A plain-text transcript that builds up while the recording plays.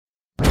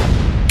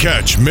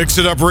Catch Mix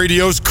It Up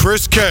Radio's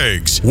Chris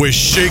Caggs with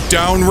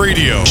Shakedown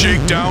Radio.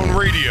 Shakedown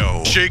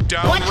Radio.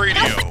 Shakedown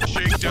Radio.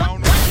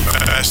 Shakedown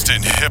Radio. Best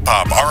in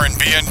hip-hop,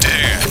 R&B, and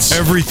dance.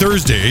 Every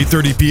Thursday,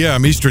 8:30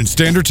 p.m. Eastern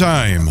Standard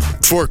Time.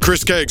 For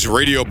Chris Caggs'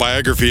 radio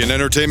biography and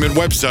entertainment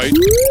website,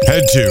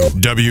 head to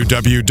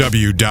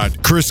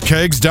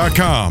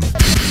www.chriscaggs.com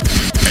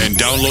and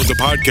download the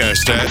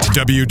podcast at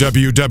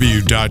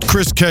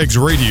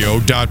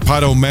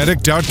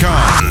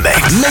www.chriscaggsradio.podomatic.com.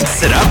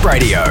 Mix It Up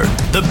Radio.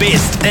 The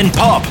best in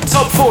pop,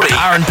 top 40,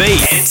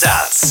 R&B, and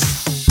dance.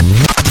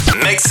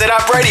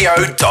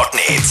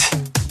 MixItUpRadio.net.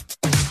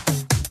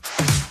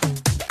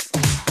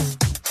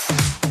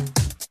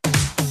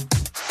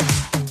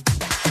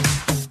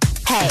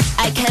 Hey,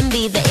 I can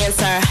be the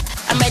answer.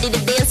 I'm ready to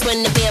dance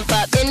when the vamp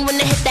up. Then when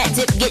I hit that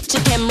dip, get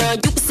your camera.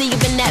 You can see you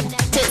in that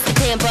tits the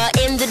pamper.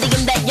 In the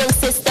DM, that young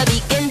sister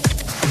beacon.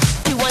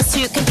 She wants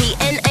to compete,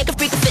 and I can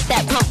freak fit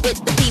that pump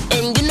with the peep.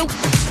 And you know,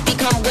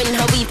 become when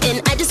her weave in.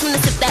 I just wanna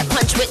sip that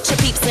punch with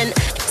your peeps and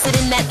sit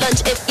in that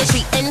lunch if you're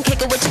treating. Kick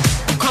it with you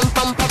come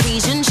from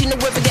Parisian. She know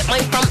where to get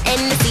mine from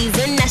in the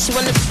season. Now she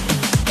wanna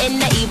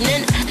in the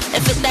evening and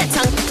fit that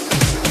tongue.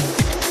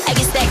 I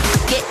guess that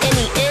get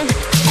any in.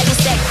 I guess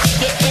that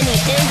get any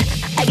in.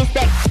 I guess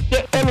that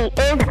get any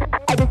in.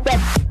 I guess that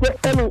get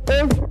any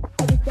in.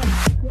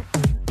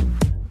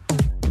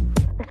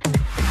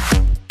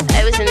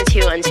 I was in the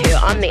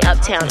 212 on the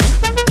uptown.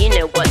 You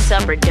know what's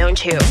up or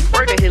don't you?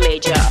 Word of who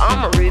made ya?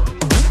 I'm a rude.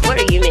 What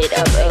are you made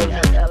up of?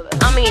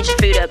 I'ma eat your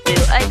food up, boo.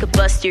 I could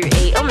bust your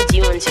 8. I'ma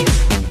do 1, 2.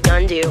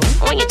 Undo.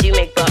 When you do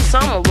make bucks,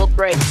 I'ma look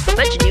right.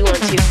 Bet you do want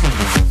to.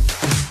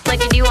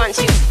 Like you do want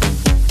to.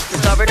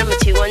 Discovered I'm a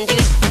 2-1-2.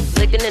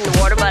 Looking in the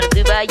water by the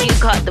blue bayou.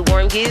 Caught the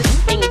warm goose.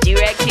 And you do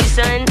rag too,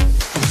 son.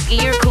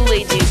 You're a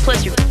Kool-Aid dude.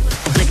 Plus you're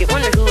look at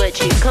wonder who let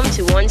you come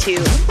to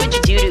 1-2. What you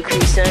do to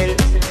crew, son?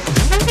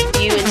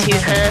 You and 2,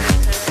 huh?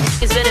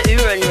 It's better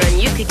run.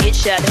 You could get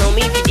shot,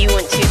 homie, if you do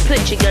want to.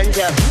 Put your guns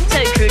up.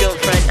 Tell your crew don't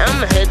front.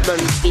 I'm a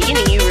hoodlum. You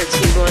know you were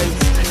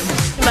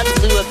 2-1s. I'm about to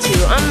blue up too.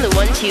 I'm the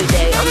 1-2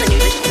 day. I'm the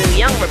newest blue,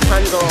 young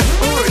Rapunzel.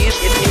 Who are you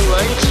if new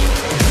lunch?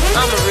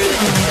 I'm a rude.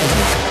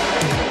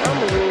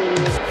 I'm a rude.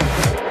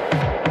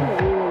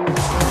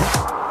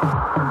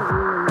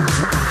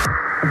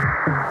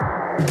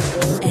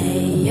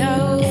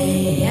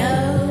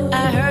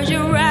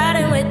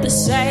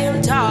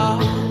 Same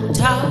tall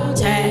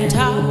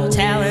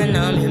telling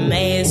them you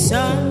made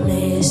some,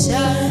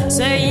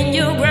 saying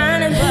you're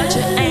grinding but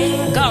you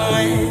ain't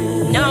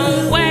going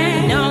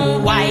nowhere. No,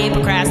 why you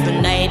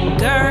procrastinating,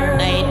 girl?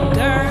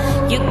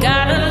 You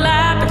got a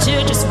lot but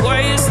you just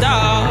waste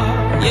all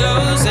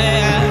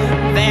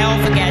yourself. They'll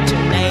forget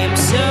your name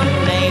soon,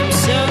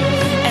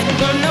 and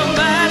will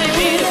nobody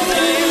be the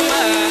same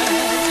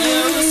but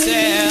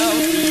yourself,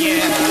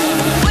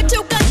 yeah. What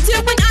you got to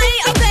when I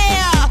ain't up there?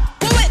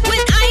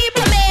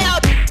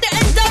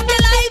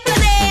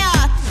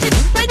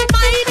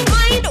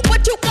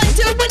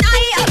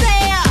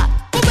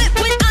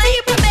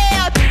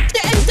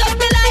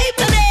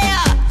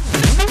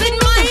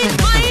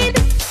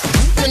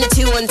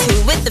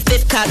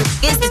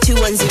 It's the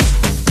 2-1-0,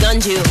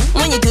 gunned you.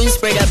 When your goon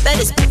sprayed up, that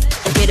is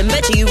okay, I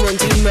bet you won't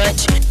do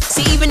much.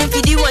 See, even if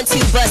you do want to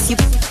bust, you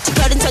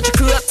cut and touch your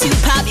crew up too.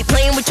 Pop, you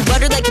playing with your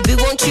butter like a boo,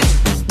 won't you?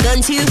 Gun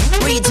too,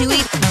 where you do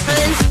eat,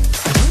 hun?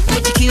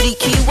 With your cutie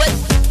cue, what?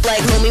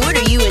 Like, homie, what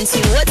are you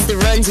into? What's the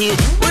run, dude?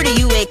 Where do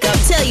you wake up?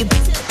 Tell you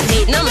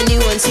hating, I'm a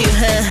new one too,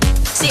 huh?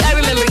 See, I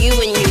remember you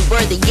when you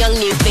were the young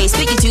new face,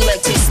 but you do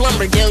like to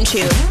slumber, don't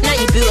you? Now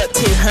you boo up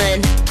too,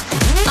 hun.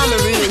 I'ma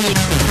ruin you.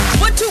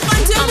 What you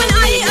want to when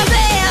I ain't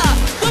there?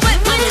 When I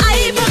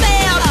ain't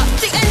there?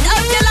 The end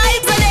of your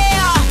life are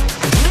there.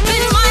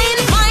 Been mine.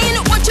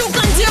 What you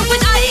gonna do when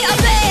I ain't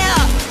there?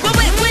 When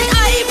I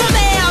ain't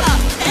there?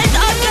 The end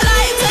of your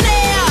life are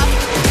there.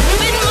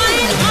 Been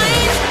mine.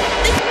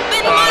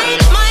 Been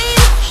mine.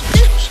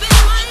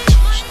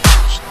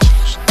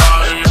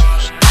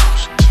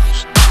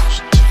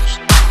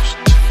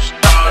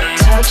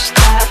 Touch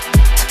that.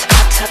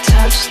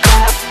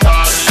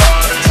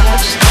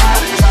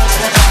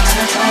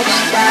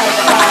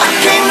 I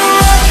came to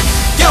rock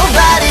your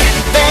body,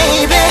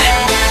 baby.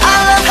 I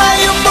love how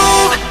you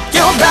move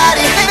your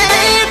body,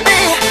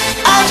 baby.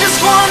 I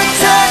just wanna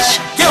touch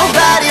your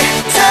body,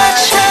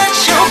 touch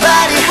your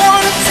body.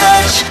 Wanna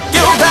touch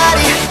your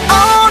body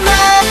all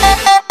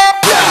night.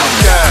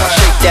 Girl,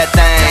 shake that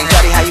thing.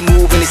 Shawty, how you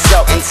moving? It's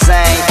so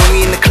insane. When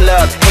we in the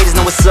club, haters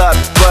know what's up,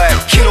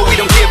 but you know we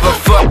don't give a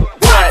fuck.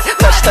 What?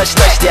 Touch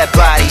that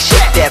body,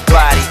 shake that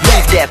body,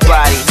 move that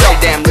body, so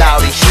damn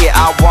loudly. Yeah,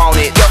 I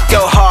want it.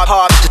 Go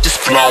hard, just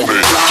float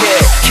it. Yeah,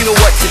 you know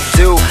what to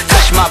do.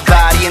 Touch my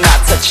body and I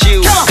touch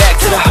you.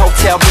 Back to the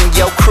hotel, bring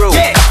your crew.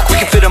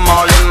 We can fit them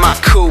all in my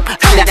coupe.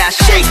 Now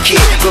shake it,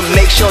 but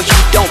make sure you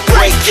don't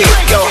break it.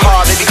 Go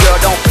hard, baby girl,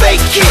 don't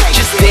fake it.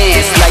 Just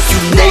dance like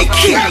you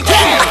naked.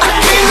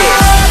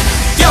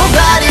 Your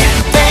body,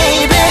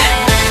 baby.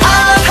 I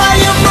love how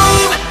you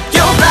move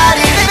your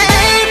body,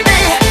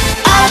 baby.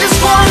 I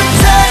just wanna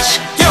touch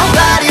your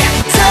body,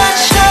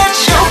 touch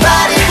your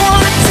body.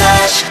 Wanna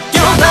touch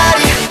your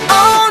body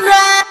all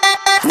night.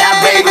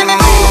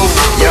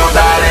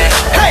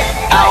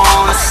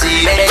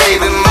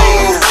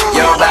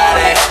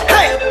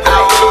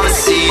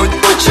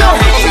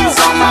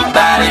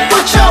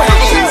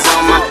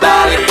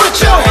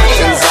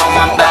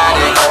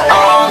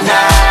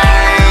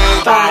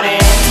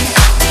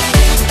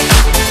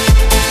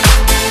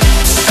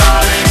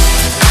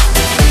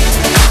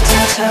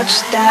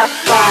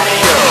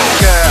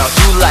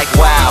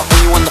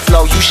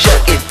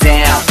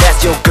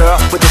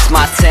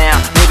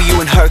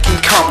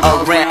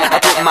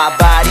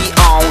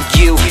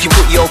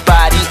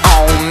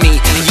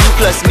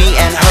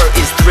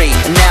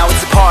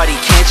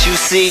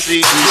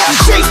 see. Now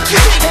shake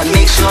it and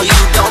make sure you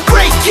don't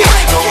break it.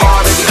 No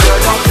harder,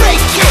 girl, don't fake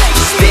it.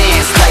 Just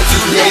dance like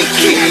you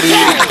naked.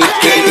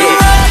 Can you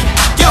rock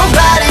your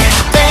body,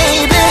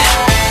 baby?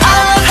 I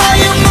love how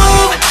you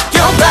move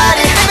your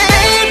body,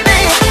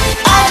 baby.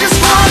 I just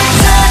wanna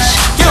touch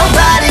your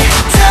body,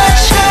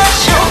 touch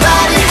your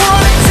body,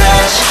 wanna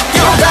touch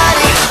your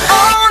body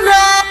all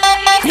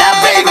night. Now,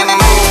 baby,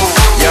 move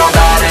your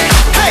body.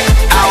 Hey,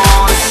 I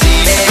wanna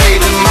see you,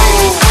 baby,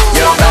 move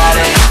your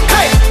body.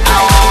 Hey,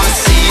 I wanna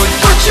see you.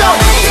 Put your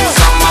hands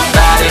on my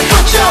body.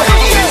 Put your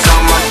hands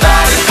on my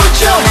body. Put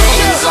your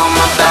hands on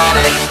my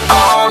body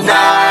all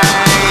night.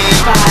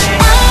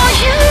 Oh,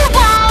 you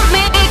want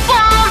me,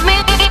 want me,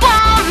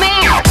 want me.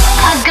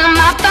 I got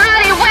my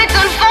body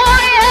waiting for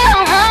you.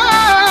 Oh,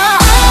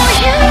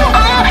 you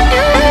want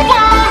me,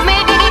 want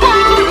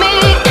me.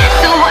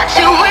 So what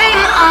you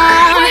waiting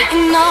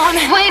on,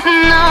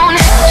 waiting on.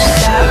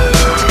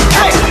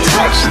 Hey,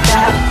 touch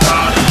that.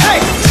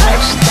 Hey,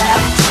 touch that.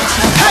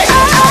 Hey,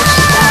 touch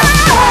that.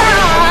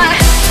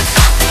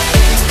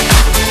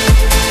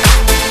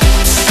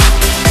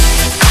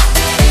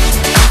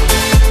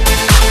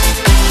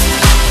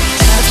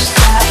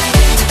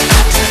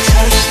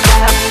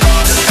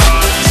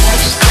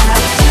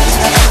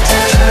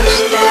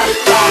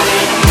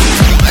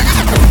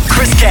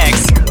 Chris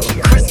Caggs.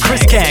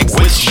 Chris Caggs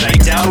with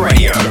Shakedown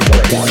Radio.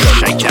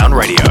 Shakedown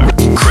Radio.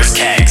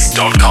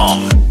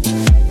 ChrisCaggs.com.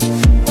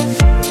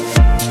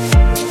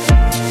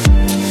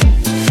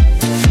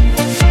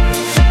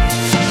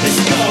 Let's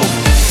go.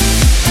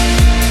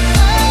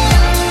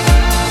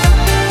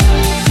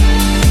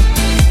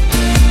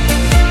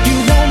 You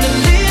wanna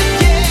live,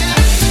 yeah.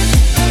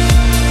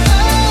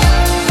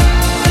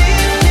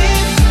 Live,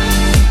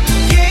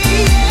 yeah.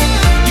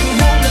 You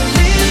wanna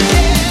live,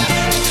 yeah.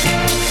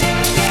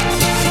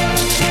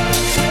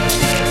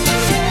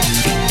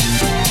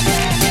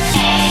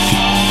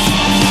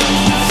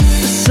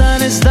 The sun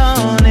is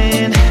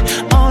dawning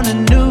on a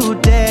new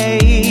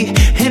day,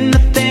 and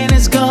nothing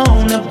is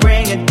gonna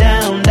bring it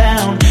down,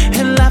 down.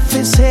 And life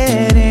is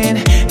heading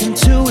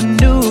into a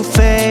new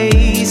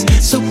phase.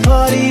 So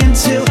party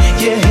until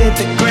you hit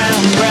the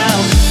ground,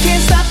 ground.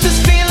 Can't stop this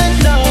feeling,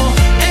 no,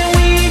 and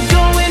we ain't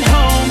going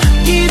home.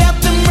 Get out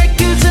them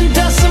records and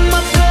dust them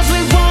up, cause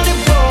we want it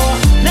raw.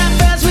 Now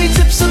fast, we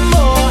tip some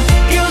more.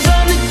 Girls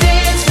on the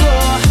dance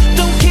floor.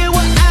 Don't care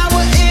what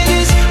hour it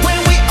is when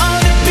we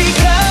on it,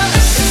 because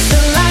it's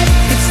the life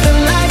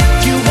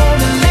you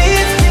wanna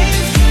live.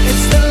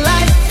 It's the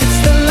life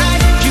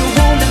you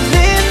wanna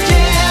live,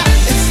 yeah.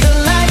 It's the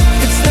life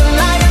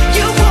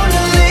you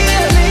wanna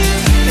live.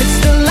 It's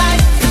the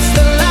life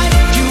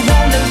you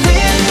wanna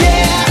live,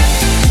 yeah.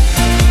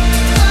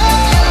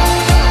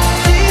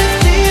 Live,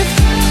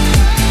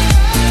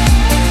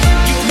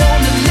 you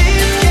wanna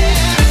live,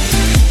 yeah.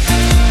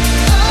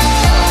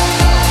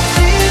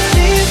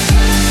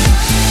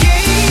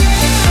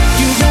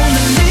 You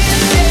wanna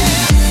live, yeah.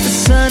 The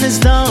sun is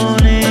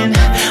dawning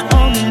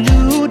on a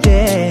new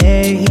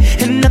day,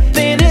 and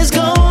nothing is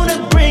gonna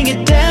bring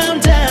it down,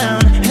 down.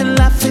 And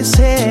life is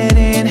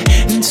heading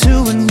into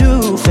a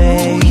new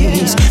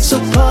phase. So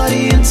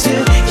party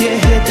until you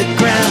hit the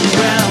ground,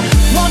 ground.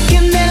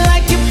 Walking there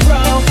like a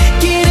pro,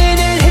 get in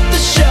and hit the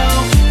show.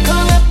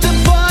 Call up the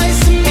boys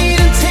to meet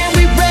in 10,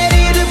 we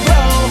ready to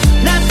roll.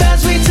 Not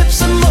fast, we tip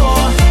some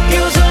more.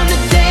 Girls on the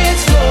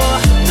dance floor.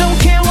 Don't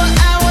care what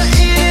hour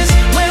it is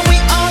when we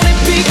on it,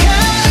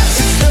 because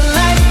it's the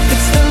life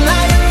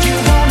you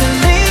wanna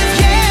live,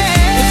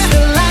 yeah. It's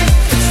the life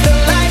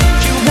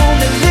you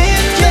wanna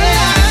live,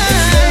 yeah.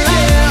 It's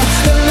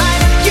the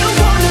life you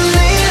wanna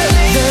live.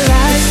 The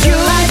life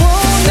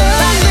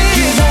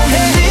you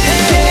wanna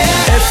live,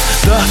 yeah. If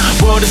the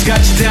world has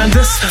got you down,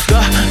 this the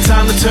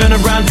time to turn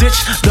around,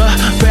 ditch the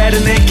bad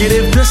and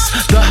negative. This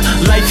the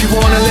life you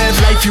wanna live,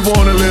 life you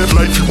wanna live,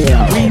 life you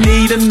wanna live. We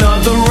need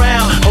another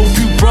round. Hope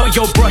you brought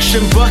your brush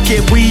and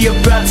bucket. We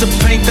about to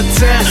paint the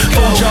town.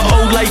 Fold your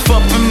old life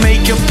up and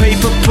make a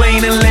paper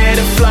plane and let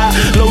it fly.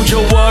 Load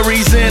your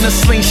worries in a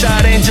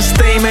slingshot and just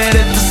aim it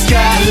at the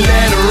sky.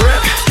 Let it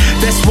rip.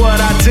 That's what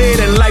I did,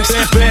 and life's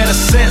better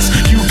since.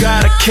 You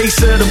got a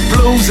case of the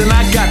blues and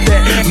I got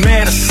that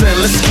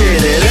medicine. Let's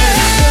get it in.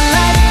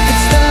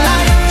 It's the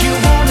life you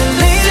wanna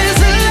live.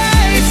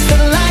 It's the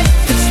life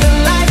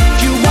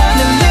you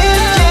wanna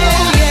live,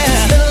 yeah.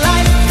 It's the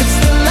life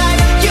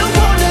you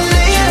wanna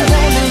live.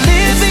 It's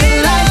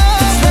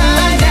the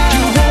life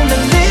you wanna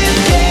live,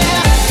 yeah.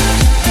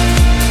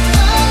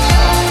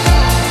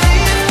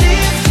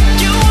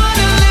 You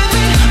wanna live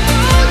it,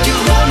 oh, you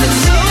wanna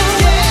live,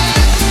 yeah.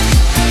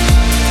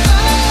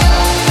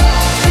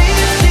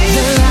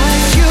 The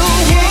life you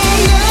wanna live,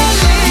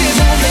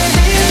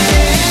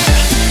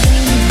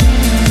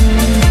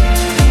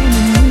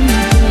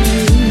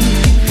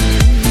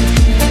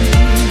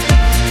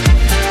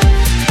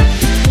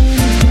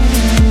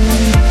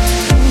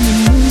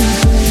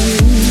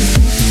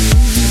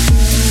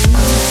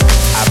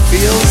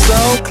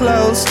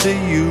 close to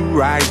you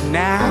right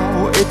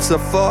now, it's a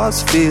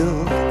force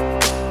field.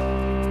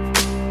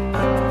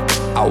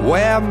 I I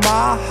wear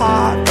my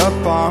heart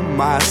up on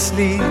my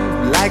sleeve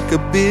like a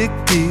big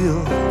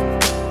deal.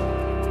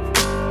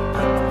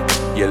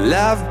 Your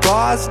love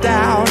pours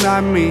down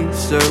on me,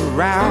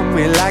 surround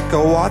me like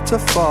a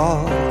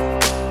waterfall.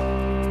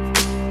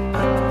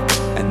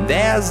 And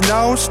there's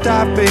no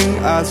stopping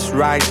us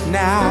right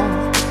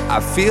now. I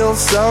feel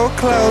so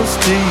close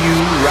to you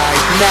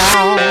right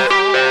now.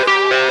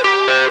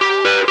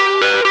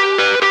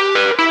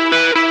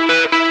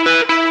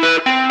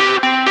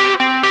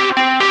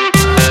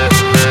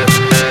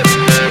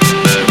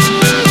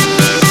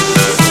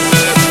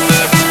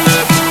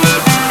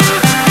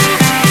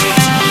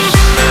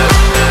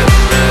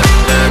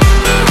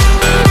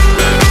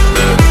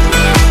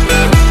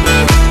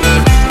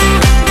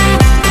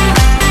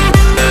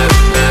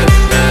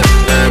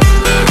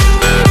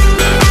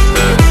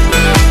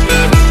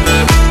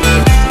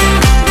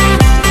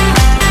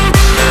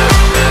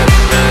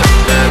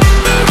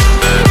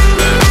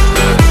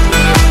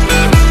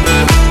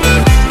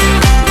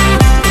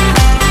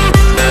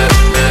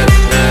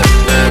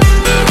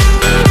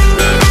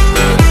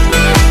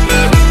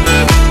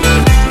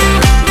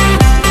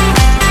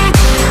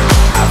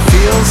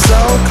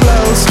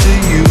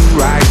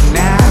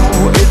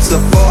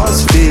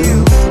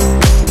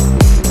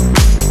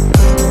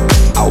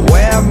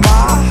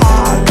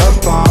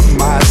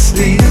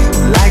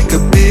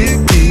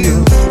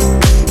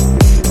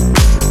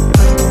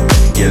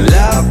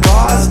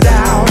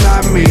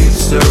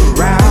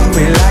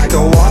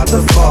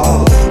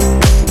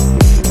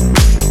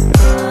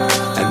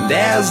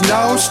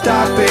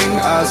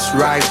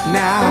 Right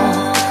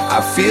now,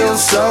 I feel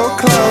so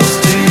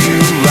close to you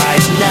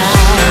right now.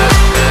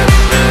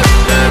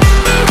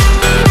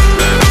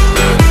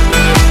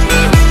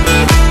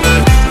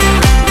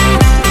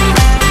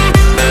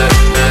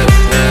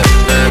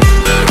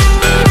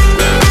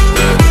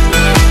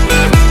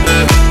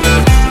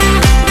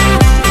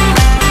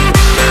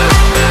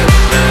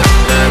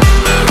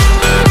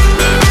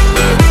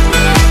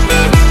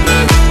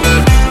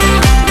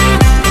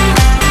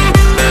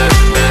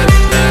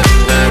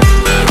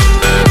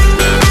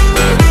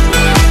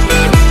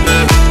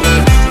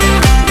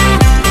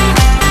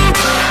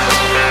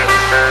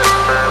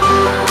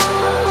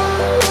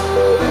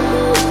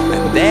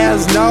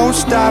 No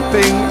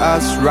stopping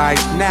us right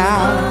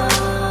now.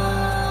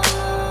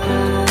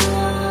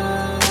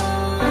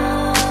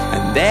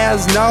 And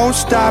there's no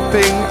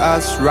stopping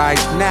us right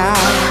now.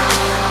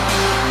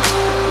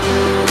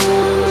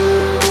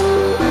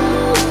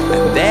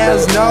 And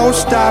there's no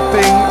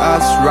stopping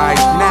us right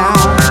now.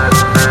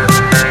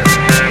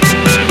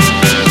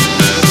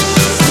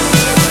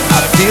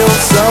 I feel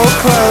so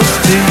close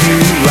to you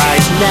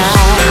right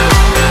now.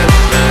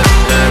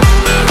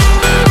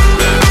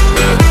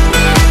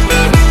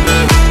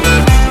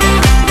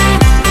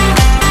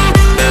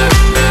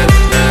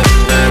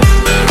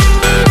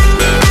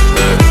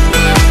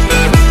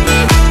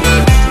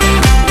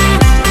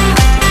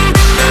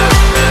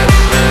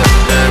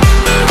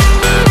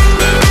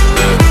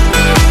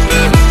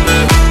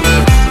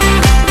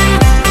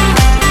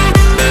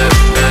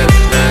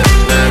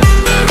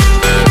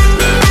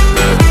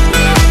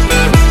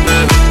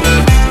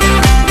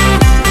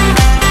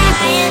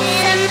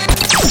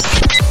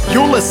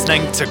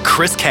 Listening to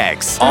Chris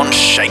Caggs on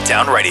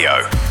Shakedown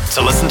Radio.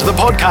 To listen to the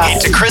podcast,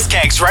 head to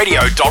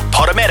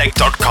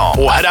chriscaggsradio.podomatic.com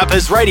or hit up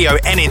his radio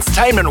and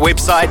entertainment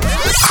website,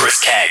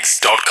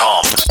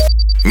 chriscaggs.com.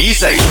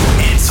 Music,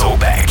 it's all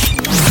back.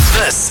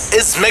 This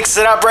is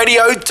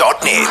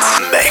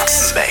mixitupradio.net.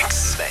 Mix.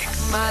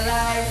 My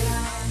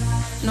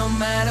life, no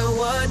matter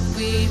what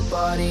we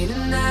party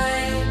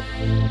tonight,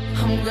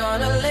 I'm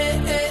gonna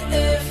live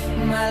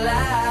my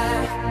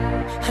life.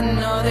 I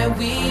know that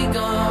we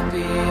gon'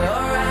 be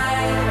alright.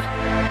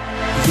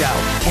 Yo,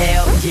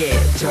 hell yeah,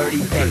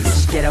 dirty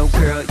bass. Ghetto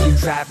girl, you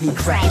drive me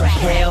crazy.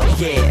 Hell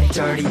yeah,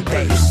 dirty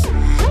bass.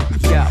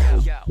 Yo,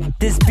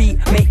 this beat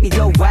make me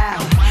go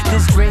wild.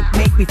 This drink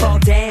make me fall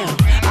down.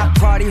 I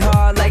party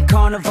hard like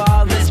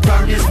carnival. Let's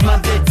burn this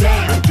mother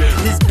down.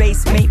 This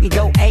bass make me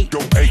go eight.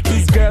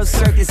 These girls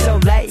circus so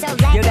late.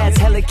 Yo, that's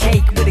hella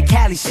cake with a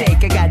Cali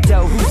shake. I got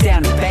dough, who's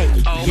down to bake?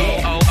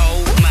 Yeah.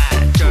 Oh, my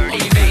dirty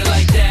bass.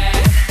 Like that,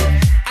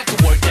 I can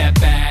work that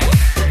back.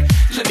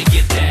 Let me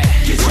get that.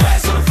 Get your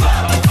ass on the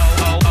floor.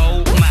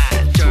 Oh, my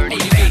dirty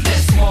bass. You got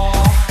that small,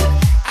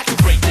 I can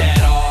break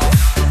that off.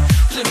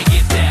 Let me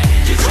get that.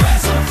 Get your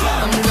ass on the floor.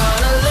 I'm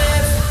gonna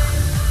live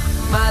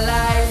my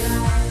life,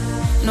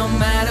 no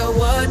matter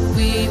what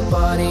we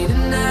party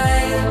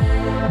tonight.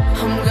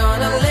 I'm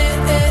gonna live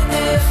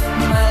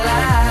my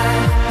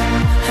life.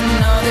 I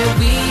know that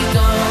we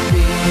gon'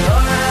 be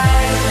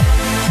alright.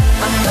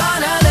 I'm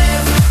gonna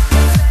live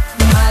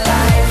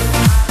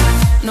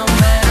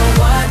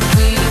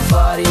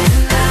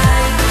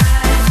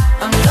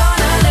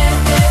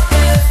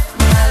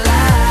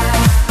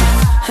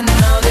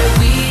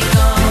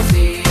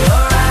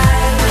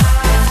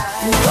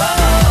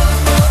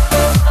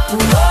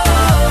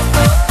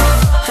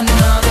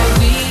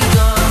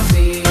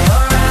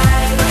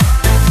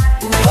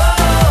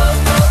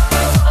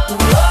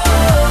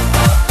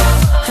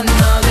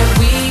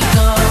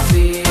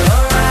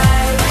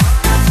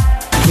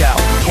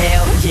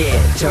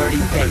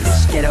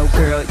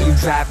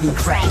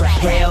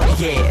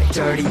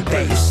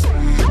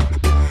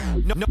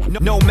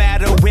No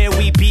matter where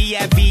we be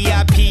at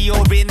VIP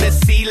or in the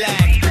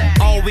C-Lac,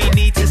 all we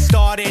need to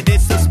start it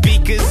is some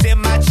speakers in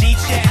my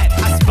G-Chat.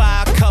 I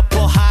spy a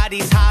couple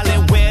hotties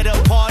hollering where the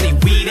party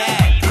we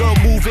at. Girl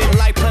moving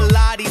like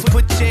Pilates,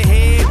 put your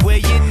head where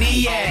your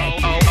knee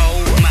at.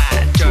 Oh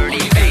my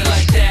dirty baby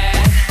like that,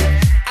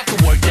 I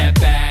can work that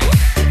back.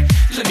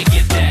 Let me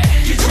get that.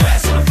 Get your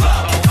ass on the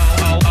floor.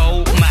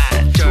 Oh my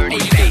dirty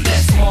baby.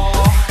 That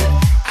small,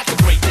 I can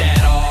break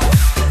that off.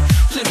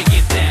 Let me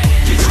get that.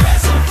 Get your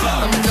ass on the floor.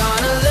 I'm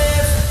gonna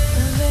live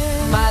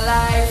my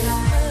life,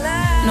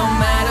 no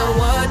matter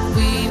what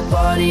we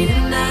party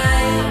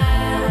tonight.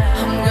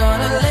 I'm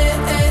gonna live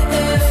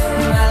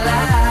my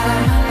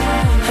life.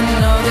 I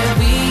know that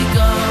we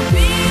gon'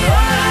 be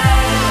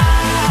alright.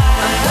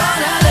 I'm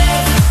gonna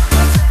live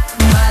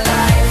my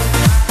life,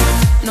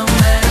 no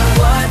matter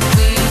what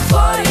we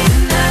party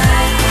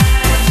tonight.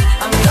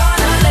 I'm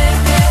gonna live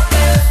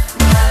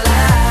my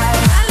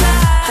life.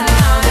 I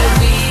know that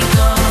we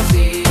gon'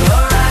 be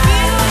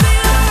alright.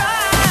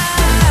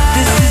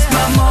 This is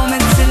my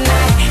moment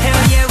tonight.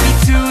 Hell yeah, we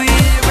doing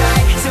it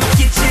right. So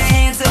get your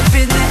hands up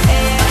in the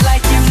air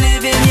like you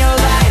living your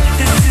life.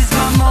 This is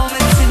my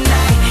moment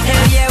tonight.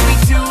 Hell yeah, we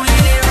doing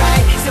it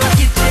right. So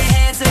get your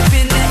hands up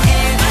in the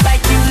air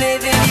like you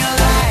living your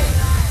life.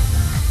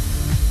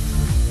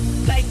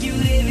 Like you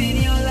living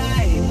your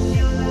life.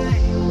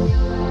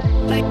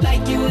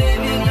 Like you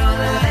living your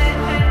life.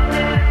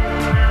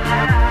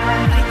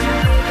 Like you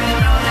living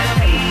your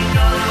life.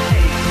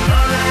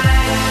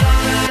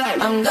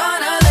 I'm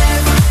gonna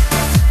live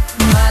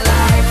my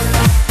life,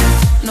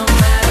 no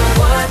matter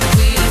what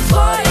we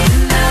party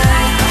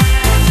tonight.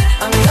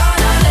 I'm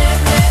gonna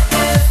live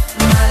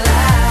my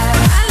life.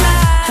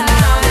 I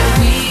know that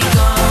we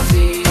gon'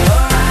 be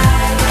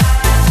alright.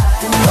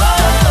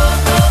 Whoa,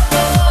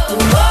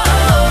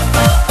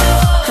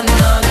 I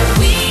know that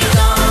we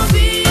gon'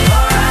 be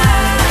alright.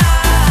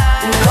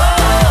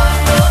 Whoa,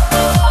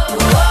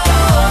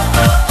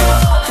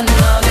 I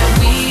know that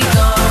we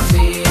gon'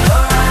 be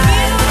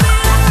alright.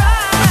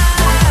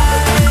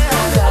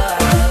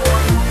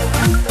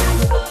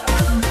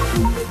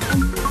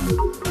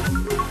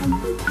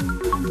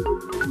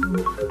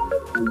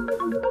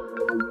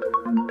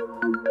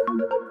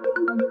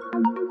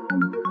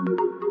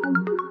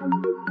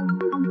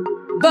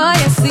 Boy,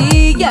 I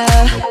see ya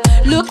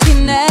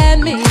looking at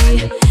me.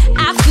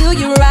 I feel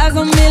your eyes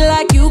on me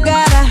like you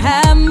gotta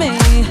have me.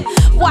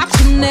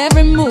 Watching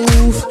every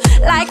move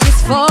like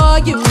it's for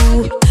you.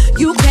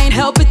 You can't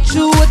help it,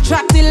 you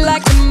attracted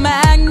like a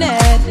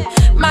magnet.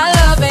 My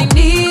love ain't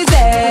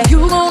easy.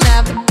 You gon'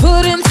 have to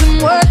put in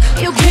some work.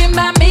 You can't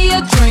buy me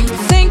a drink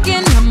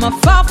thinking I'ma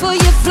fall for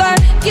your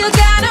flirt. You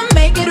gotta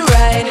make it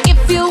right.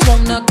 If you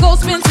wanna go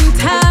spend some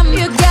time,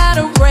 you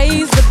gotta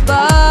raise the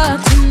bar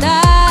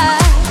tonight.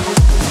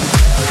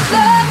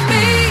 Love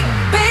me,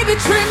 baby,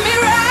 treat me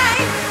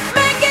right.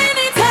 Make an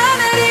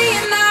eternity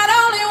and not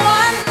only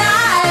one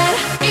night.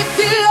 If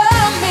you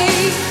love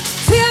me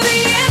till the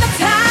end of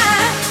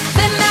time,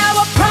 then I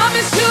will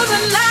promise you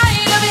the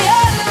night of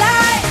your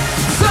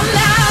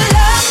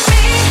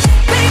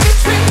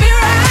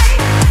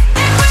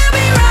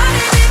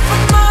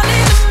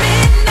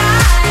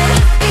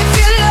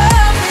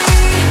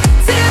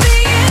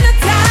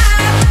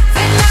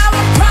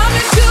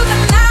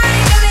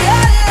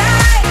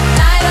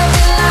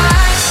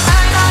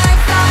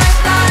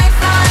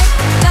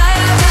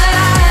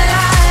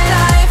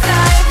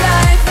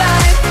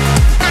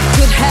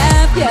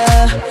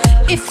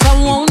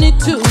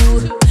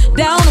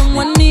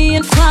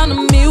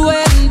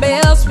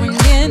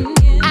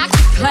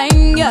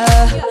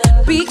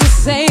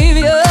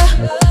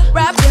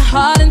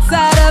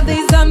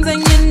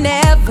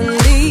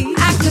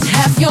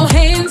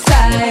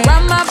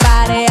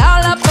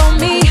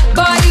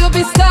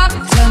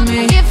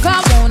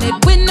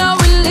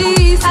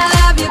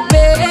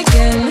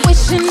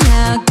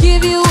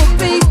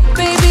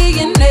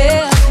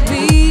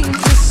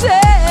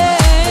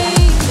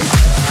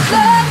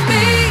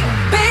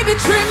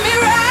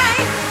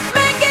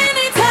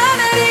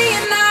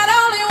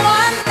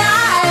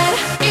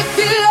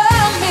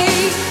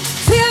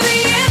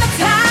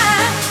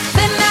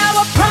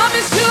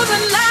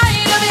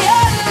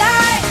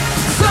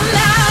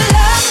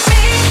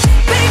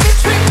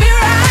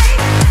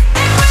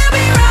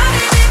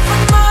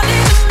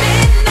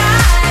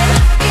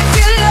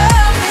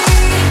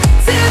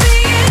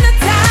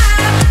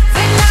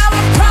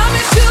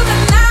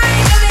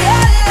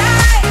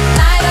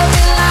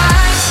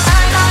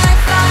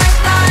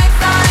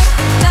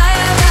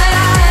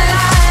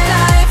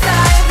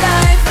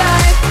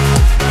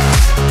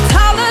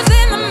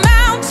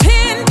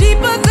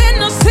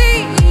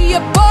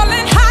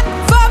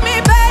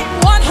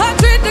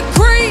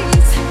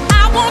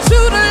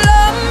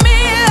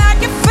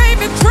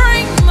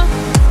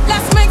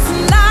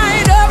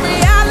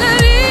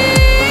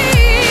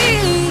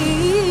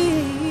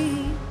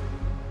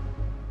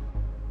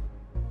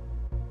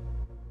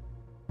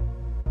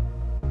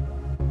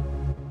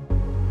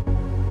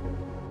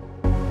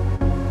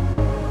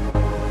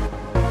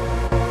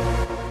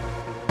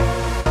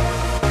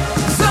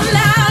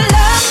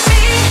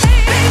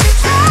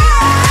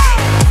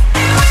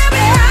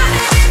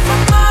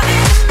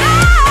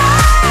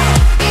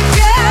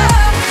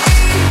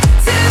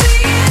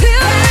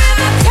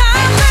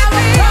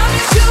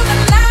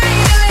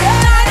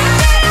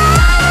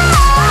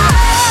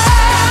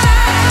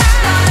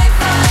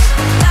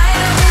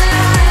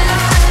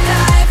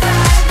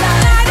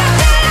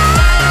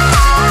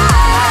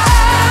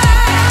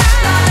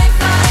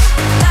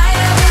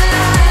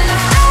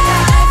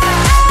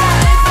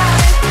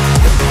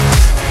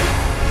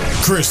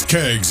Chris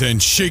Caggs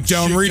and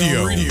Shakedown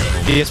Radio.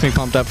 It gets me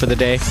pumped up for the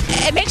day.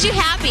 It makes you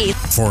happy.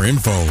 For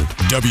info,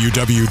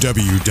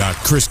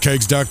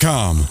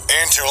 www.chriscaggs.com.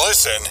 And to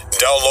listen,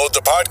 download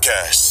the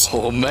podcasts.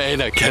 Oh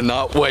man, I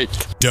cannot wait.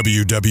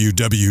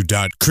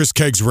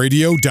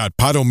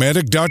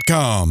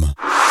 www.chriscaggsradio.podomatic.com.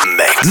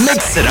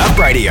 Mix It Up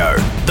Radio.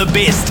 The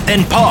best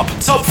in pop,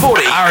 top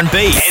 40, R&B,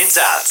 and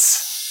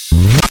dance.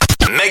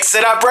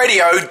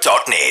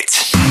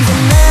 MixItUpRadio.net.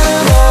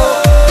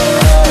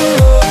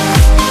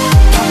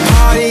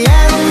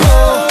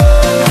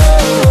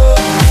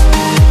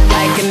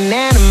 Like an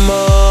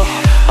animal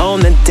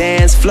on the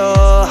dance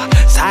floor,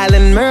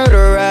 silent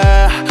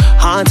murderer,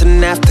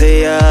 haunting after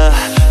ya.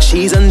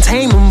 She's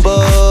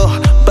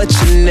untamable, but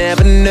you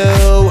never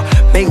know.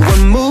 Make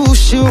one move,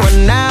 she'll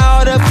run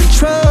out of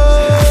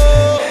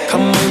control.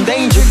 Come on,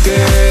 danger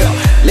girl,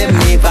 let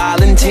me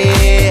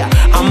volunteer.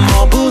 I'm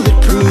all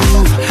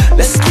bulletproof,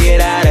 let's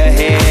get out of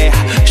here.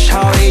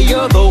 Shawty,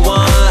 you're the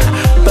one,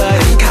 but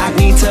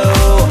incognito.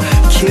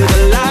 Kill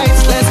the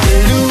lights, let's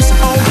get loose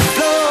on the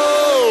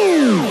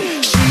floor.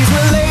 She's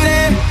a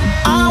lady,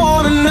 I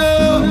wanna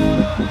know.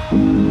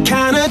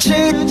 Kinda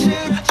chick,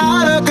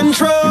 out of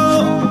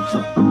control.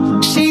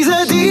 She's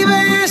a diva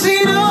and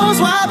she knows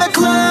why the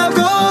club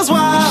goes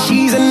wild.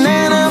 She's an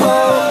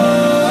animal.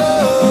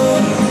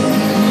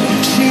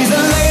 She's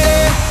a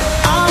lady,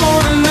 I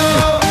wanna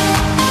know.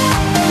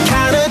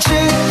 Kinda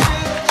chick,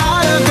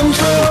 out of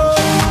control.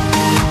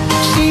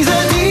 She's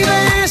a diva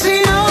and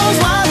she knows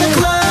why the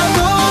club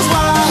goes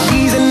wild.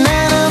 She's an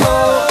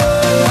animal.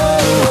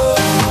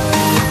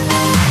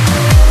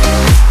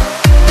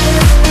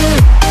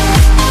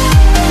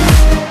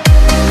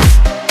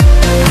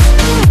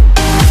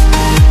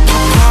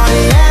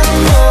 Party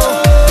animal.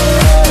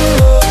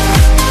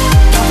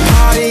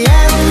 Party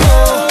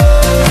animal.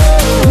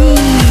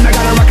 I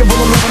got a rocket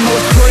full of love, I know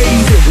it's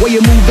crazy. Way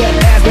you move that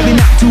ass, baby,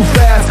 not too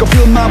fast. Go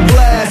feel my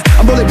blast.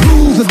 I'm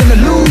bulletproof, nothing to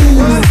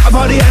lose. A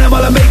party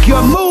animal, I make you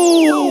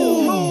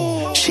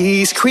move.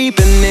 She's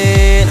creeping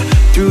in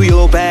through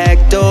your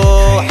back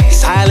door.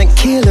 Silent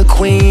killer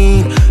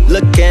queen,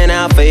 looking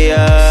out for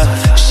ya.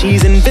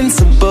 She's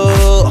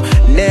invincible,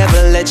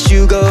 never let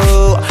you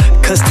go.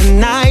 Cause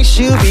tonight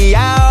she'll be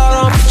out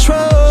on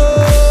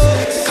patrol.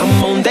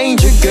 Come on,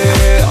 danger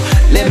girl,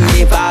 let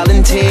me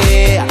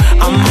volunteer.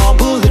 I'm all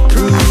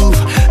bulletproof,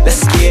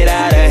 let's get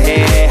out of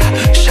here.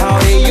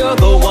 Shawty, you're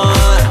the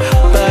one,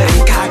 but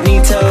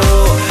incognito.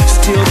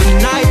 Still the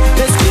night,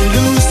 let's get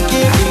loose,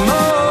 give me more.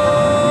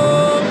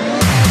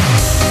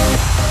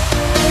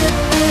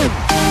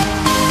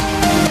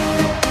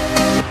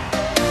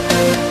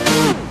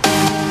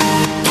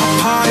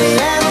 Party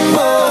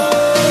animal.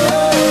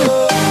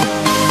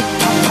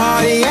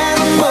 Party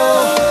animal.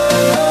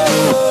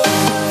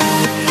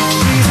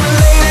 She's a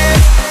lady,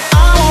 I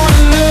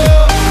wanna know.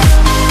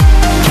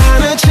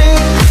 Kinda chick,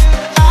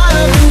 out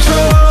of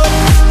control.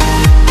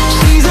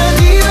 She's a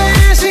diva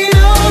and she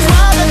knows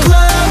why the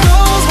club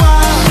goes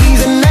wild.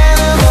 She's an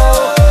animal.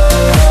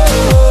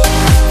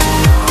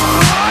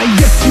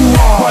 Yes, you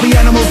are. Party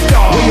animal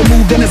star. Way you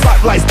move, then the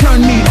spotlights turn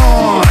me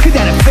on. Get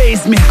down and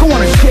face me, go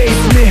on and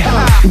chase me.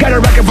 Got a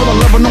rocket full of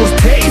love, I know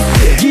it's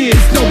tasty. Yeah,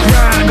 it's no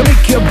crime, gonna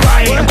make you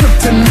bite. I'm quick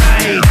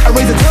tonight. I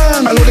raise a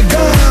tongue, I load a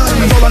gun.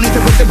 That's all I need to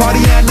put the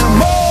party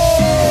animal.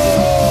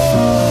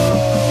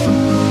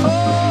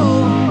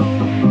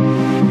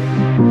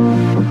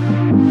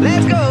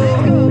 Let's go.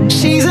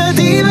 She's a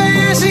diva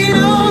and she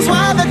knows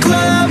why the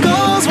club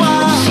goes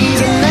wild.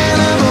 She's an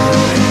animal.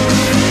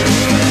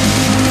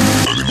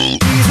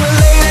 She's a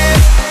lady,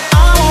 I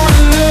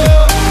wanna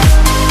know.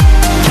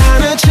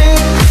 Kinda chick,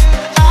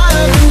 out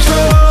of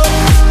control.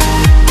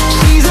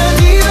 She's a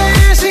diva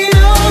and she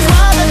knows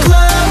why the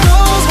club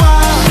goes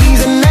wild.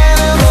 She's an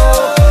animal.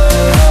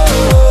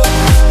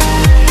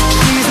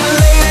 She's a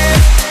lady,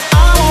 I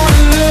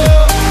wanna know.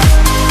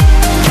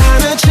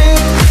 Kinda chick,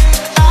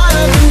 out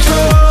of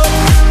control.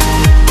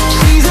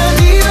 She's a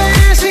diva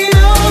and she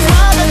knows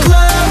why the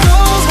club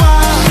goes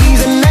wild.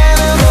 She's an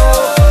animal.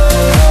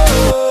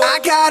 I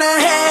got a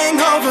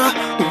hangover.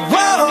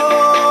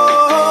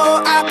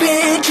 Whoa, I've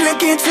been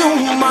drinking too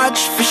much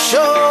for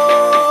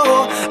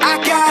sure. I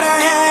got a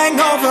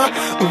hangover.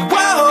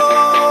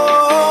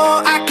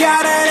 Whoa, I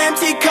got an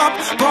empty cup.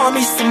 Pour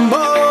me some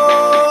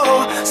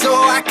more, so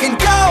I can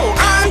go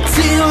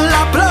until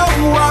I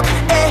blow up.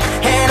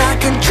 And I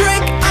can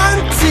drink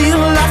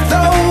until I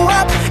throw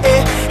up.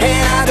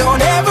 And I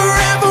don't ever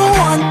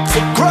want to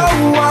grow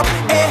up.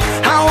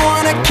 I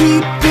wanna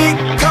keep it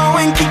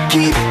going,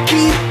 keep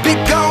it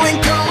going,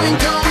 going,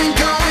 going,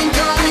 going, going,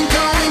 going,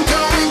 going,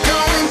 going,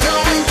 going,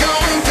 going,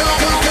 going,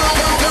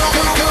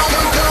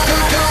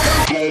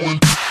 going.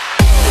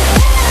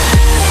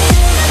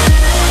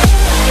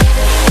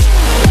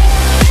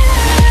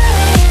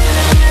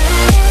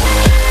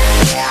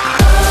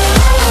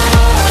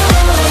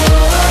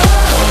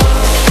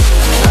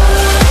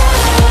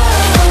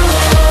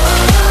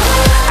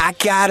 I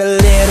got a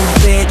little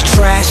bit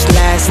trashed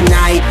last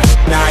night.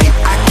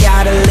 I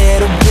got a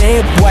little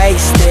bit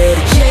wasted.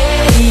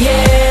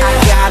 I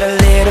got a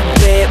little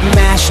bit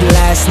mashed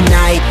last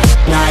night.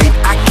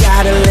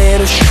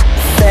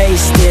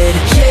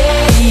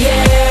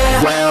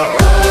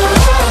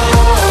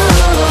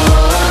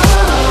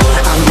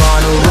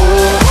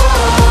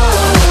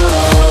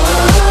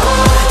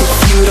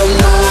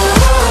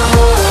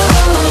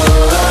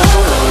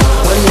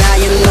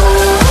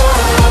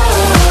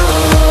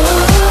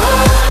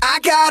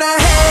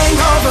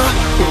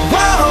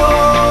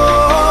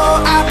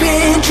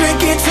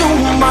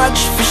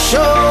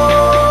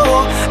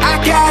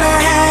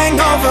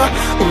 over.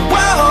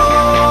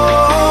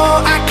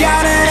 Whoa, I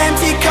got an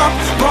empty cup,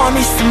 pour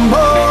me some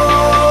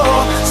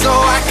more, so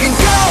I can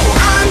go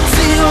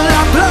until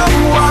I blow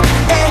up,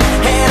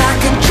 and I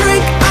can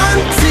drink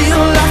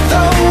until I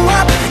throw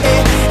up,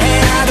 and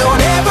I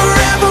don't ever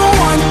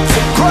want to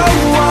grow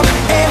up,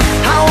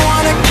 I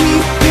wanna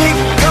keep it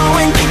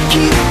going,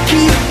 keep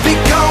it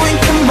going,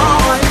 come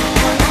on.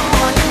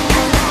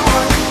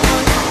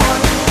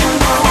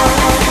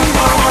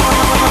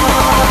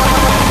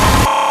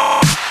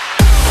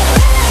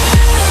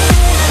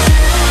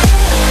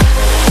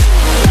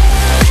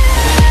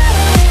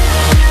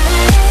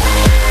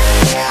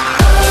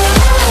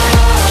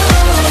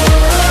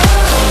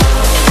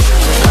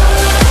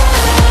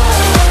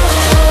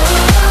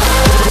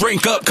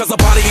 Drink up, cause a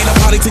party ain't a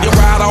party till you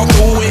ride all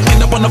through it.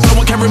 End up on the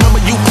floor and can't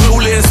remember you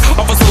clueless.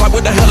 Officer like,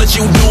 what the hell is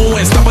you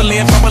doing?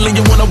 Stumbling, fumbling,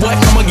 you wanna what?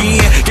 Come again.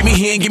 Give me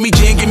hand, give me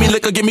gin, give me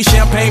liquor, give me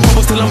champagne,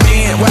 bubbles till I'm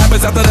in. What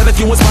happens after that if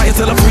you inspire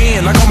till a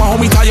friend? Like all my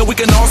homies tired, we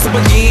can all sip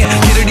again.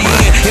 Get it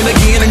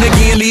in, and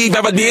again, leave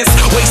evidence.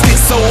 Wasted,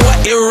 so what?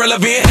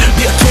 Irrelevant.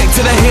 Be a kick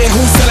to the head,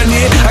 who's selling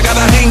it? I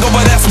got a hangover,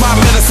 that's my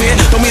medicine.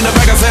 Don't mean the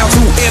bag I sound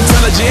too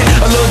intelligent.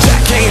 A little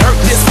jack can't hurt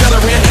this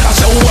veteran. I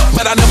show up,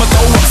 but I never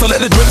throw up, so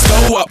let the drinks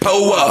go up,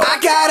 pull up. I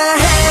got a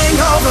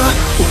hangover,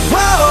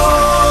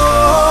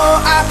 whoa,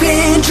 I've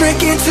been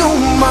drinking too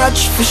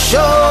much for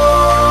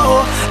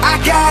sure. I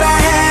got a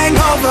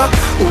hangover,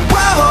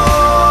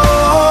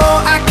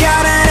 whoa, I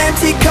got an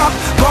empty cup,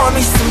 pour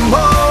me some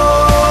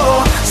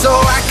more, so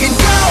I can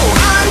go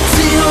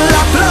until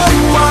I blow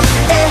up,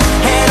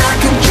 and I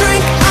can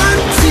drink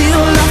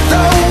until I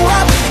throw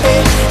up,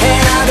 and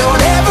I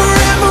don't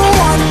ever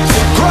want to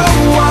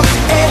grow up,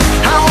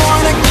 I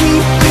wanna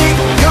keep it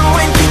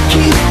going,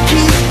 keep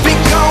it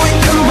going,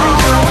 come on.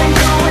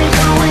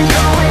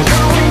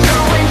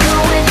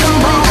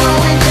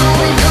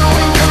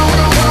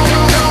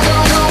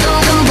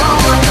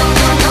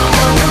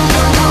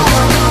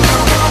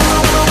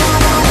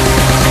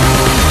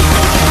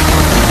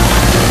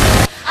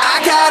 I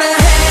got a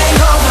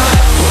hangover,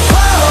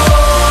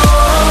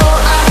 whoa,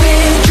 I've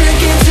been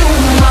drinking too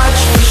much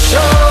for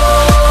sure.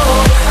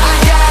 I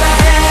got a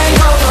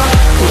hangover,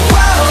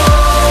 whoa,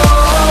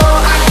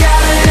 I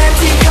got an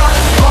empty cup,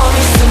 pour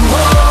me some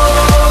more,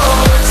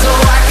 so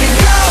I can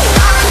go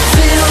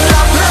until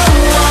I blow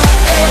up,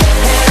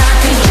 and I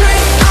can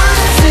drink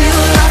until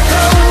I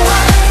throw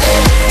up,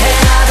 and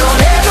I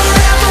don't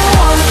ever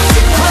want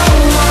to grow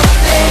up,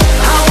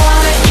 I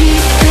wanna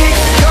keep it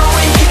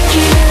going,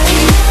 keep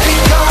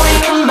it going,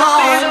 come on.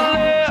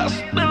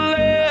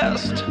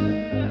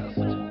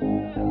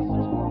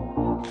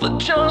 For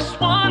just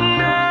one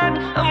night,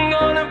 I'm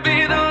gonna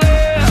be the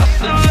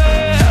last.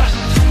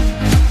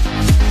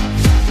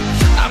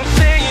 I'm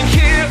staying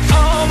here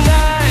all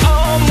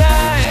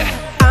night.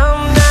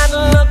 I'm not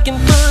looking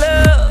for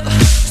love,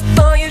 just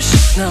thought you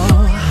should know.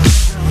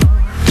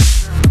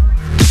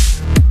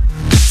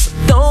 So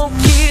don't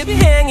keep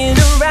hanging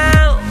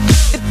around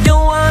if you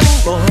want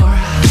more.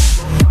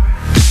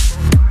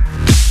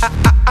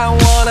 I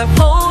wanna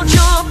hold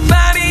your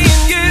body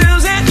and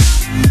use it.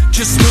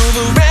 Just move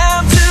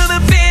around to the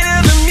beat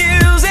of the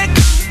music.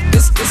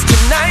 'Cause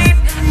tonight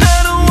I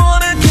don't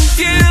wanna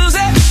confuse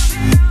it.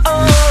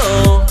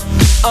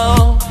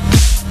 Oh,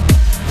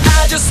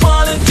 I just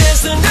wanna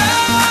dance the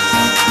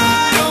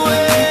night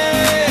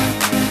away.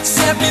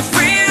 Set me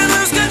free and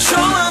lose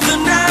control of the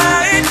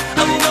night.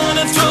 I'm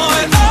gonna throw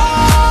it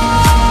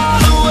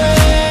all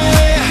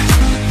away.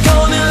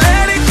 Gonna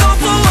let it go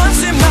for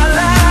once in my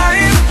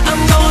life.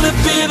 I'm gonna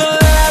be the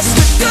last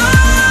to go.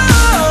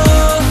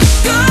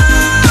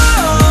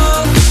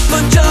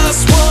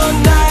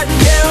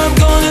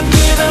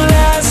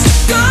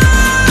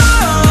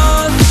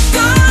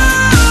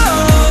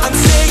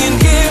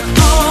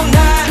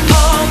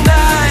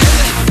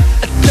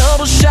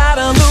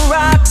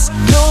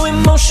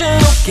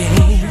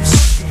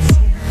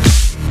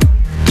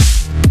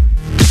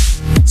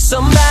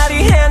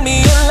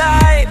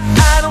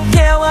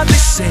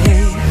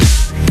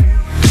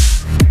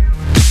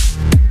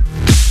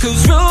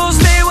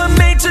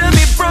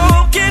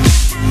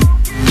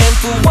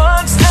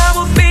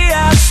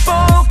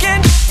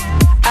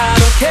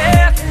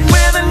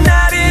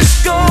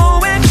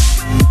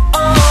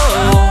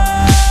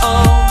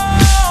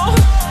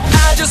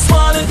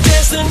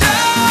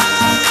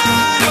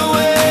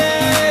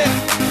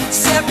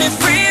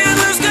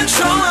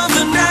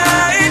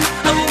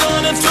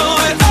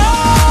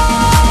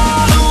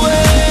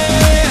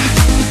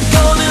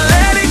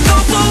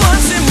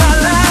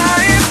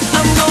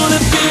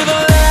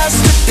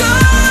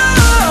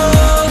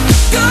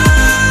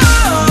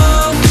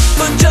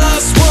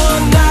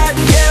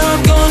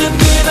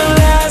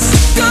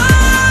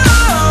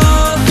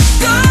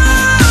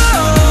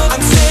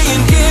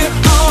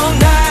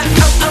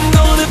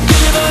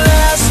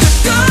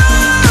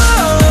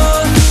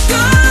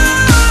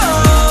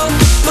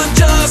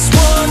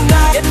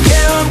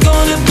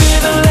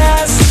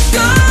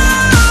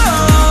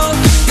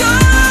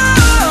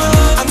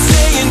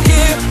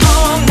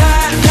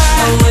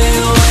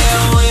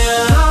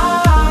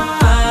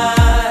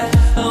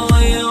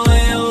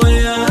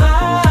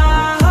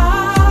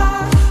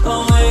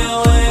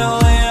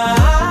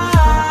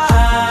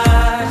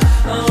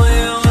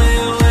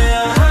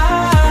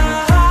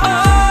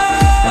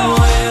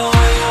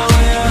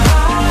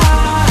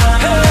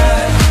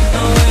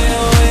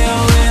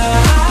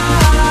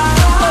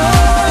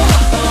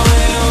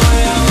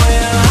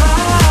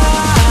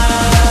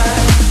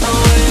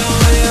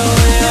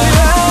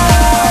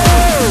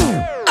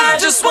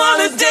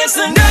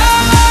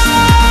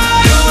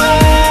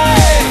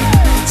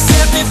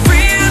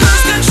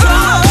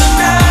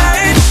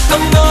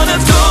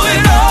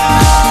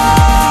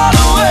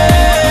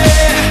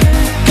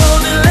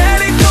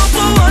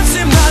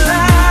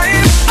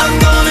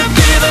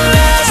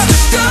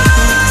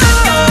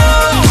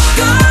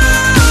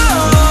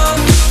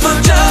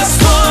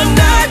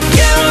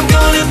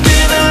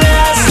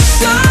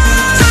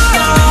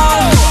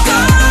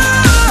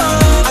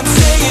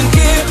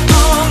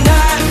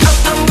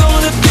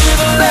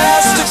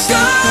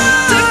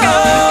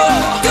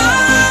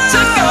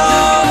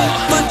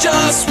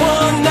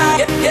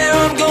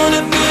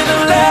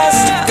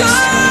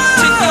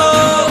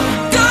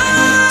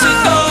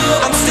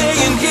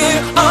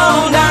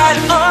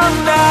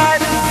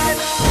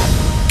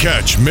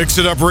 Mix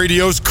It Up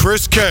Radio's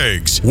Chris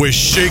Caggs with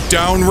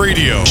Shakedown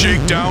Radio.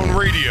 Shakedown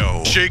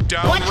Radio.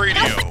 Shakedown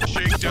Radio.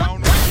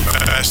 Shakedown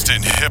Radio. Best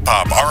in hip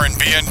hop,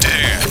 R&B, and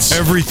dance.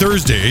 Every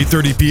Thursday,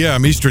 8:30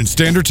 p.m. Eastern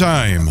Standard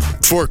Time.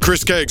 For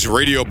Chris Caggs'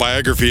 radio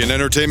biography and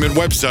entertainment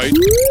website,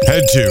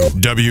 head to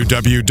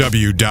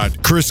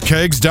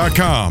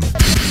www.chriscaggs.com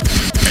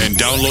and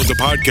download the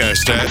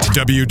podcast at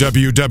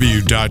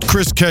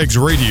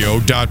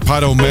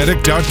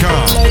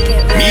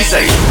www.chriscaggsradio.podomatic.com.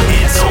 Music,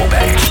 it's all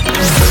back.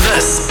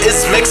 This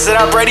is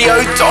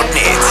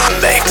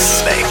MixItUpRadio.net.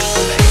 Mix.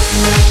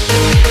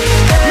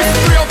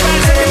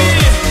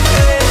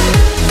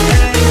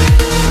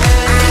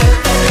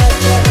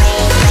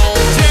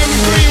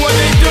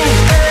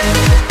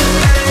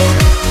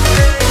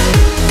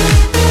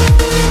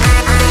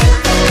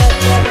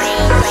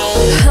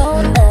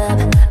 Hold up,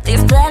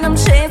 these platinum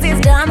chains, these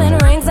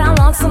diamond rings, I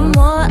want some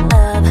more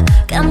of.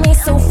 Got me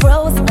so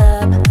froze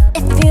up.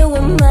 If you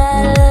were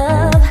my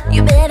love,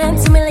 you bet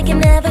into me like you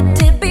never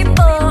did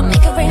before.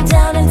 Make it rain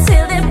down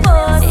until it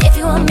pours. If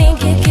you want me,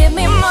 you give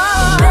me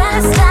more.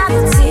 Better stop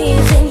the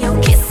teasing,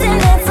 you're kissing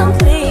and some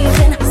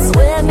pleasing.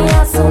 Swear me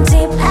out so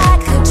deep I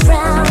could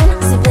drown.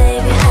 See,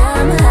 baby,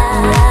 I'm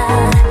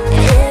high.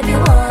 If you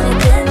want it,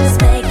 then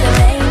just make the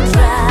rain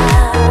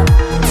drop.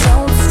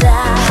 Don't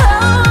stop.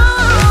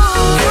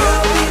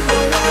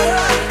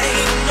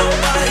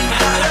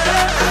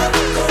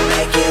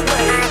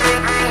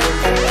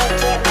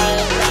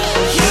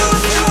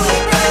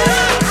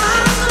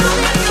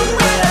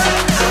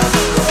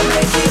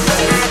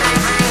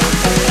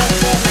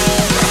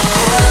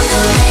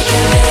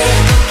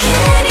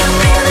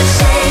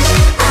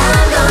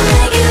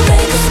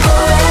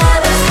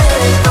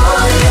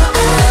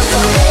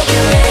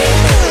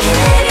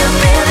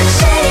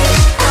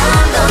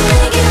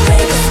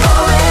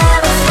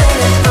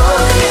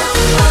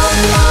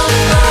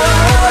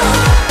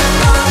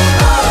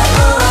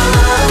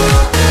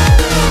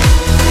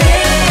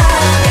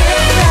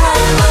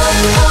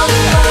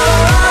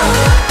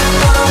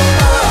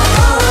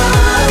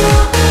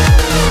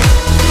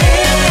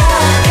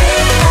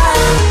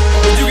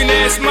 You can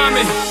ask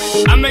mommy,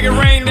 I make it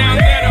rain down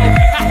ghetto.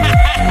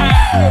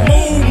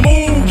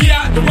 Move, get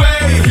out the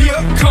way.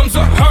 Here comes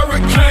a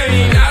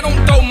hurricane. I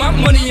don't throw my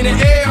money in the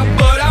air,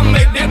 but I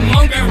make that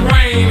monkey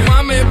rain.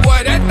 Mommy,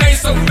 boy, that thing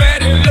so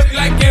fat it look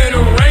like an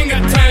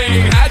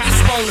orangutan. I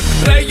just wanna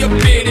play your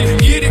penny,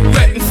 get it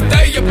wet and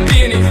stay up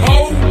in it.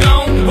 Hold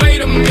on,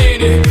 wait a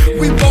minute.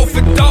 We both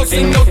adults,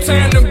 ain't no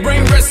time to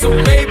bring rest, so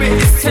baby,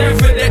 it's time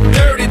for that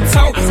dirty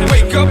talk.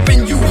 Wake up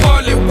and you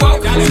hardly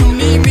walk. You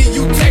need me,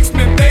 you text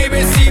me,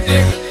 baby. See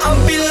that?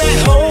 I'll be like,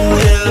 hold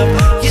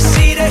up. You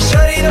see that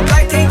shorty, the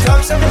black tank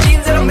top, 7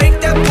 jeans that'll make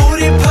that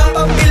booty pop.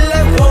 I'll be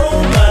like,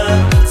 whoa,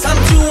 man, time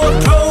to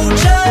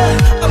approach her.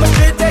 I'ma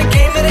spit that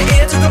game in the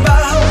air, talk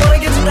about how I wanna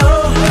get to know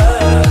her.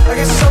 I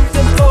got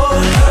something for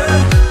her.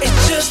 It's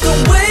just the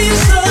way you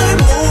started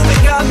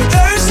moving, got me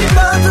thirsty,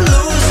 about to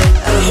lose it.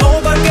 And I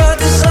hope I got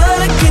this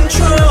under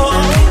control.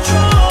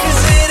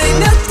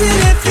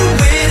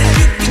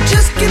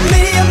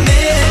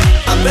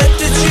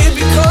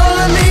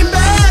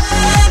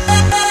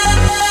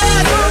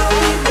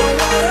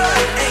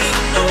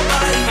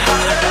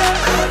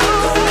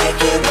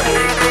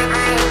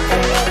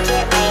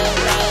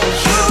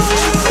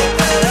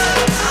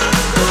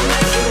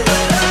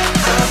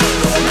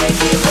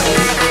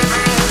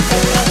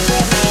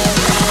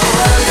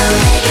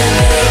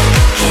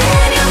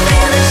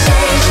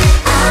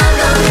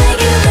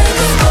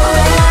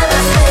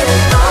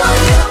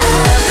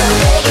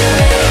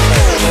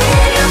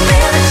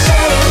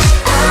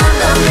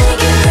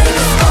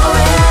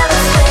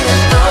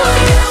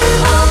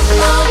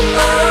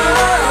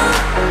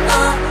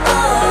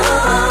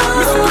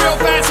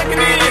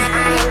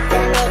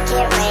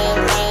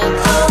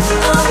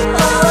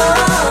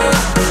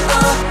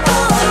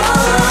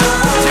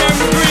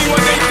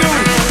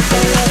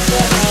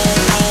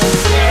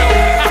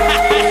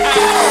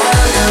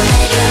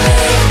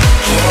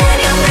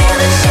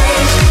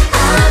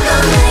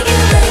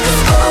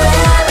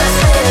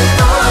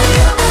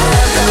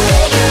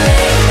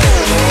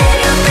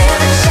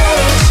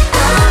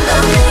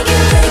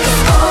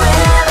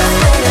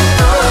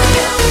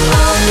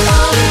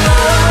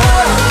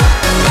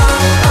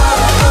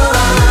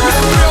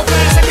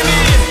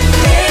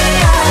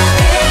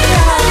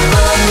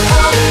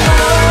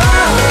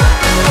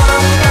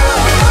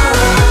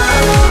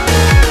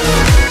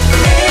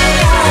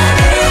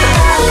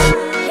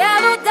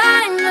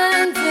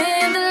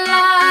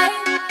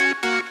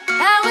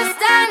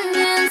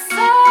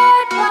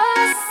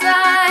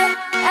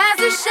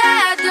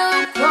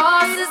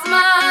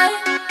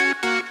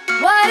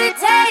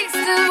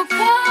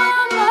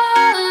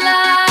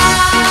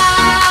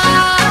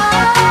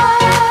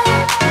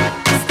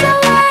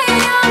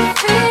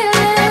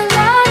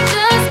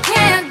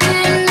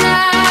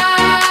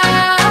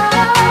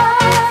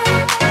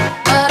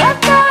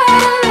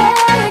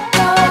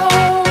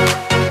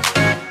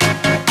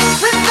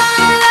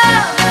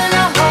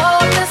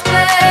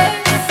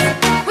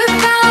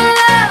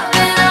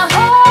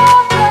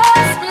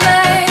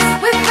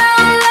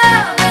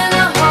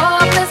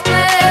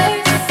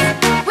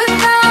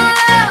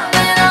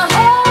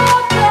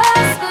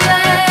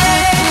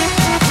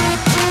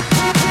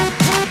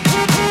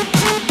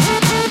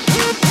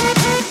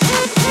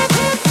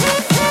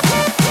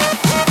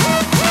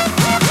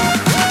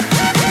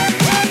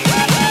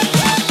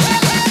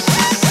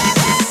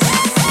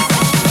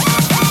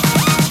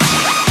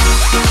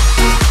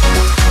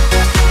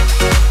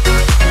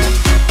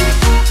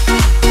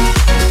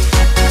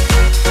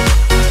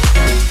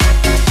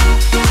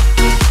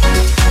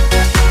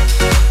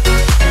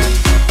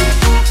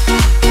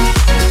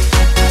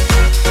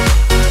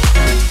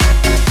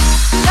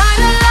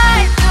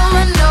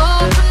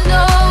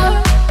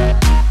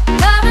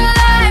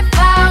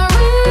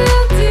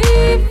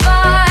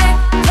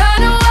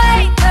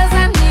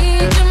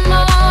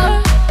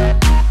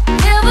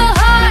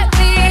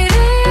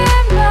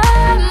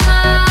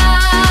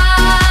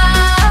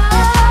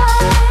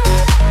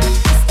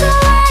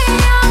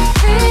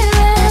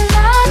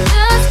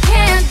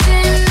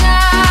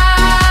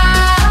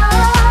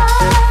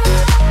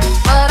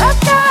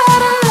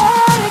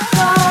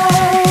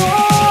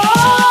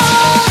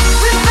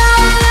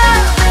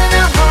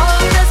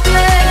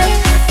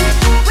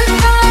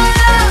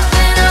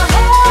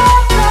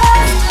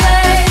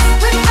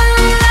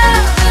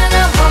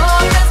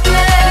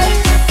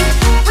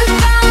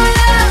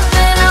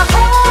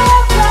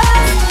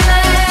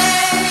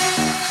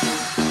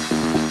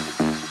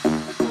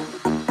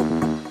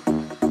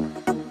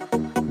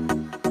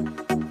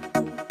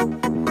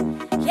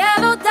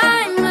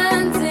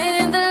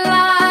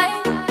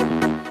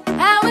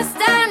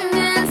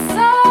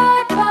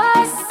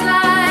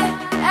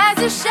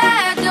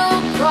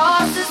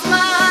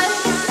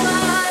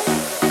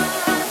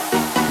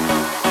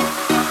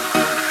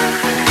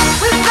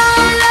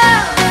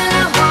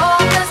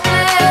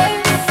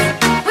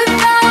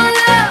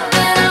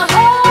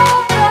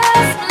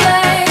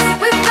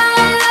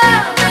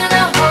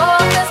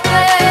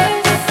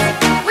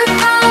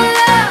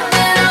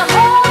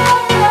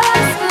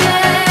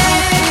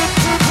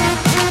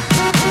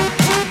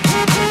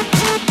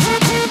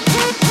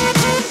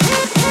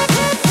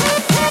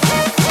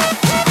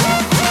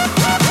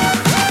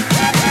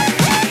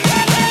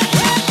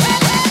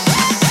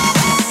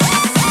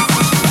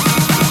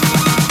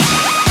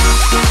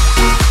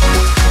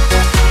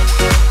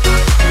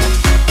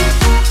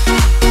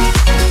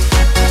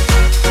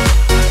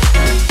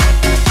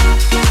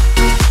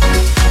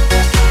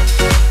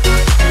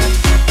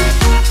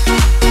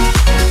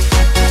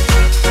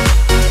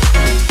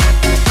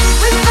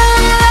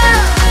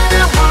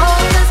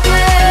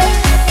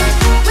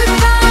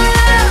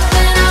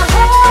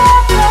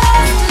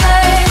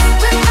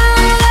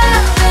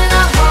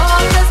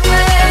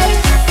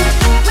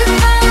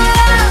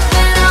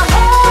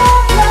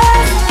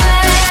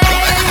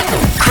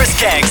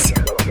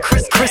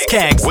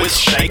 Caggs with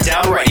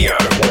Shakedown Radio.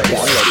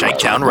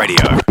 Shakedown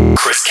Radio.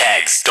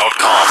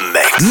 ChrisCaggs.com.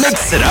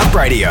 Mix It Up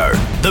Radio.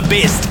 The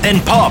best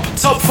in pop,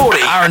 top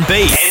 40, R&B,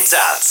 and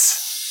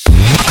dance.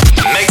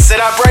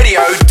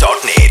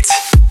 MixItUpRadio.net.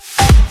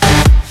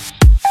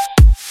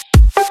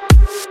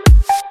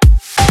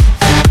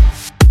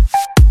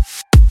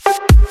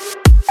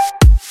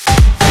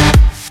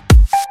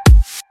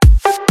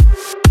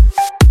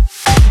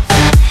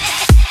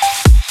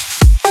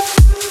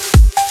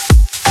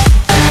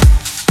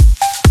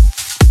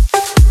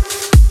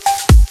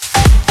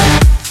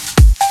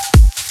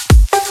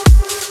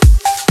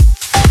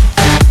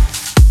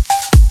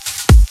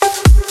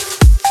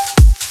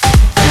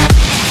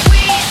 We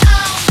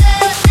all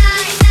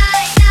the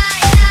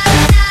night.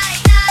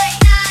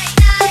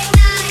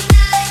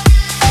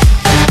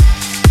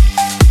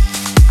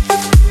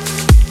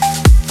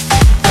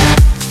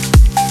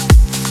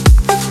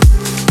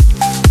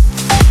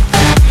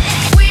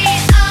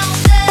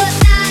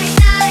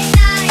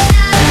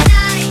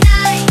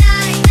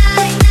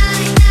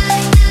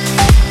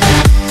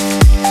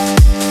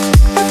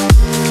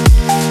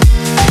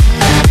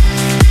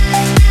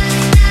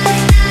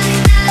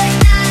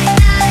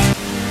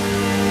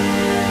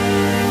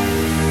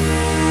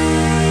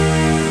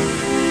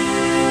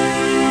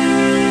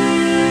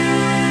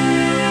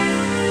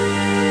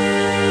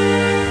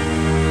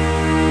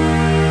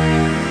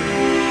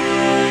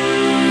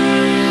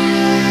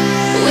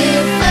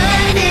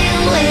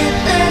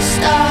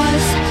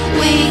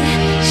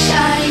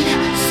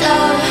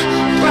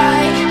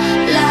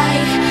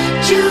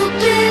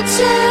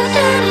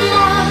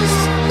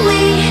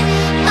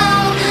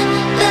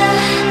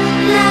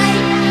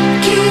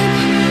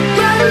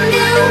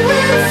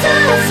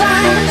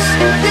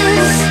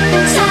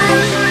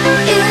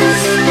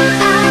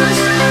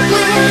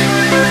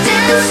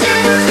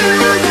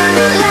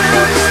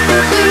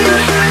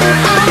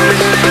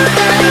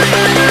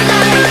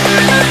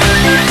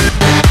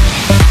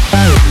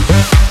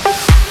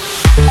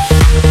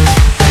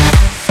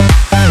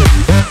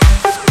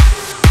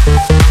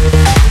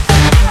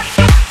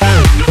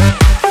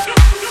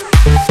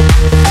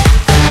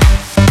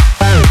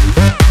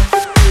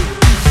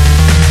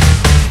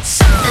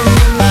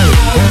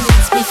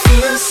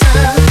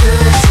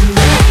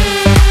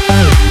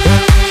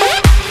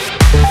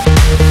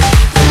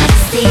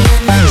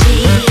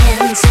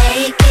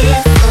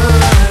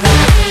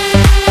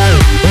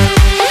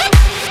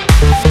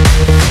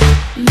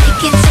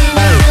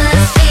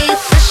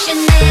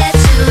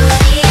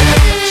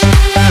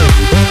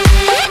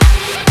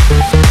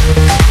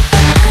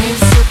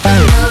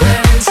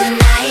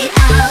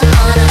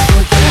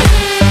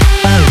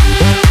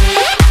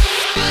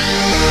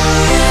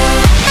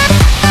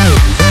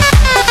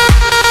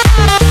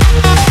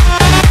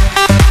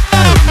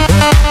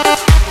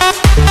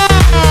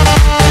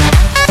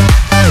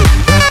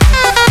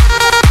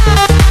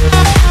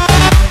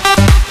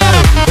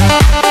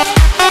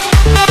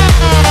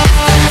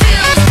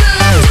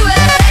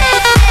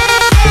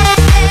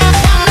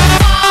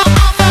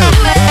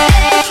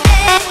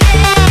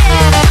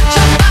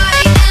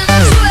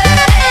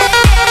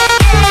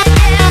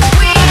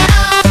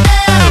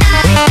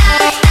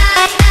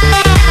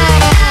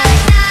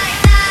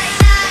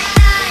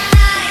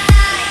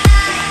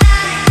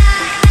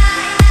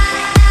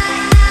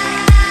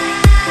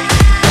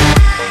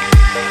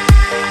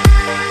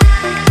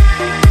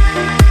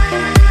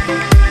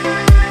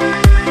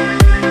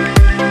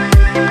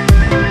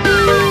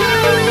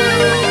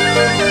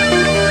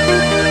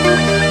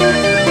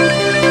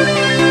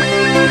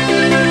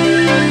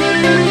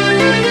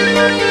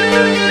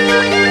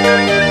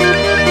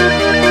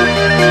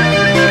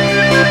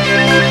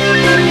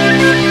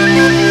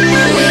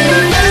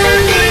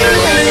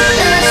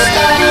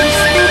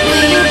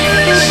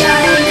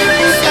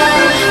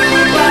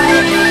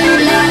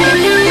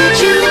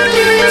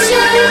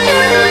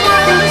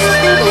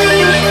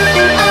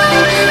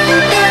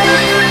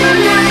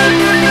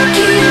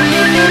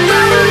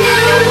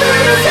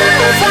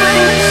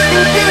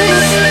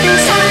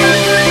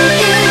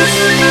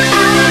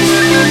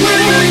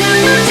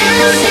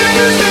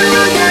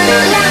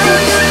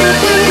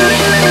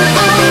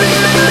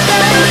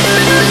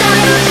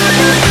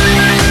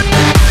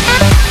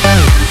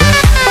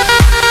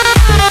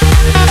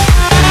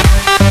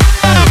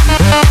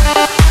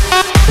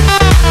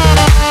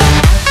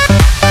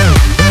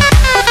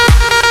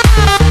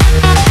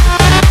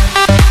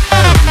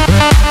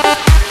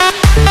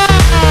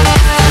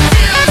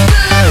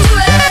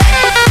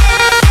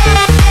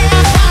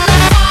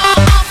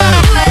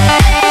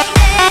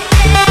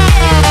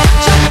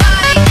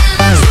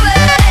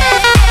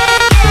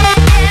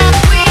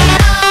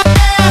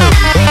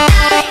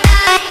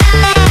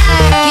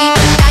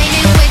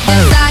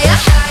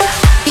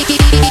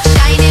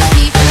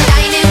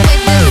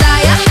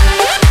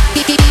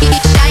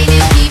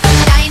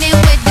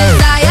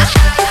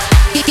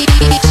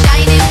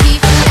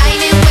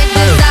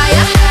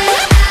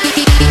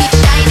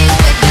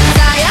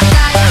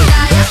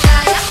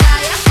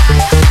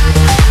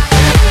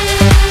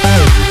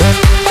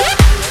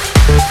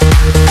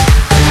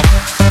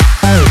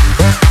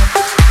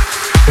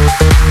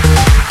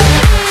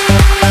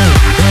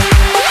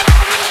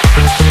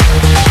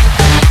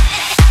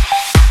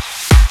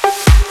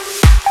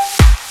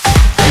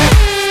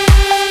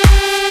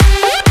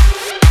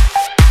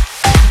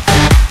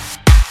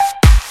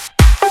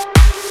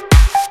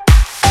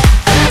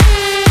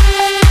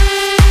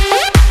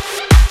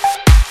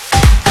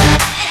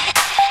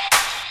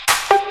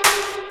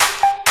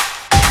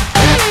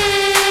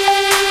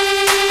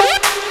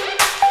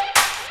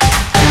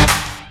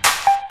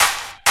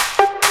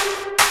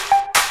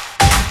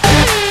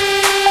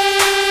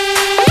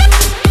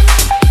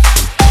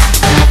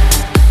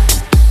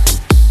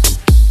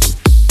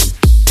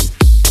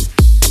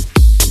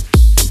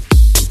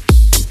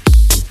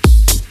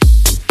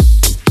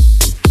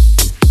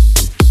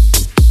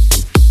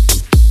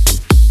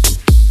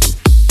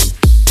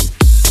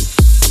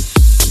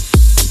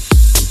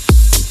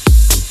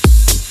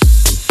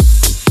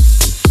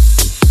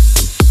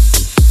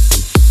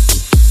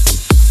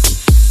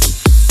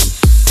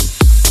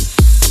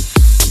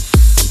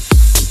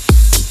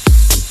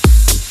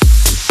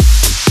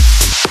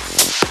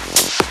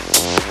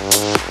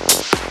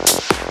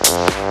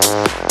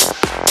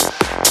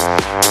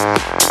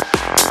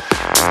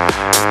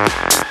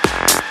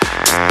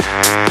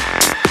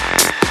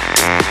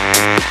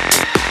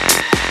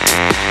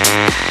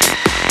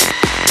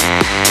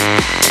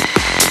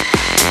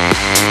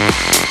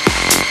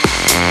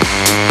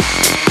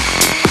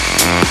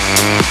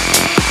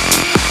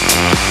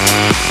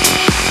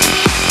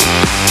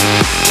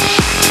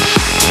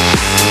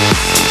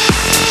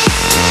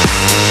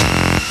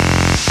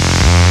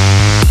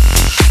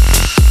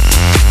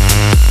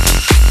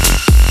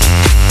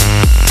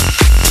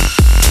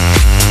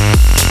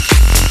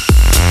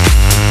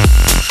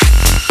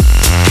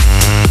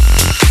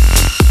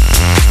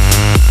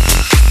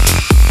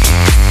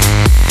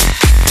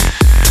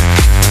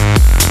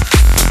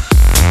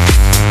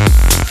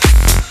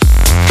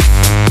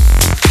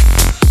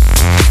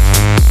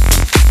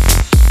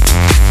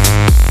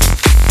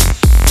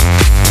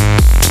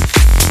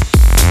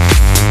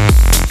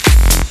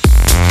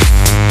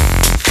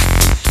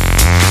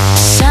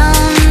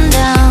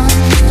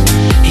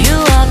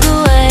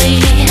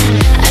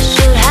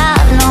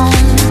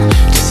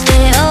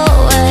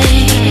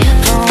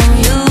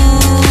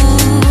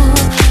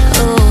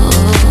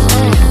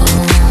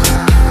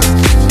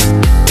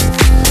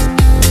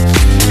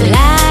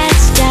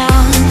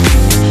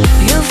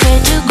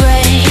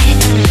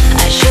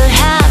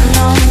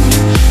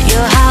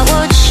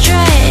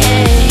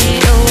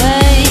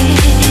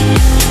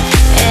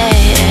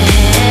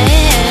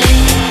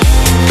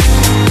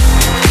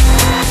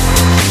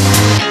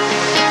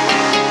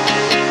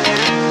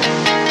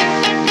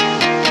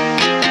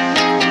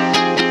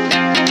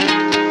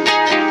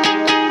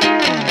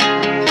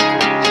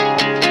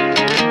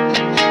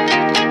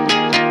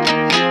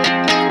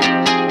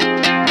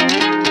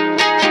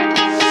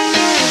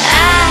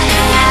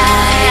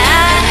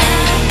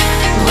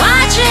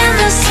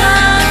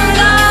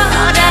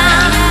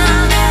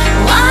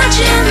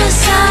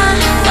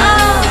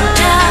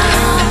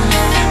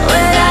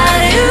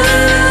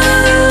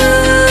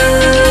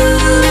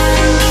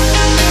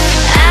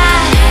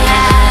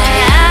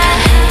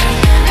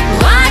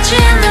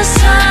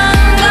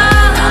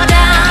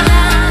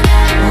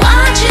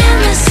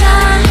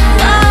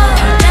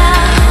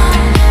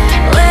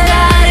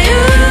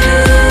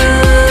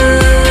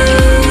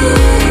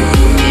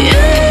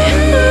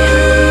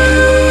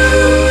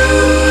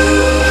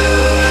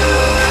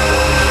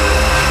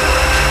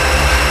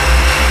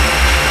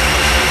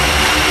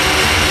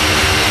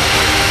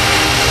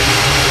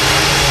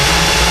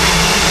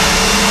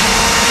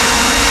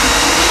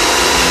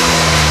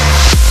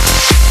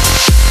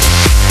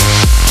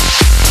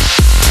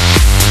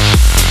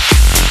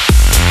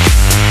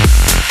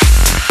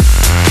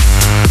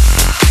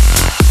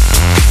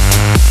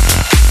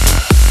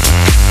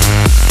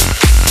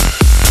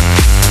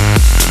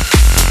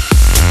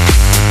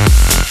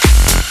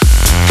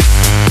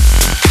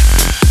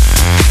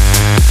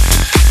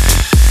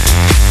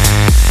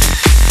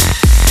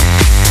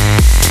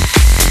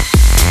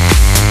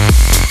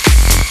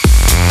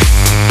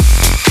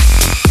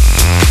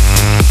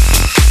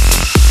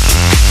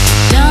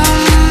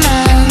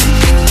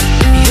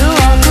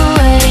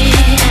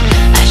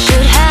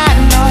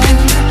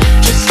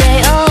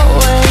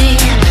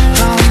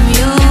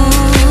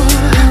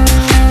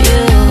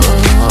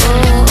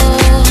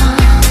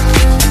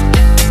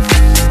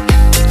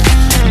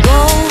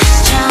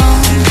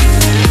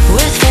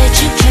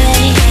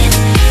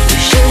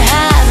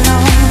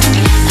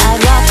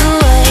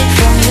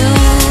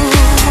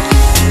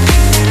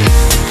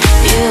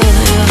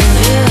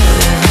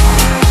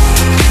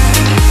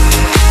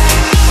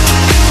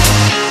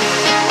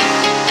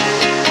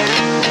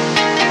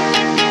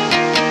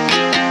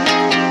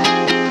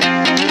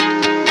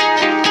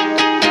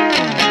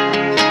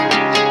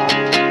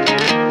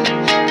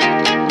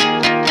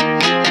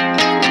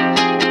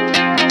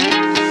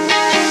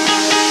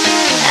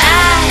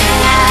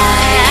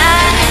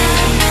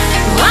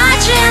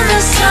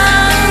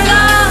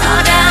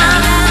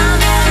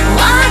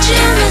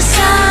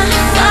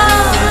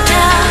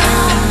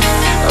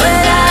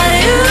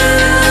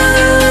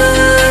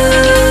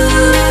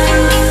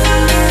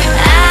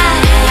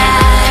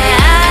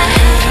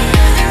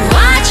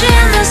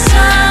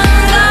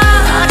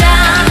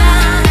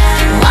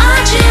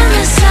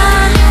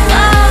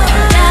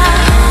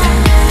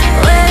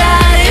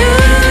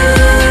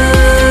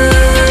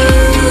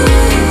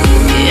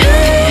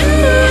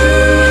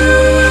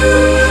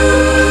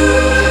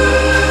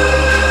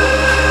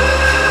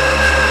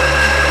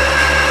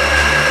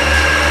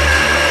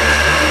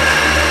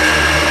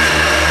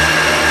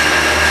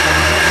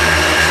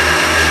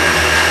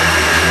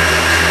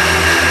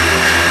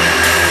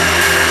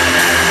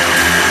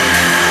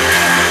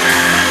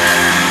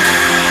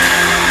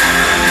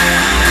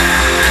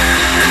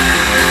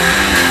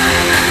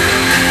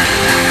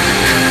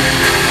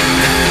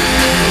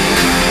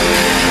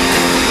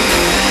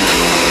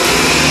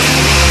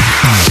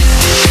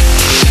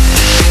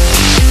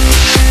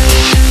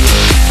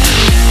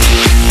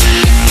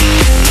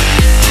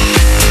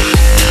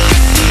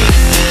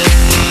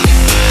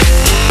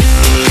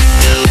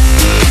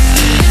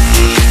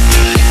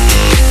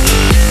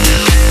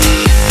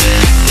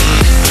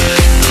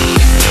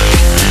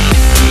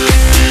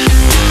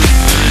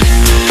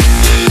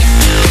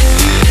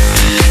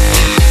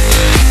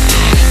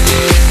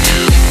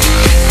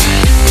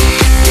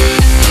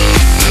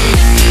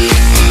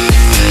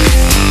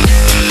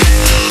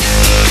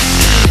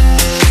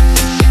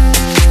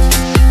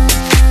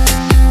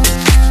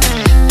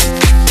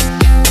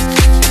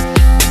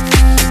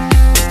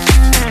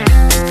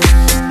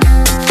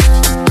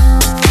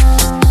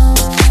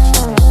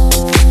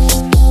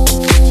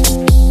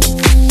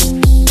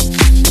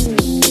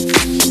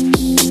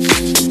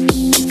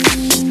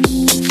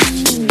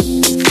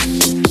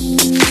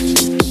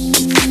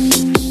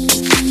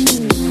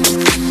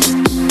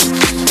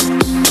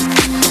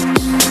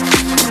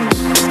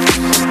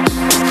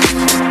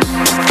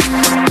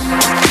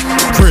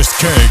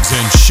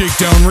 represents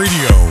Shakedown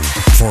Radio.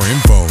 For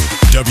info,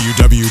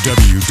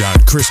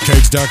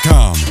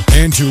 www.chriscaggs.com.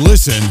 And to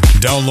listen,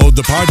 download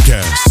the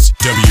podcasts,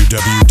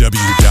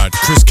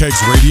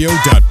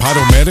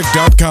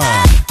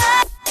 www.chriscaggsradio.podomatic.com.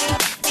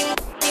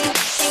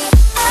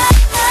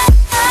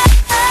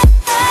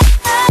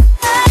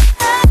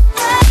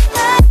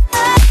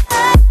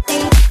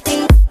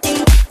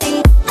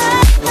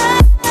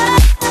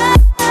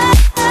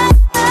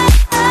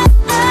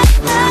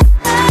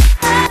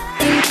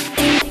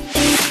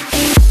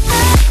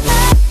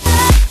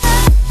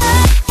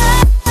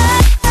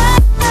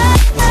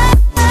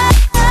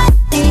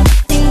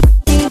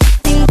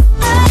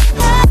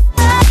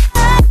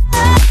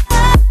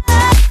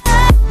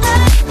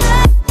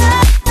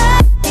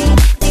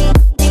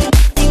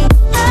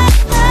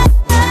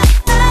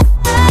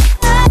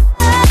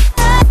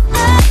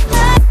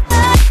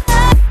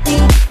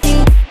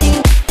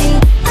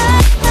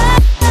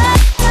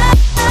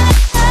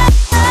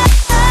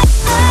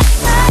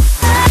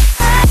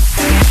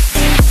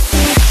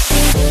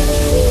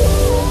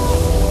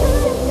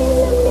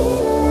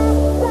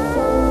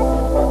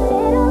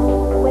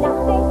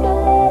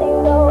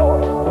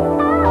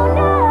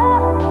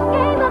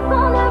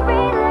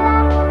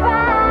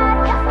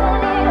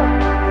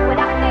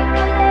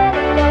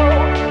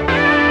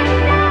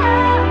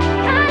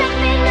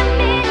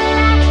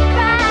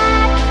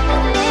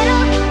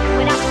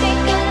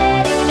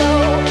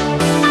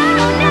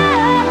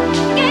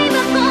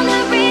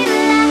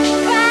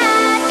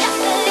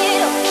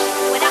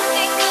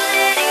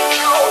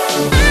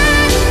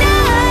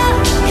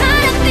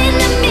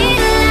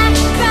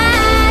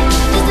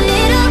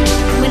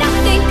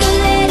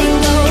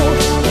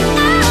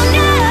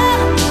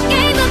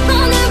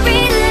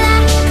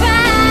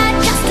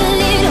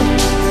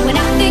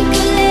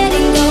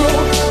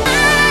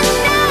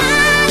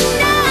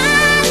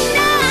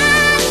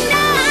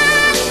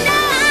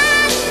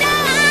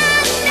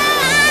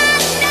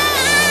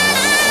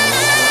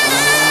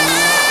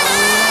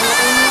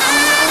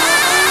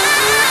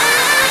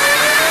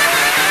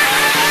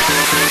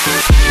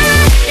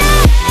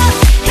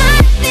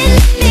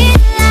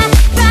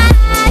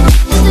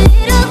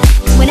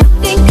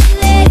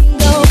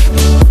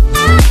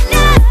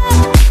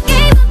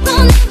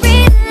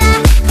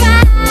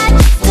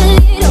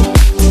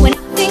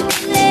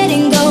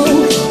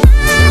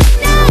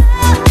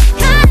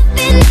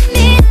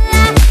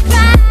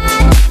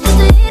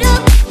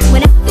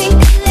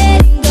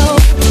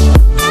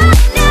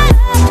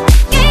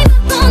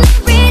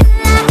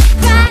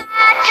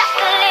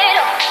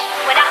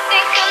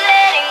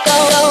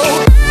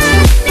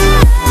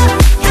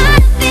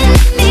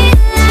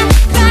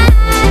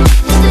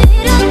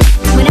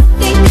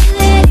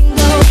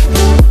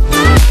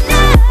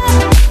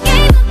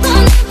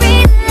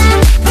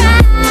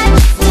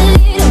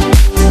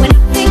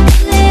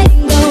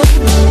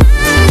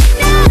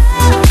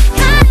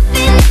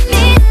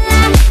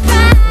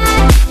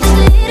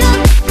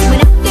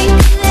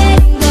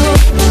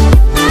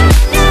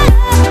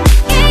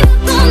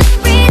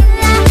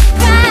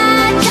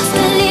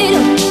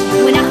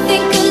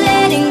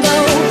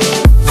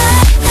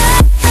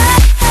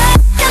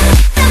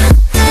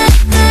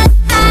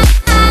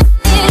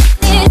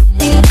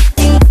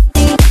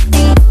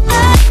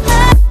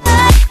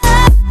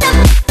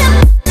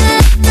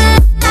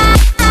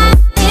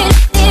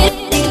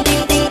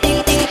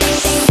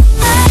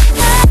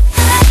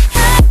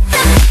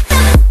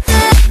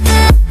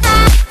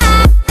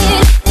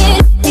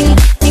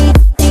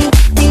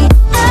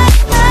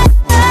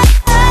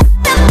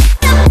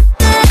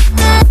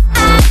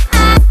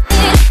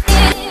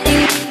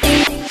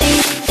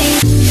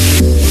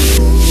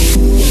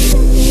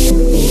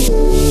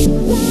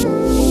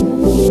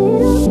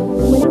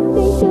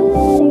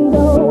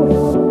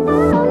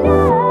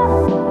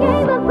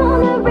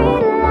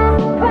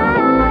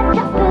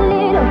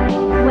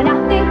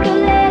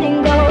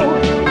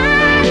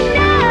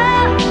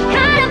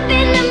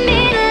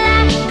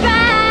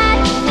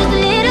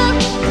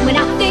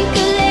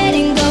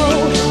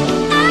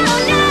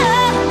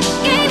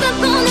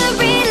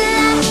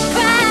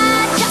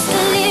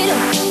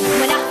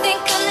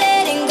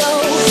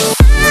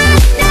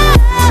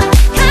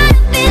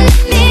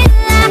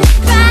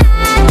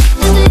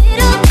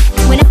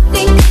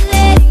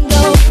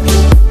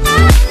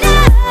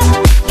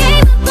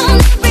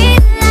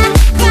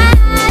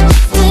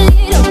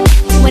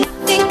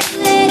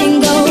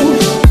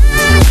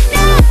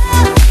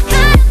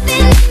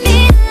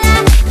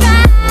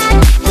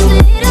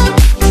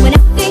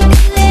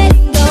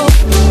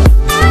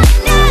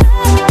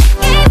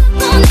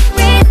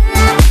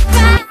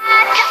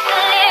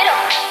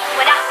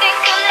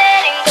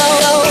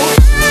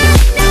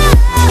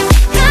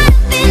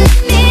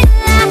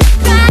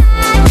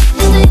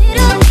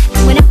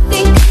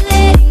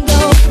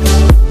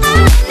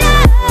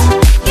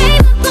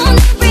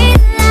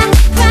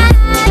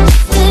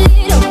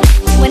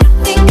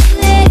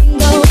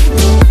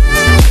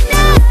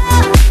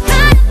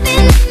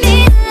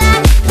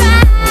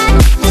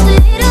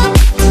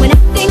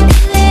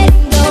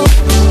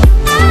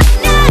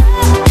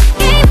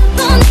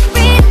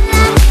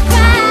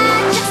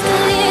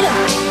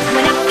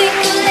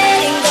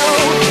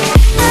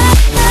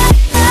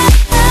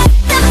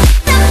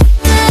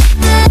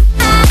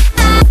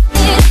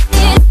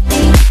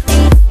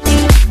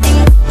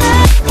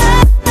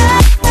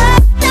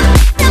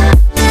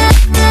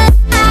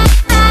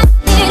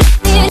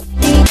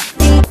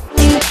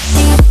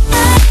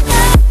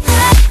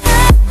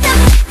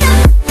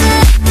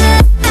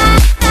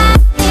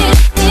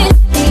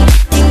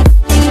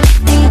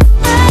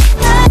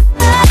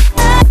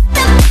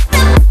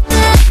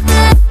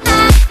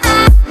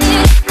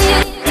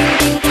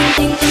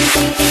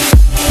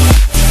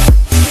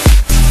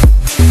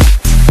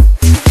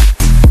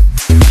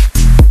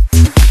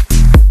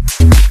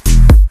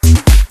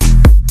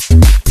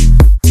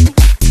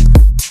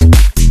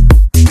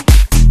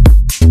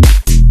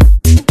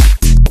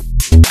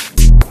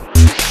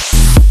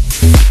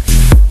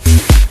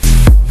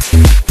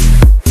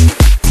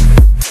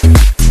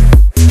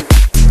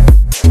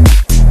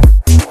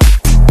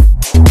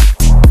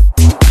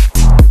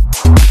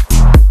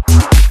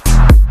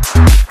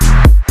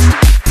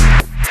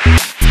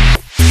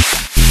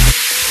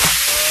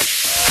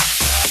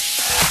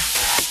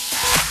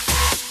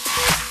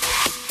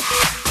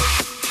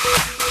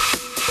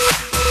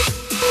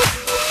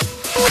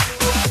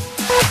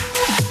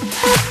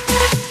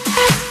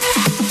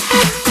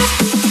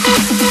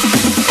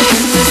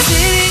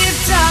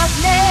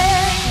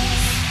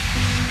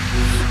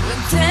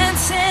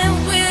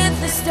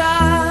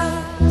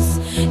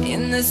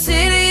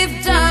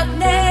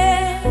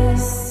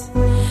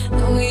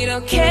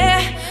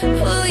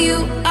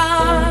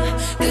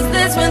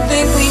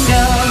 thing we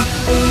know.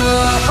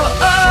 Oh,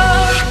 oh,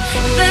 oh.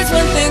 There's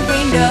one thing we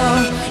know.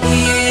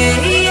 Yeah,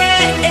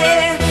 yeah,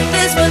 yeah.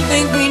 There's one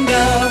thing we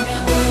know.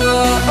 Oh,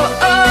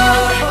 oh, oh,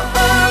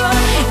 oh.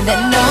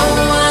 That no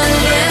one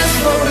lives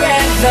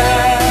forever.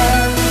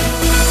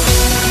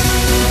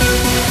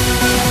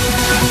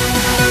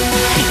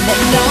 That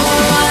no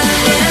one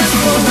lives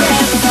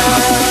forever.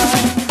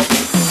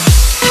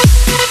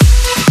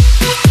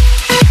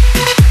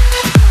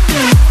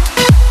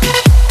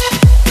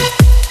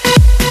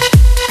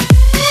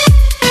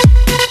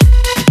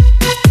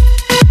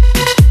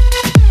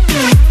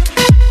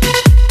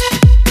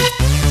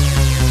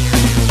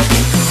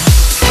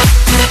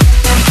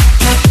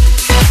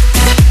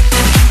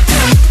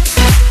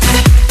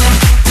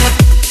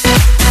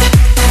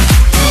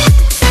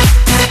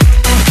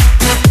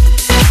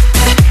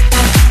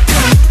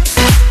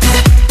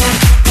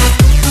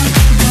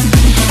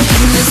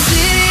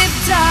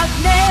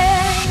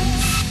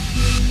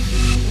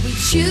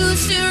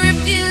 Choose to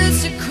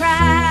refuse to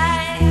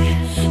cry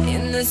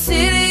in the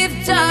city of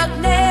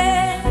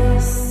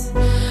darkness.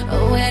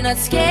 We're not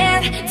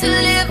scared to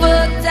live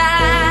or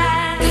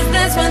die. 'Cause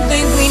there's one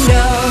thing we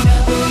know.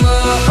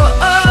 Oh,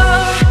 oh,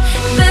 oh.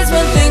 There's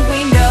one thing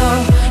we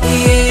know.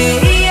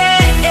 Yeah, yeah,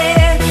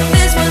 yeah.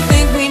 There's one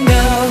thing we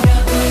know.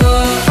 Oh,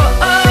 oh,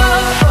 oh,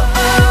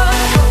 oh,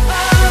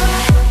 oh.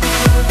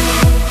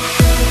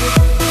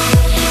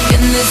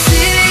 In the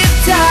city of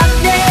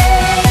darkness.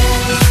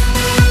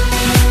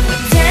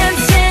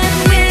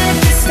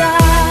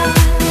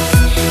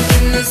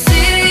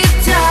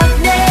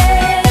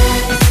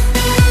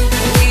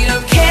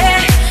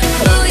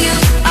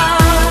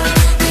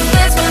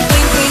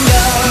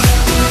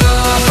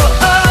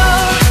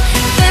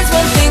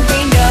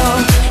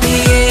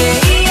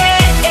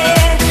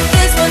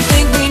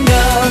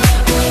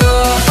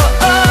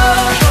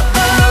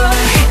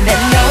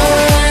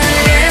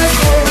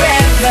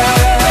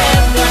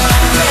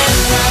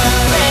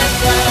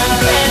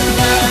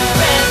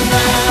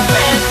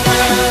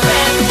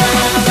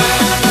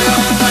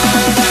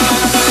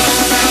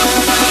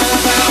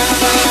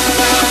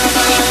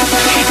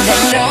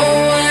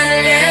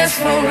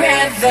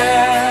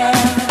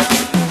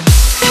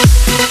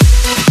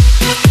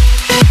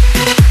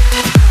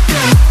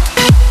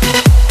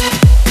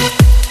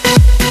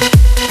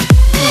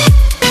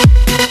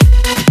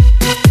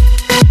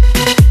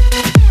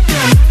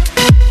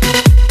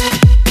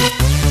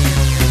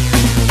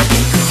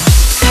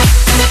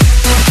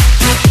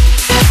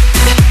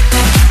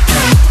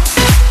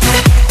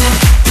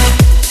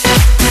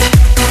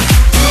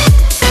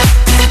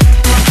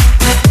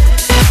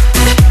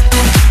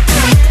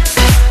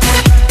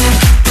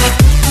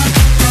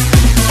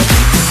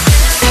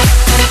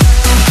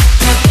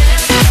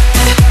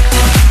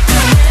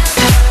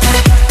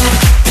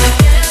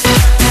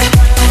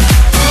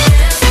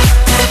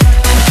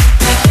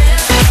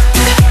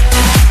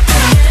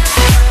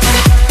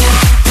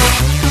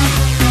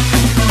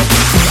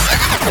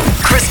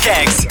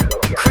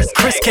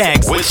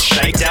 Caggs with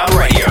Shakedown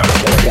Radio.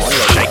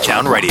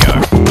 Shakedown Radio.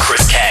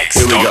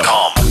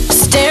 ChrisCaggs.com.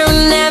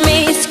 Staring at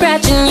me,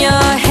 scratching your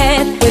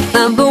head with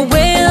a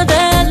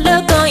bewildered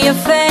look on your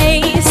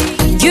face.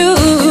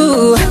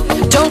 You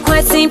don't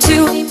quite seem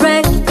to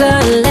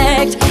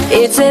recollect.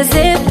 It's as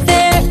if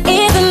there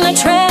isn't a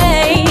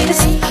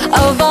trace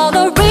of all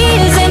the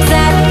reasons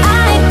that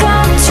I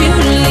got to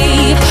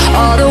leave,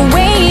 all the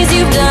ways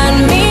you've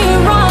done me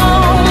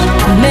wrong.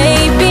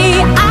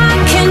 Maybe I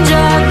can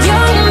jog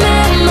your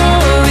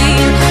memory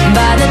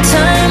by the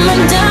time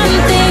I'm done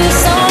this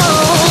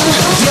song.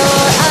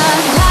 You're a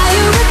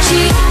liar, a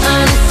cheat,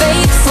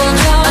 unfaithful,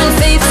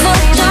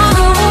 don't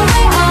go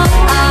away all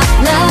our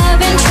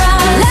love and try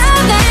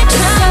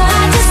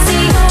to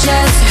see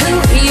just who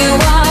you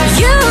are.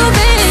 You've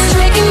been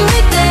stricken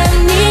with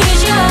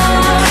amnesia.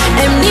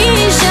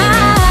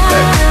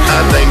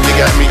 I think you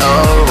got me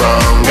all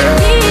wrong, girl.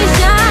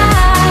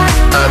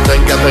 I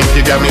think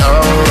you got me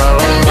all wrong.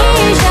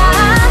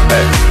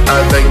 I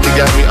think you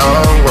got me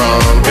all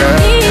wrong, girl.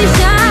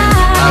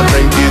 I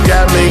think you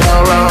got me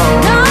all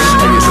wrong.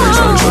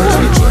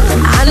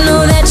 I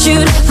know that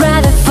you'd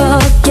rather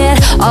forget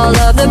all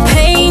of the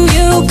pain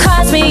you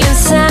caused me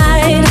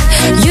inside.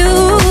 You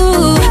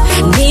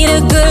need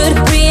a good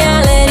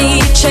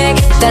reality check.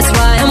 That's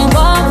why I'm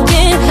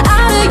walking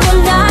out of your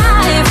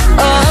life.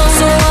 Oh,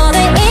 so all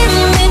the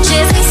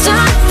images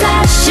start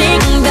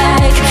flashing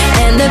back,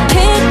 and the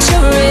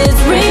picture is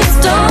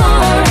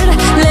restored.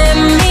 Let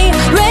me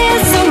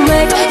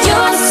resurrect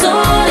your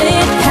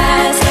sordid past.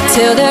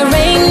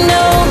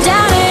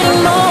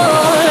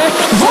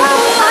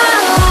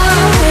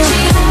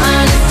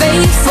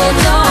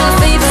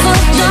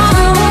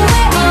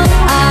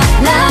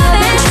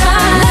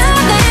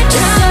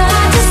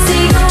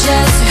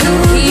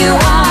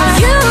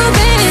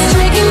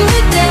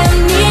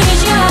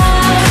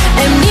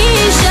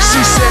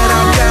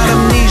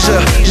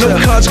 No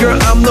cards, girl,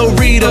 I'm no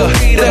reader.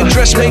 That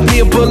dress make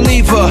me a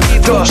believer.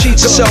 Don't cheat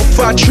yourself,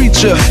 I treat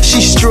ya.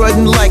 She's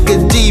strutting like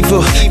a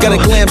diva. Got a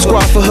glam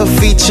squad for her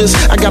features.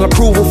 I got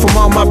approval from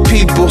all my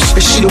peoples.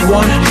 Is she the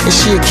one? Is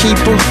she a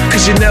keeper?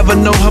 Cause you never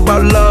know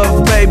about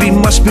love, baby.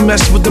 Must be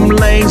messing with them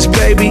lanes,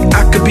 baby.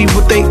 I could be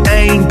what they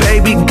aim,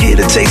 baby.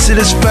 Get a taste of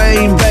this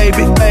fame,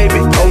 baby.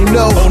 Oh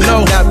no,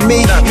 not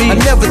me. I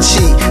never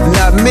cheat,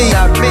 not me.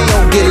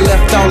 Don't get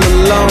left all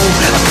alone.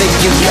 I think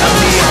you got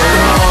me all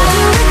wrong.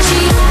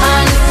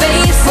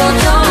 Unfaithful,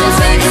 don't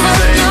fake it,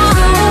 don't throw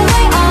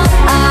away all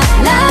our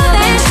love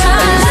and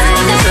trust.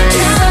 It's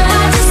so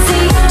hard to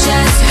see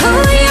just who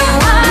you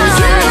are.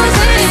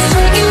 You're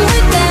working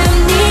with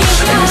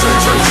amnesia.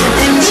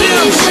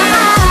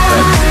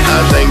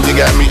 I think you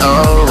got me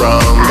all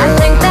wrong, girl. I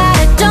think that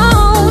I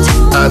don't.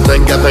 I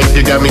think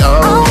you got me all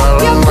wrong.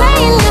 You're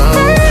playing your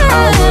third.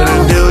 I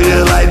wouldn't do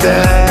you like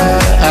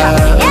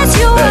that. Yes,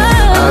 you would.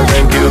 I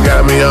think you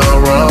got me all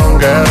wrong,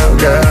 girl.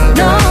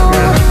 No.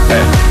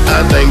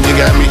 I think you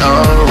got me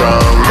all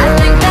wrong, girl. I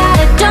think that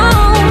I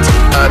don't.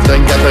 I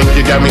think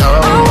you got me all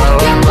wrong.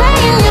 You're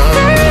playing your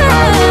third.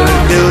 I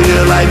wouldn't do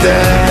you like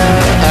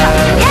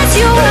that. Yes,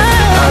 you would.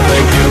 I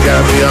think you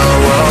got me all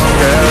wrong,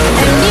 girl.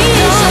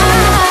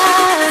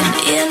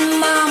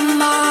 In my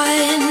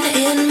mind,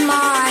 in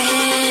my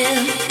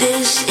head,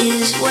 this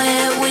is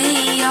where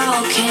we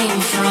all came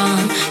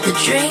from. The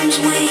dreams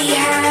we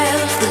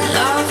have, the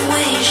love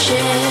we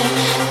share.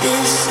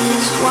 This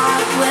is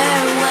what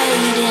we're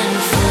waiting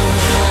for.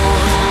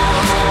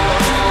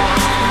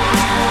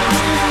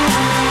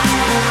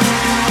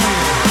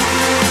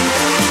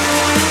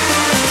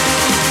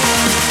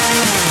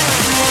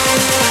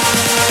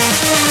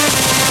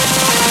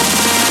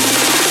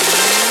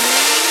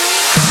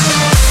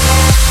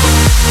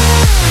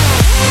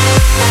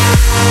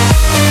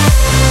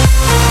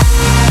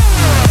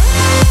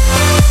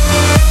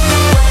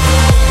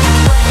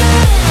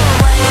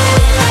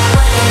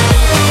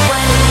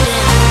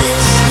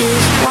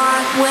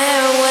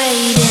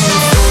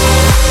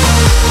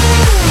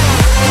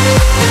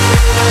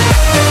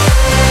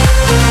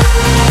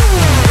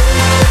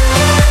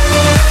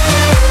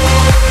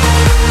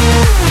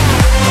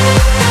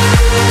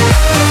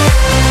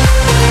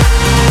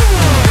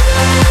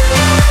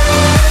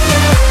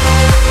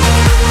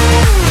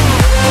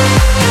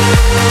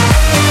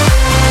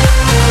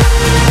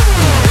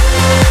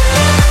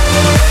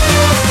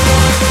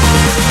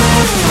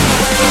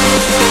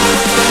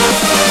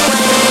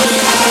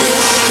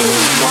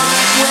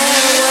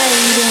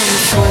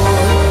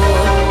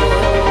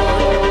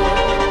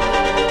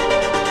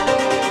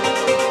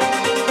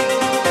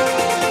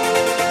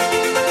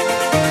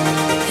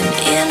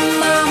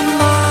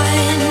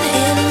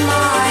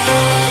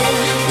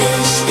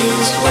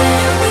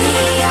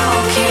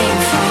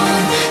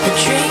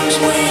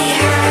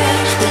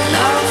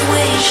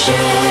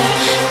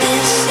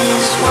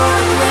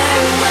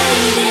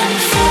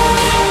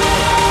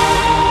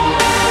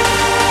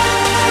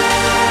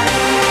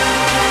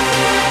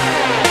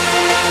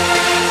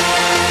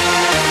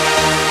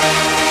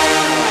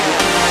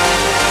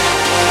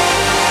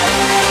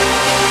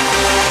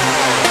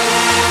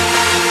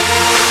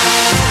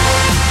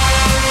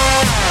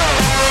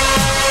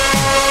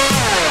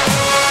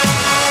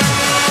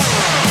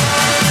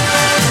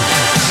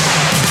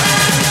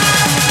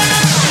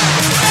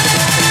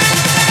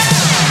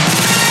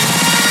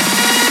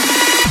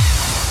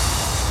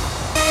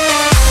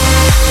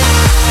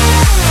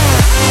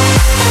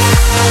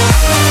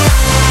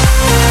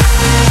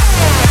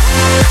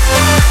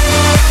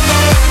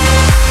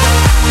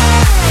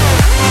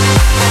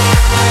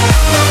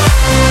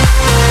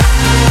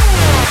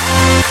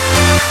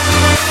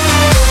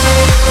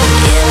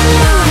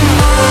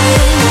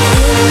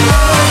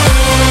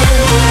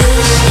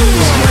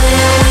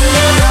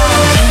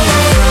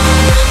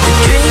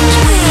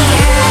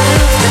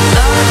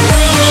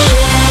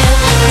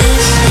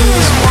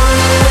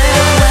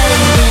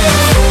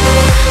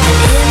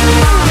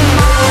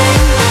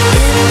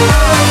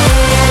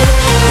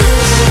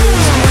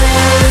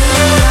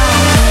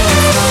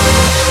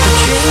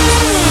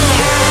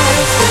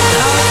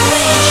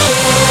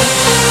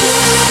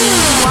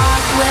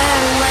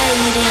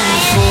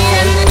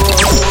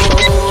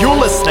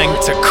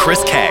 To Chris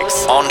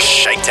Caggs on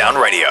Shakedown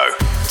Radio.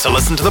 To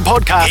listen to the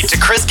podcast, head to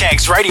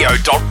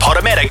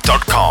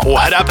chriscaggsradio.podomatic.com or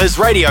hit up his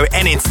radio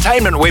and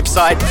entertainment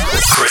website,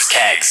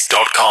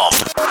 chriscaggs.com.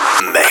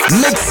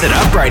 Mix It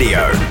Up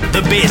Radio.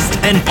 The best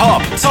in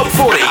pop, top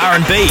 40,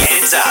 R&B,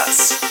 and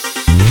dance.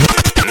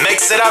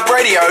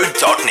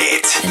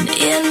 MixItUpRadio.net. And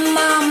in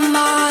my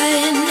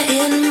mind,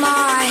 in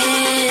my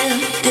head,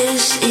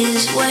 this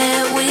is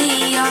where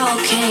we all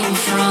came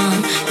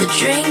from. The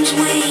dreams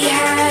we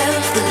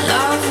have, the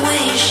love we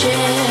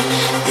share.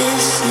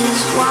 This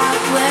is what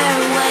we're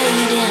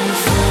waiting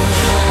for.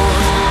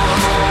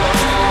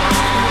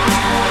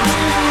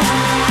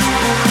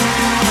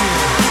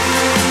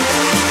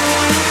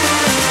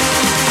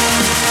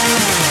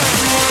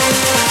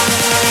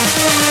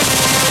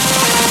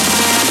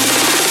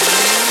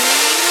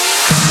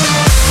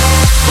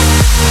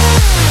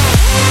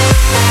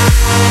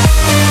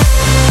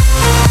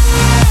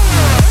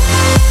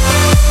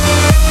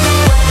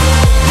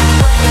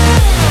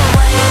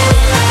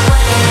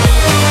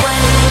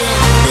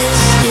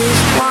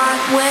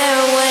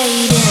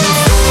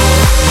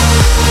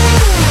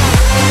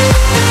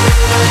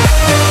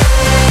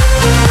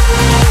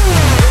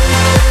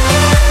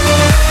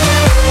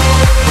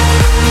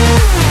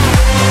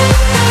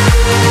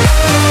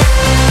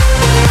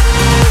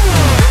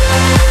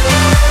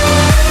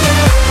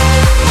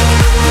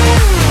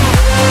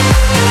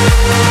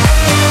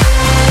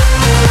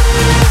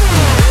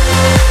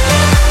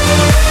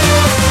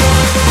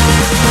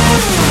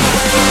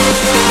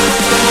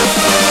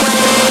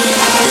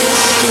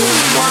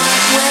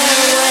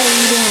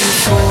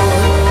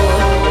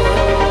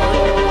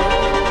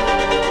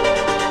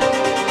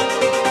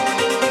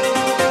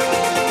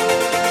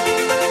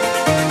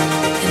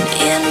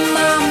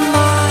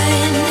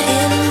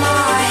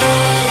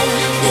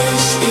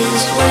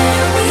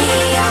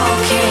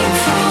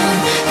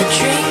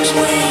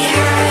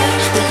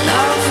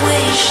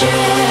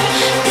 share.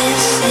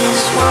 This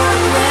is what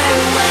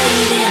we're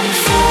waiting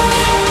for.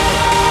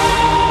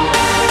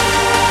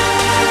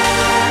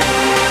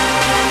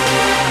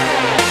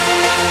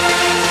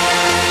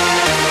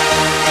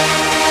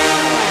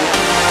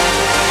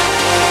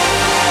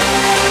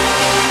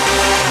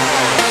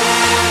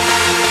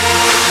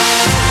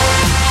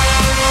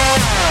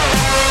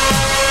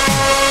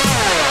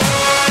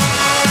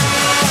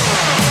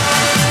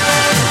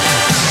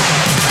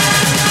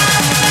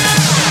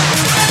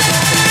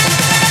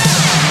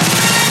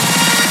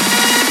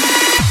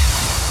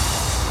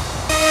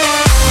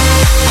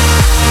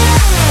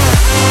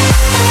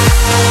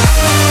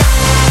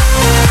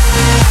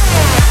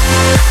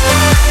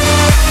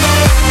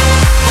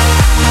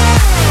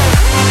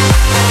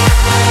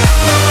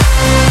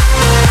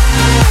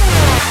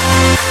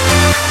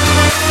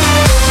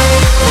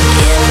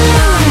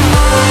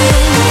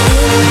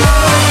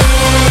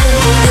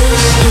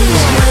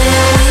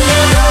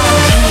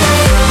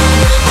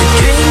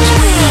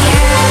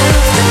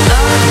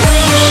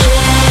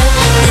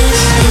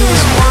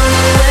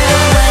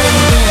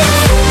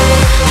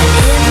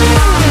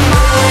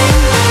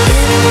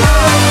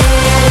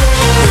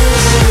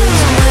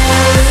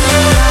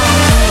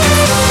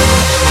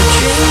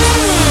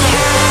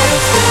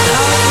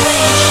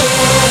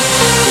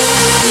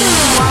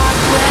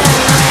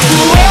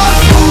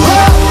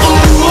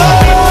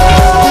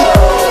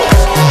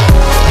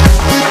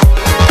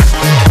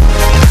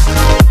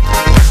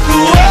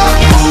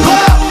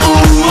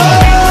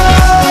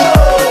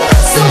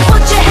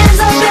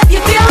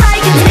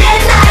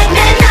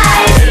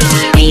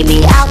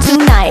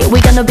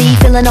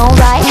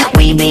 Alright,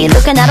 we be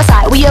looking out of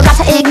sight. We about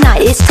to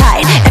ignite, it's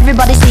tight.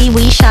 Everybody see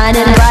we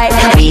shining bright.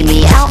 We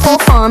be out for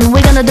fun,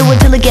 we're gonna do it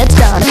till it gets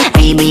done.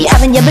 We be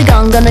haven't yet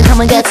begun, gonna come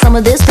and get some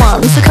of this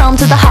one. Succumb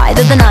to the high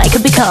that the night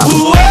could become.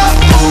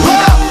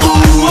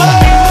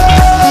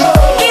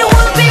 It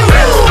would be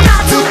rude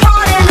not to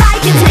party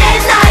like it's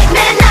midnight,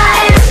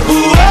 midnight.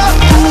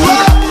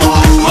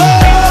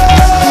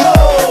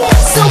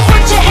 So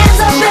put your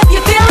hands up if you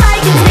feel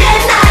like it's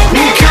midnight,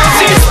 midnight. 'Cause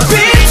it's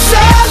been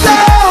so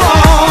long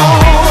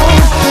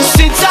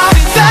since I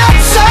felt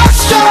so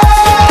strong.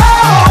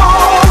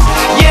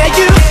 Yeah,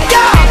 you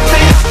got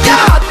me,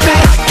 got me,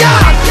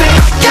 got me,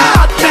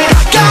 got me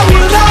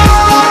going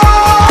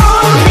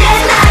on.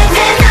 Midnight,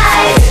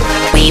 midnight.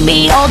 We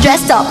be all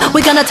dressed up,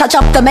 we gonna touch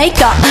up the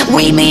makeup.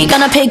 We be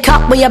gonna pick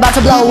up, we about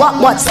to blow up,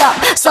 what's up?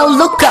 So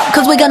look up,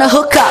 'cause we gonna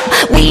hook up.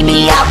 We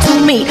be out to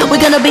meet, we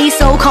gonna be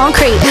so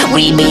concrete.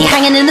 We be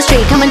hanging in the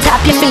street, come and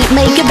tap your feet,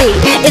 make a beat.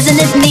 Isn't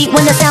it neat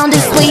when the sound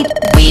is sweet?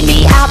 We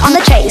be out on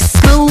the chase,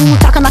 smooth,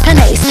 talking like an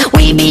ace.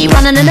 We be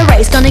running in a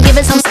race, gonna give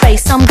it some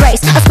space, some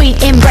grace. A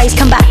sweet embrace,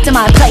 come back to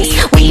my place.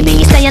 We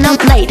be staying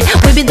up late,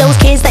 we be those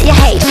kids that you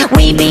hate.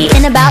 We be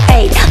in about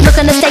 8,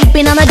 looking to stay,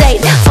 been on a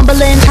date.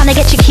 Fumbling, trying to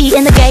get your key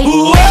in the gate.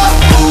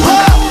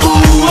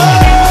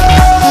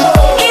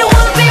 It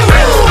would be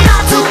rude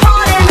not to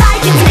party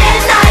like it's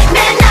midnight,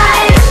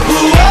 midnight.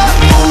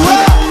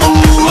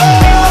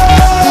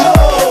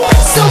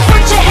 So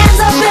put your hands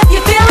up if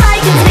you feel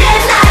like it's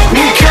midnight,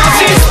 midnight. 'Cause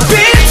it's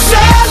been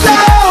so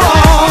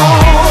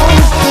long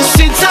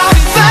since I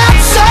felt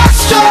so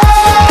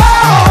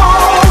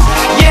strong.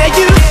 Yeah,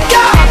 you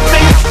got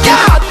me,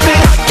 got me,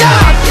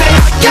 got me,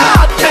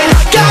 got me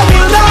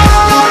going on.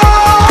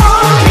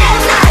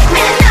 Midnight,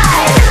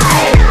 midnight.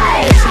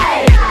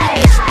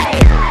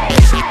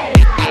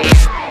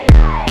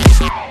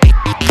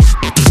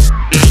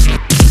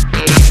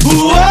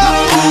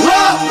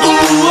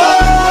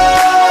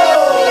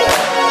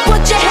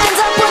 Put your hands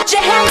up, put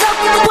your hands up,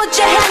 put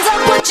your hands up,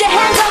 put your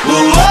hands up.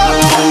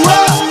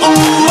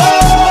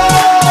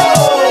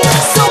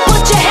 So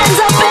put your hands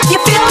up if you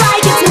feel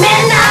like it's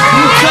midnight.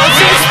 'Cause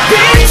it's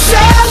been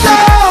so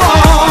long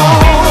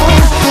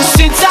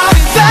since I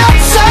felt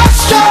so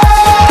strong.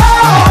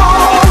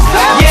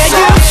 Yeah,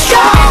 you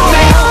got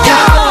me, got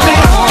me,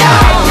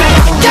 got me,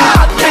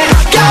 got me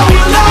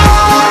going on.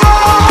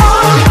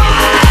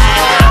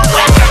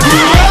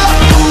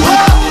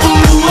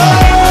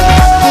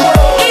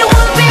 It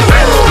would be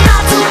rude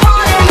not to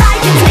party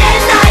like it's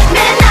midnight,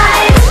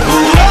 midnight.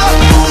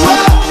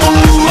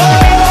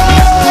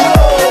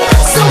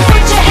 So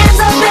put your hands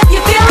up if you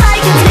feel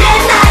like it's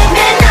midnight,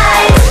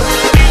 midnight.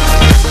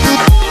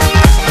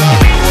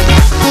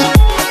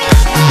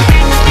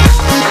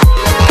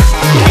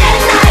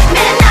 Midnight,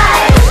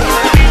 midnight.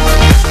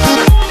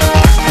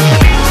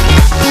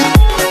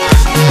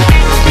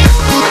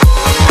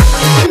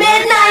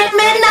 Midnight,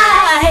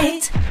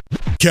 midnight.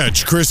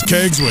 Catch Chris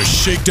Caggs with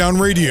Shakedown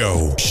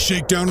Radio.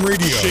 Shakedown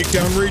Radio.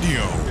 Shakedown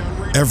Radio.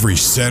 Every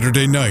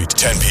Saturday night,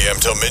 10 p.m.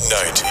 till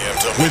midnight.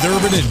 With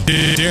urban and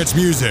dance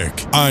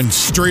music on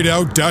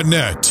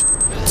StraightOut.net.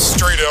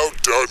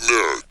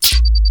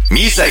 StraightOut.net.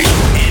 Music,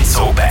 it's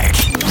all back.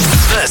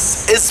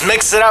 This is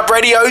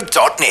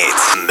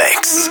MixItUpRadio.net.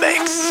 Mix.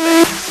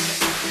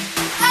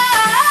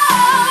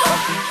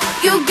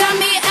 You got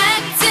me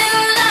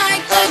acting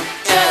like a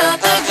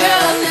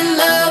girl in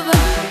love.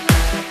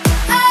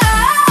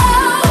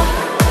 Oh,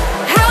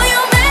 how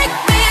you make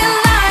me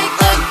like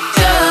a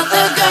girl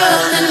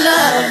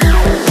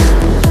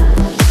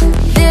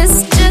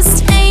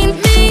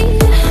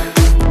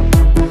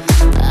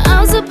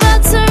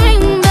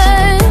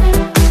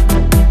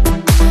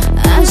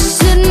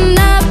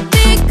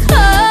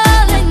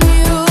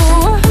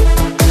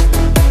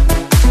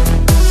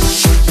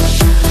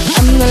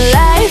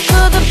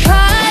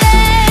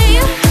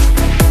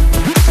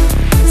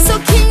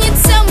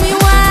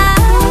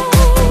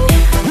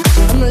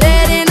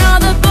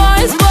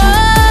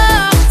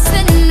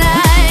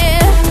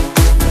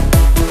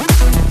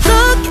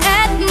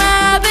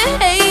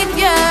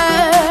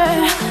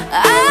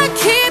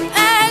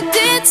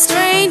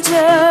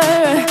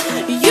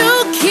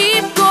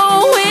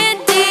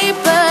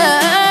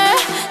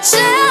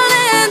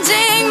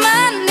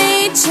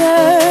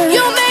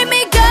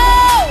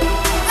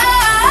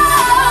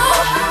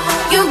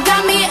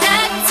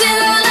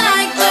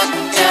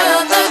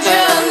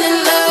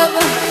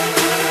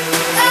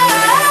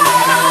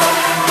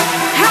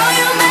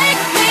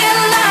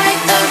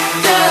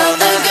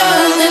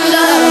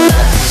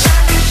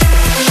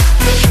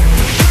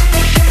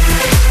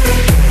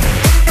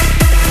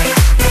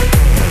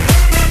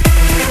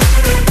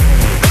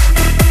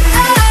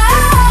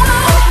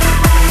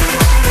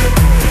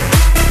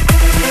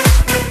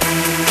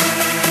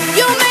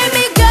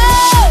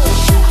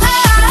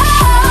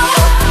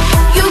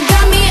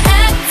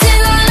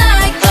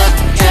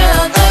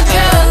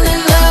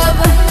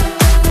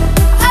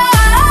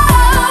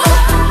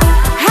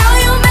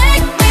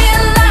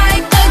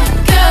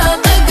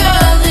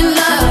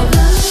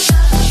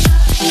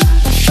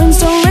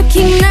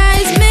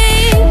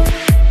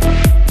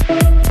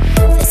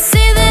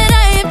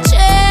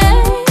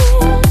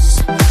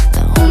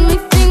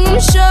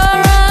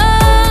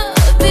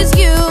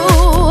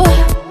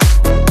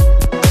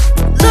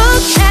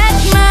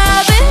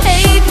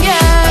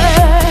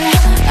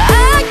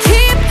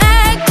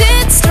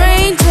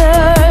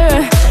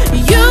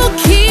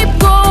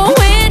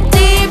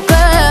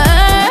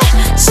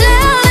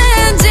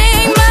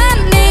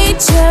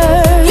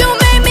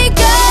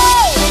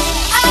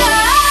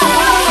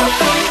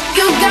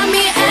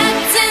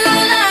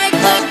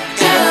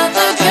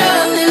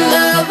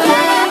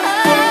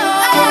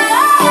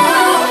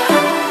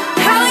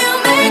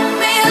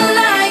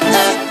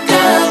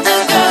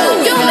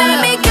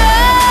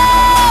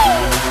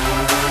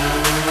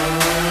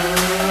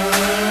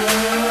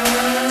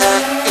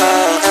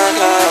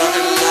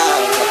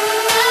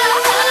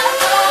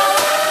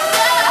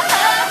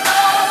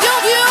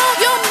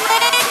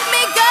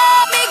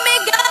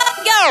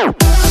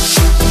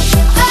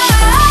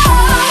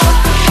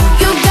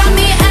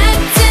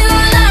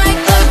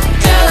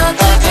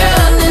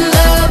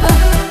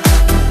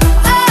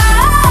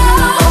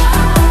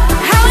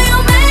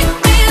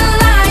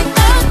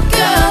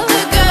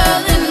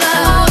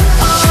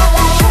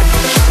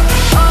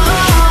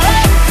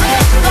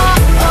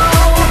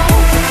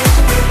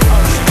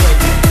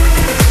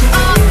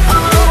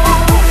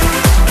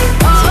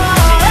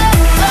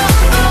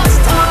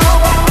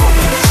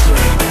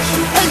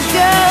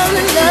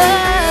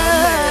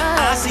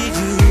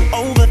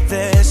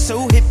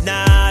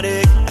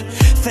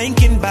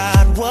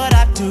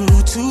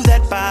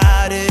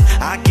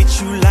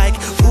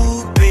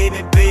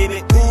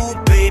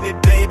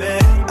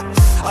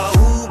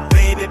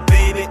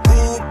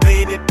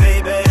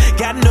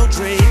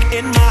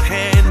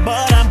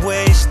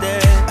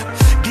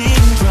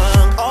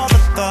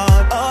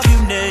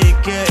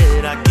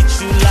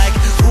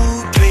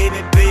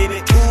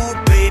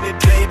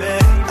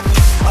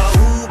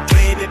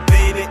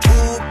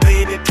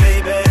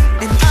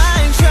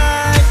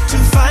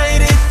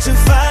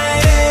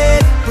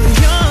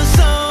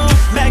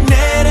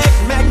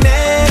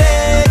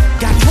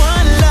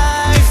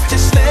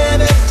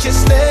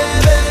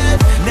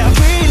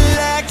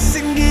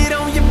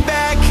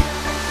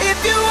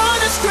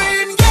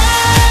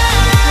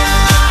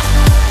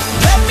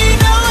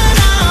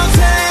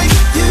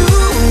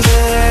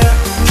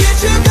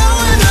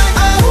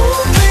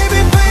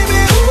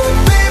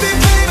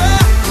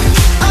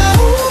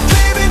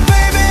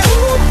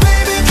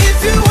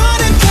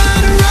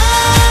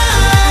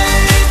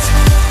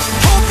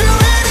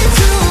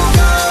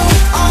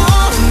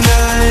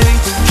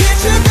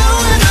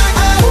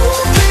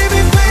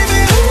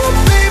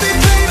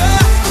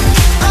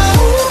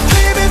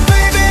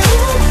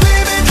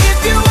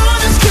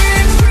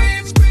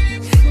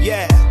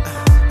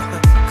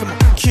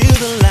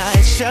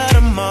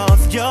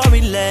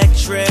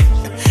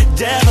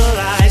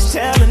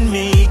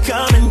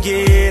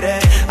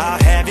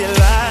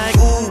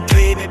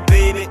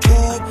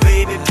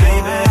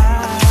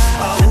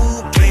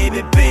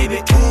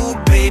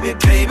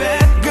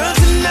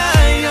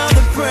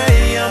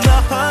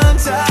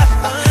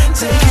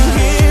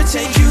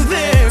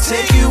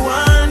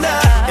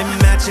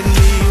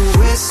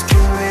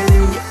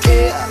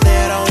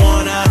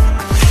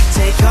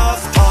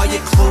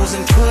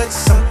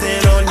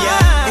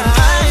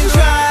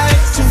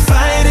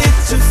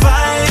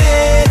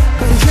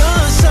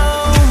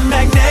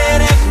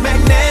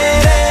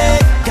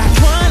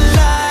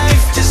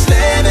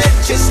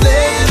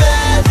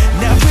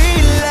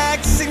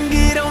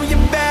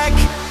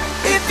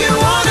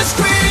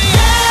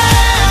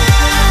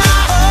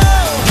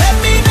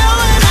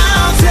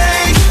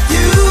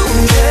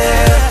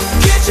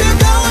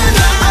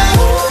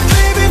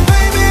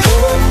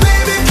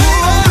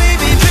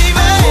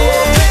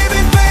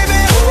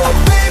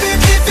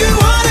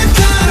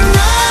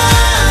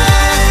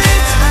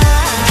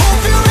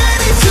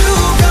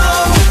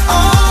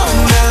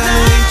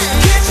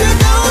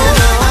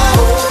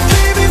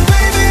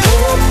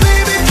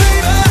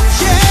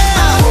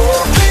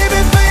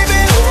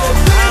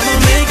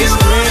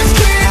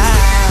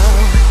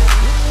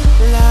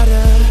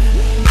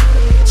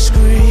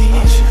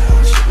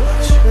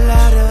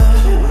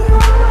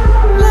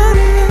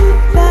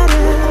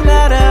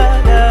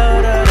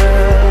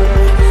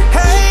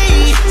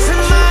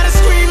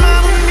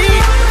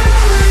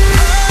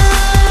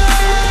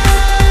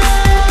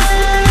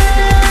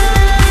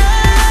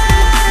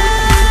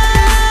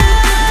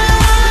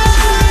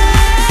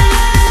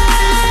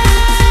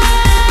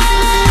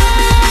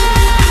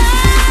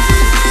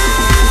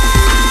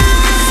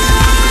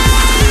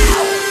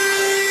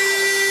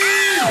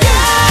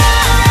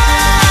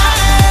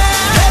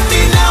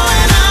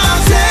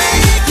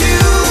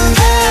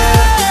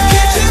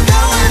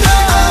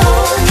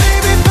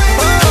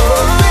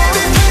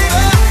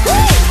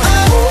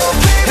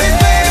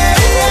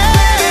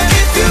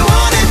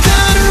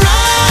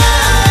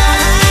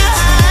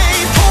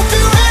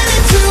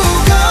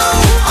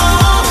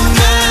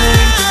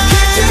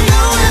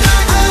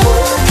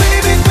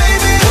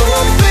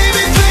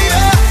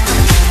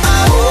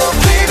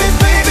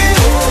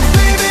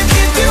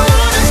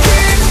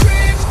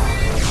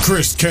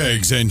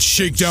Caggs and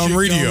Shakedown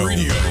Radio.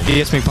 It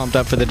gets me pumped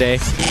up for the day.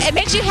 It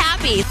makes you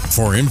happy.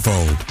 For info,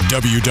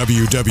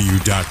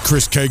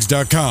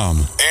 www.chriscaggs.com.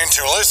 And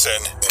to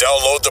listen,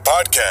 download the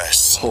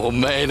podcasts. Oh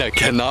man, I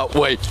cannot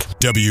wait.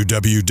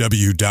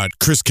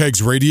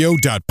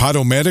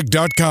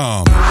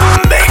 www.chriscaggsradio.podomatic.com.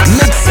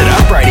 Mix It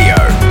Up Radio.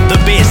 The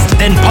best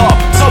in pop,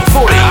 top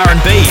 40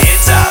 R&B.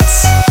 It's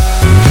us.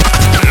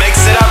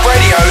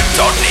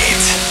 MixItUpRadio.net.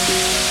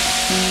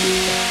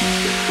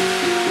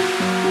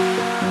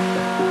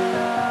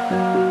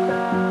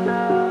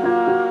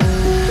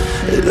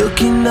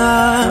 Looking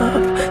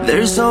up,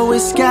 there's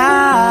always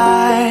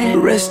sky.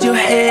 Rest your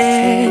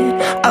head,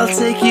 I'll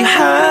take you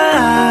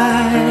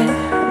high.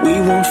 We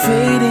won't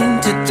fade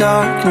into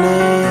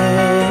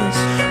darkness.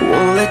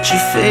 Won't let you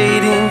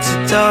fade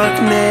into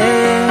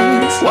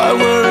darkness. Why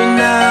worry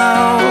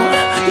now?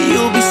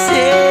 You'll be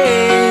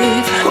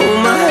safe.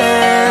 Hold my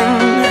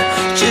hand,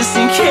 just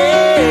in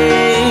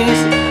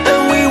case.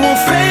 And we won't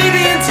fade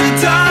into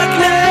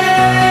darkness.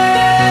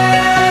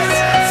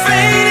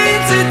 Fade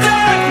into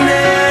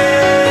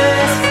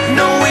darkness.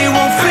 No, we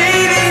won't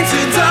fade into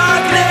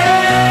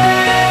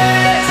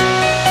darkness.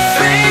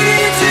 Fade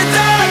into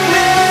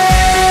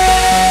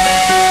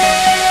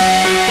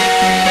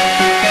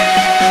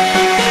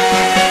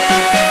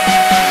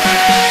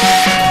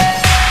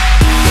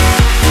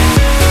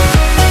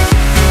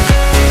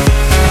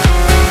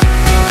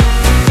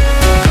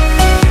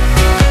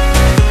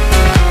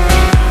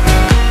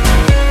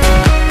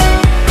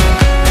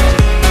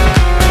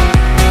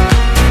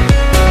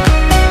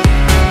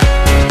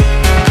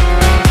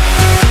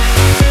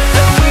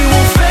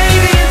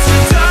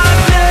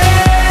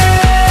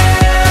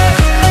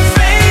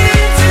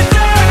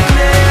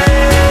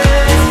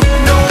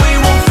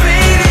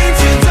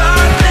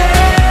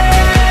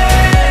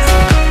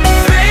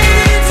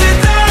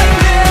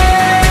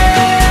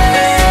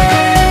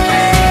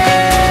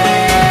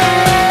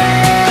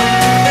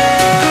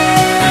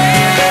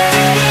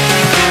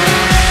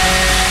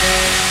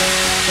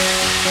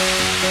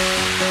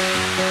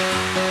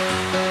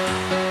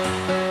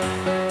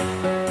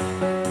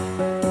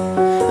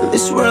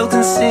this world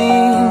can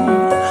seem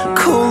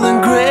cold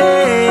and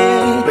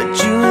gray, but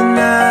you and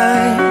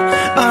I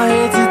are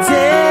here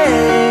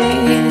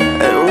today,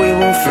 and we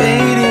won't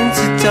fade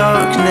into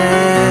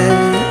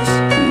darkness.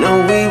 No,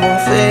 we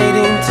won't fade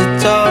into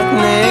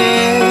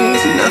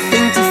darkness.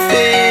 Nothing to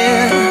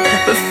fear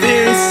but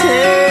fear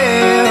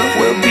itself.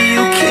 We'll be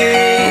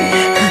okay,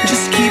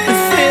 just keep the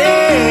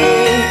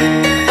faith,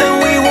 and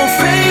we won't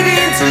fade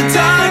into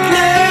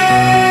darkness.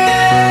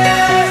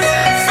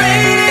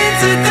 Fade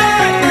into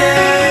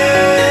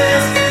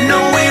darkness. No,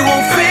 we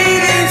won't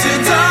fade into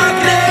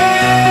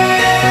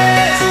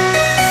darkness.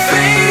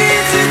 Fade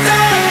into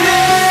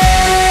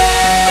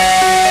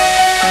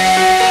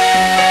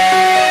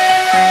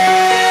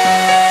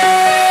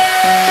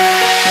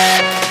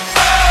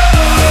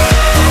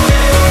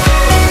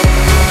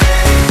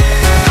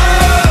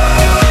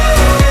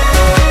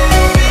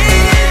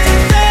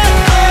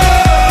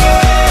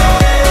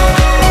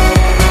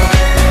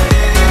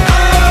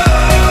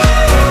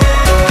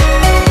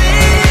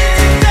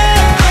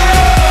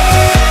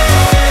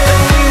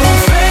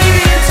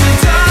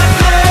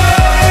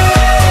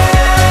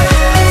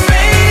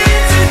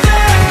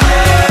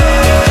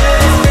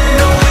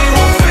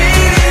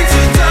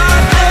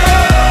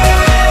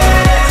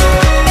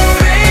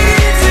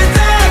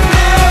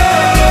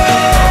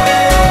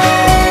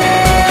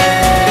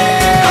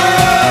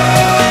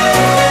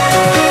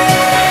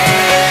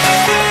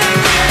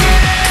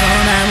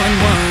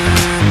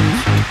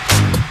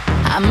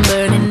I'm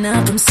burning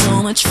up, I'm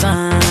so much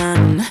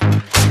fun.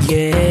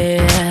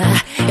 Yeah,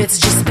 it's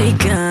just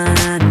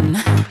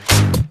begun.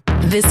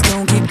 This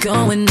gon' keep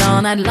going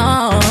all night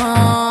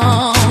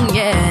long.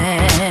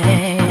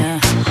 Yeah,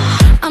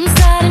 I'm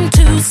starting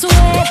to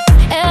sweat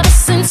ever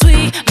since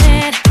we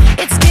met.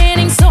 It's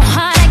getting so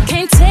hot, I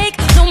can't take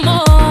no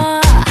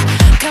more.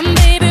 Come,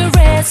 baby,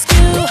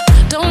 rescue.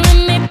 Don't let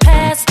me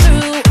pass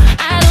through.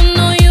 I don't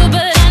know you,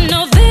 but I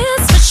know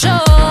this for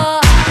sure.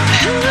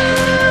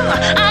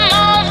 I'm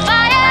on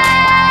fire.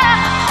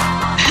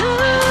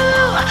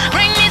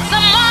 Bring me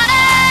some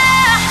water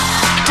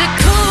to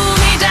cool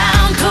me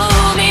down,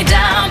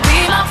 be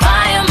my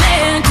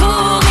fireman.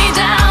 Cool me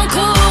down,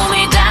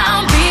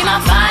 be my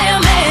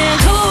fireman.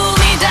 Cool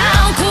me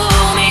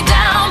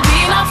down, be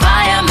my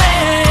fireman.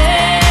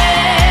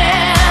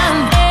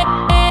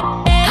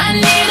 I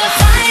need a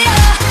fire,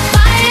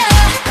 fire,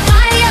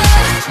 fire,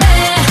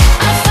 man.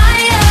 A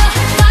fire,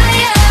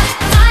 fire,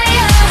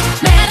 fire,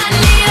 man. I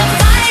need a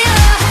fire,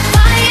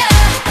 fire,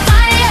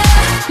 fire,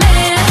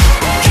 man.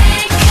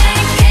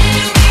 Can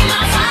you be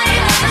my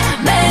fire,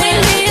 man?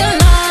 Leave me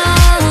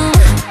alone.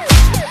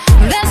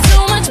 There's so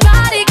much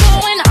body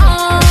going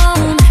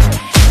on.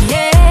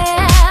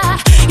 Yeah,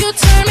 you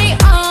turn me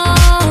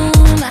on.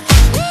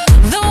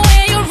 The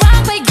way you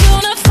rock my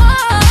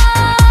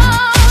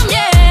uniform.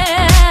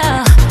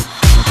 Yeah,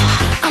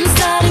 I'm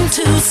starting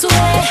to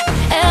sweat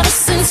ever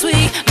since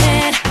we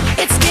met.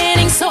 It's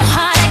getting so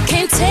hot, I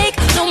can't take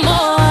no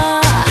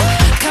more.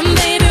 Come,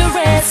 baby,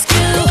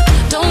 rescue.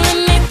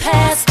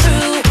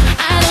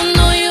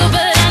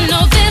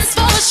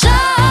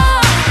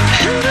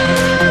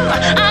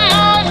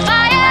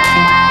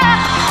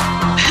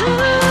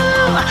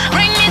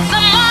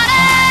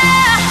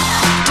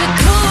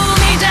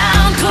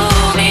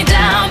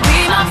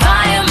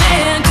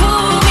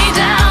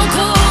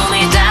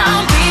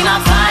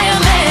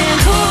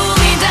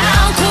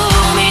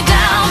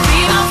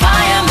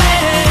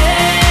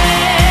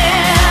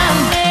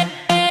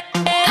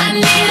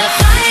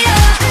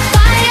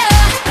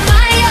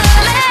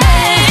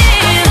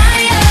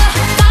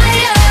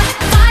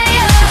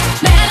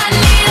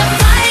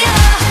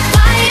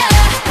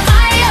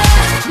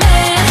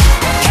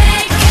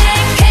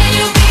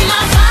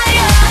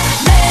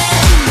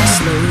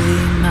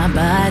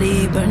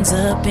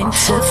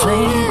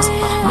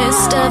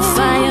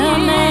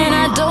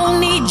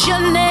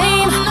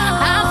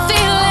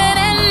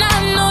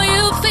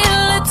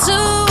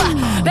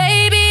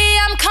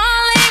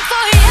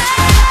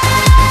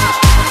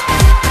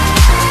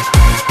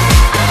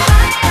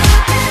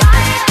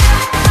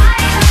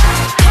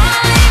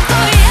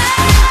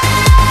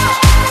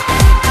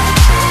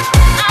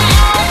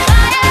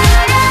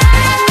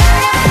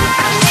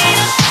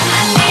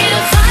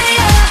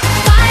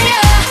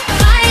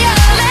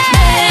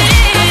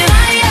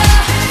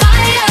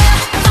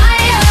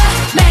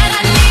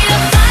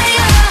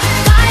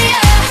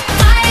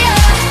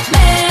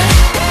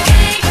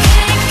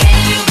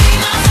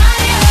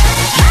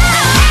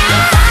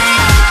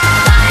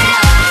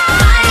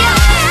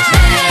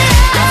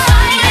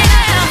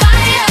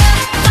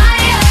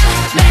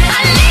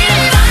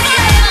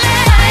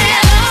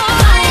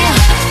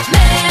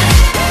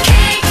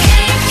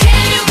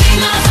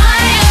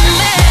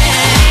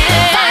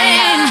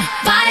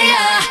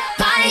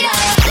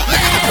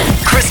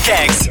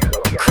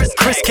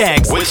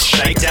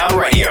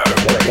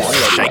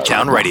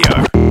 Shakedown Radio.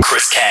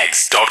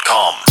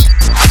 ChrisCaggs.com.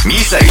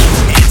 Music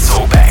and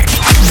talkback.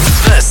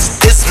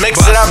 This is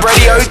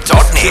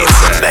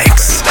MixItUpRadio.net.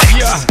 Mix.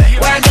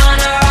 We're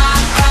gonna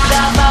rock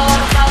the boat,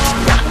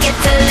 rock it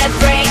till it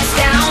breaks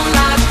down.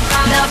 Rock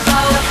the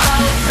boat,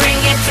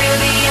 bring it to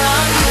the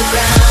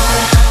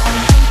underground.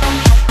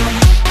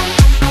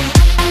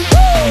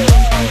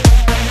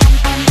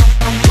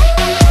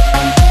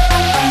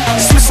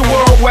 Mr.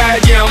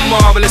 Worldwide, yeah, I'm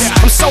marvelous.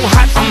 I'm so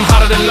hot, I'm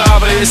hotter than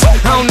lava is. I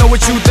don't know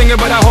what you thinking,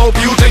 but I hope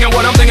you thinking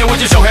what I'm thinking with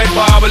just your head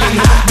bobbling.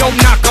 Don't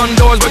knock on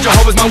doors, but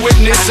Jehovah's my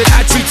witness. And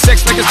I treat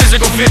sex like it's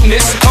physical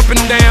fitness. Up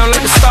and down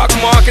like the stock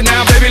market.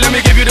 Now, baby, let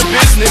me give you the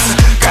business.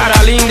 Cara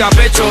linda,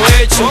 pecho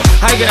hecho.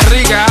 Ay, que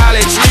rica,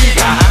 dale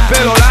chica.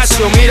 Pelo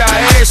lacio, mira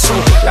eso.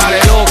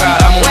 Dale loca,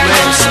 dame un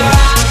beso.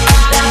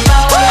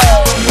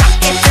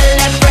 Rock it till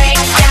it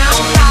breaks down.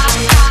 Rock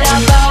the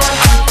boat,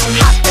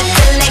 hop it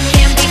till it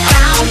can't be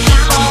found.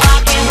 Keep on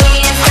rocking, we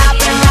ain't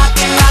stopping.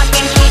 Rockin',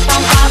 rockin', keep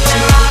on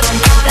poppin'. Rock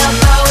the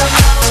boat,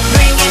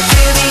 bring it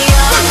to the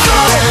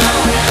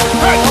underground.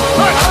 Hey,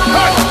 hey,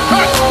 hey,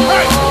 hey,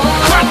 hey.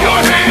 Clap your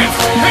hands,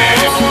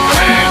 hands,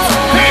 hands,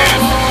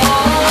 hands.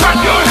 Clap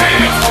your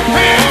hands,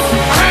 hands,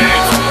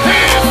 hands,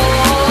 hands.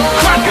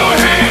 Clap your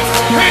hands,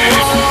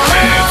 hands,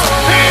 hands,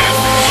 hands.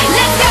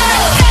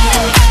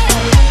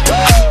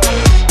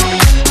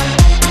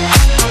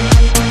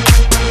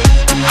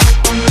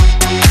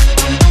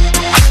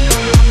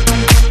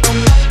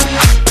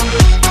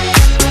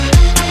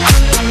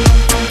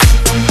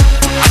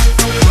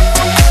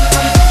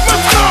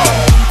 Let's go.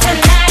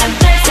 Tonight I'm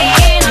thirsty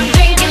and I'm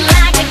drinking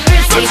like a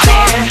grizzly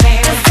bear.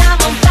 'Cause I'm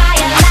on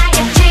fire like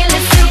a chili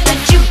soup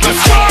that you can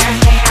stare.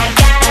 I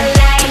got a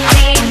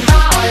lightning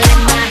ball in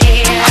my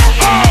hair.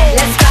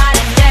 Let's start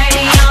it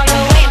dirty all the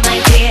way, my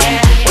dear.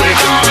 We're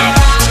gonna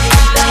rock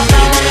the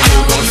boat. You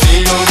gon' see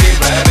you'll be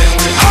rapping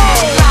with me.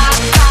 Rock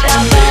the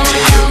boat.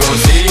 You gon'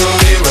 see you'll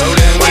be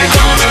rolling with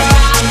me.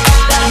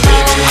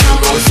 Baby, you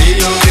gon' see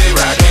you'll be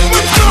rocking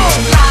with me.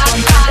 Rock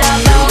the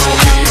boat.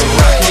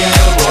 Rocking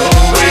the boat.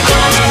 We're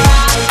gonna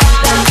Rock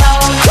the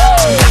boat.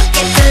 Rock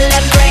it till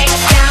it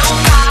breaks down.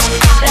 Rock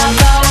the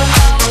boat.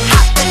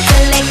 Hop it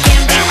till it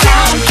can't be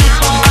found. Keep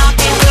on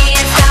rocking, we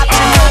ain't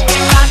stopping.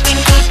 Rockin', rockin',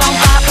 keep on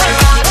poppin'.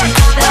 Rock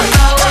the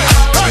boat.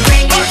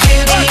 Bring it to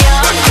the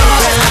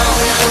underground.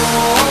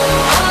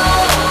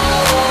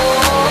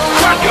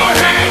 clap your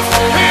hands,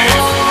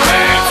 hands,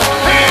 hands,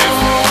 hands.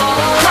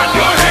 Clap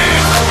your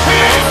hands,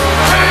 hands,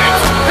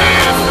 hands,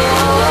 hands.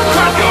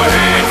 Clap your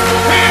hands,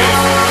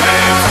 hands,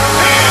 hands,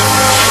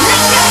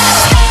 hands.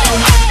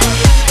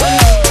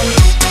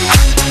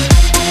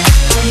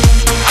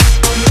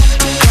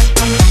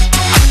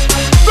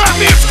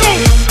 Batman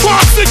Scoop,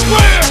 Bob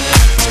Sinclair.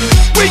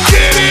 We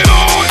get it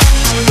on.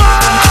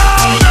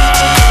 Louder.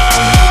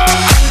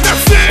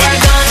 That's it.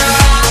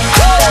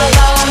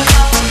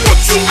 What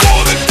you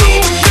wanna do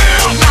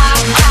now?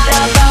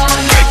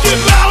 Make it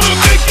louder,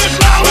 make it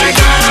louder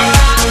now.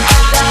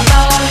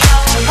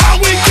 How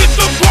we get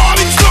the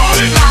party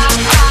started?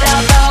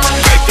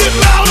 Make it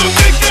louder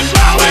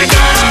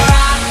now.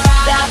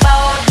 The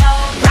boat.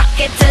 Rock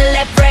it till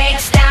it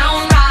breaks down.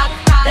 Rock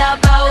the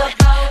boat.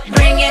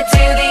 Bring it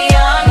to the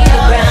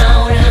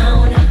underground.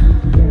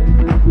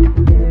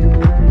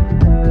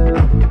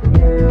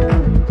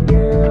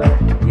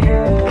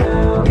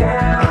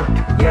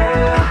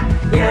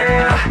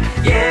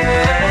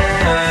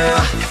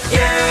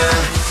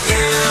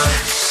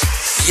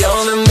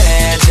 You're the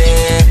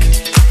magic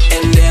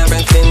and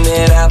everything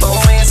that I've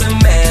always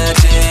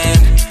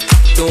imagined.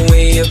 The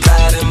way your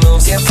body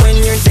moves, yeah, when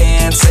you're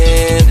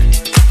dancing.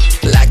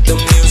 Like the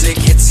music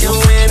hits you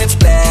when it's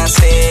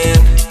blasting.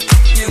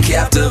 You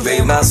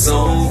captivate my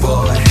soul,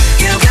 boy.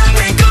 You got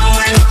me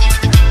going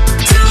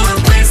to a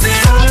place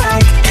that I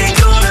like. Ain't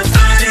gonna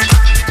find it.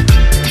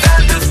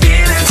 Got the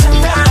feeling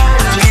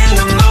tonight. I'm in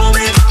the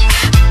moment.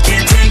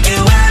 Can't take you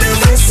out of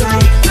my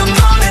sight. Come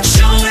on and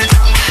show it.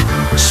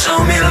 Show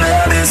me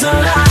love is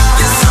alive.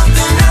 You're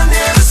something I've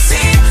never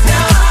seen.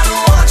 Now I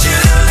don't want you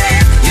to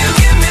leave. You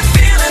give me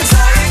feelings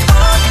like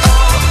oh,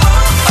 oh,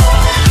 oh,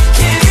 oh.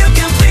 Can you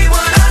complete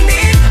what I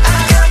need? I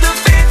got the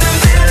faith and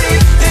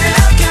belief that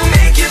I can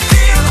make you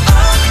feel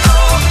oh,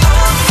 oh,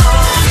 oh,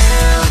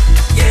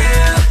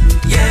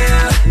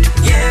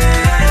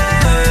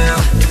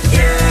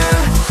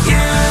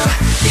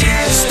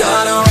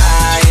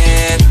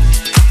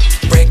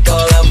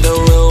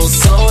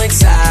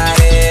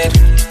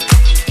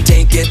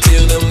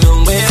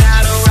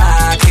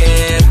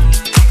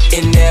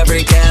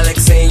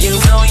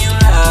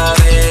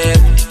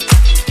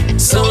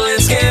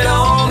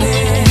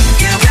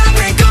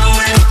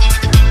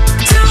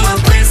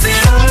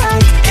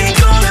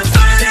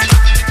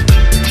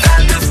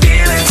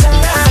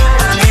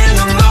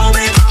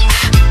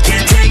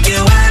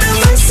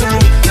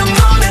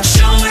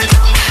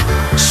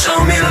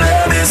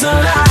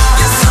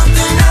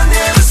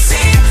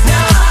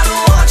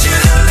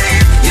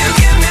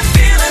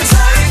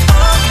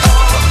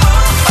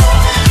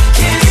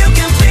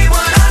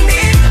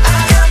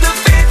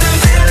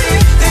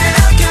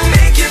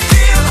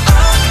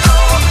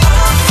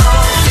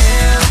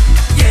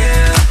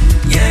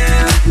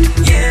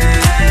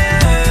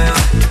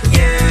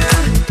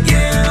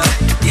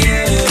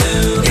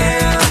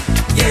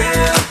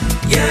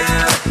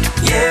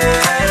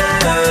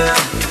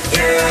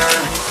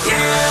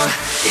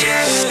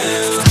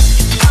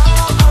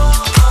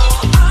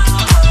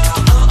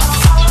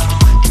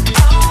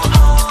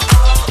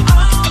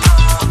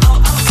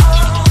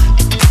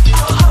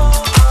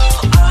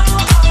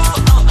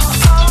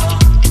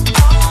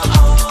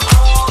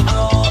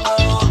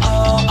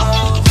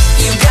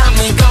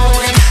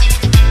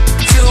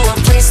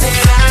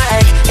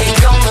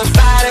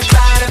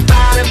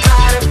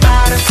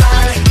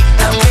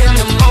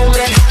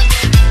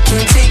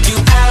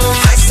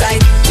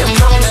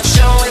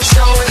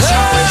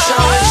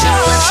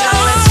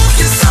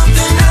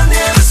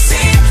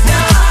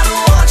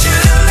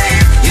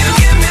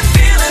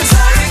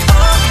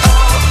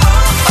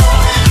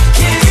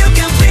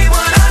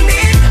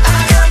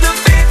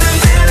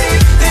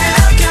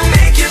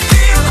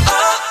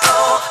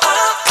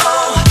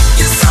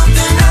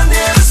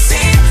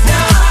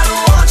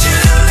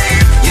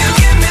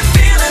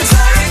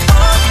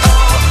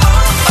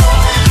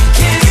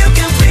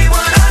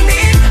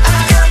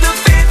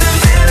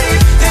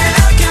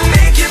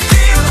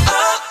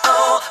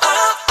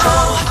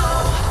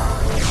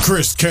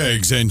 Chris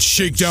Caggs and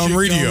Shakedown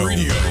Radio.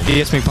 It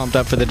gets me pumped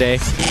up for the day.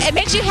 It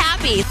makes you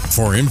happy.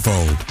 For info,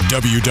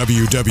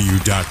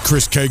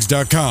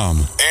 www.chriscaggs.com.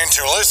 And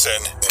to listen,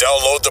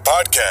 download the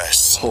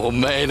podcasts. Oh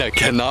man, I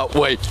cannot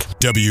wait.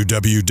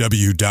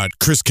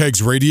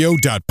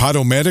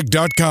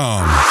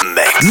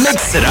 www.chriscaggsradio.podomatic.com.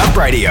 Mix It Up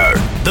Radio.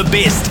 The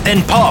best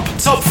in pop,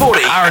 top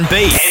 40, R&B,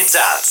 and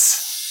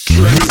dance.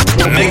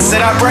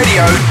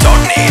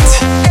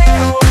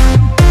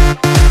 MixItUpRadio.net.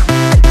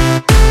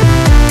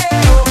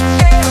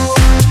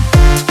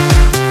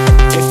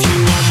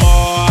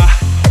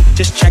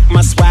 Just check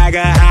my swagger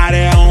out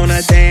there on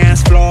the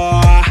dance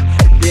floor.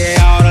 Yeah,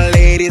 all the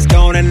ladies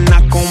gonna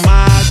knock on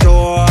my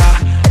door.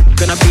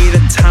 Gonna be the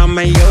time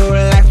of your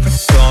life. We're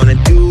gonna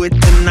do it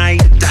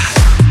tonight.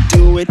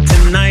 Do it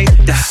tonight.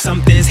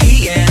 Something's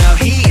heating up,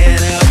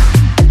 heating up.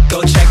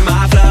 Go check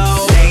my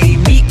flow. Lady,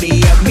 meet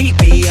me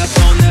up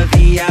on the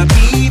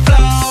VIP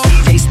flow.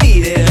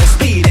 DJ,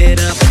 speed it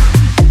up.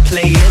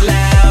 Play it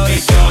loud. We're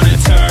gonna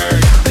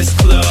turn this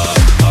club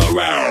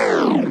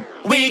around.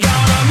 We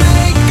gonna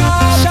make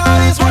all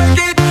shawty's work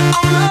it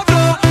on the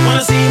floor.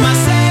 Wanna see my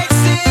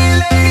sexy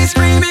lady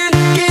screaming,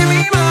 give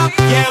me more.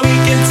 Yeah, we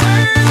can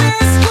turn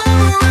this club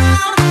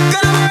around.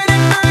 Gonna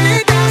burn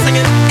it down,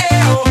 singing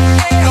ayo,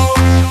 ayo,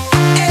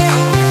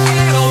 ayo,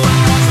 ayo.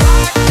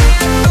 Rock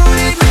that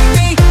booty make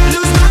me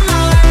lose my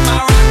mind. My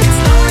rocket's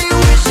loaded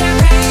with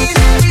champagne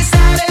every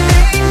Saturday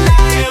night.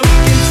 Yeah, we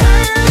can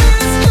turn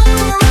this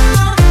club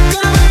around.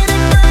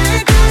 Gonna burn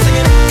it down,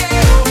 singing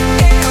ayo,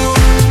 ayo,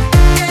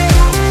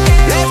 ayo.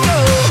 Let's go.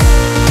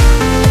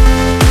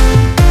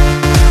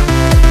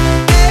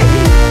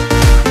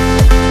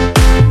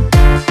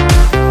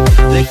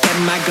 Look at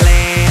my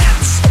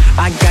glance.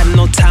 I got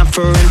no time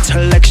for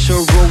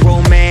intellectual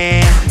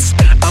romance.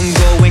 I'm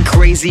going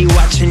crazy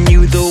watching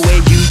you the way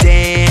you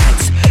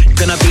dance.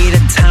 Gonna be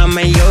the time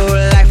of your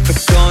life.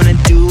 We're gonna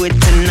do it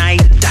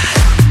tonight.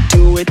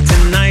 Do it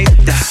tonight.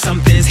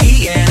 Something's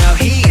heating up,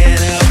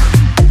 heating up.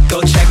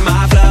 Go check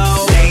my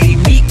flow. Lady,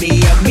 meet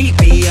me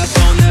up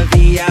on the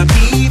VIP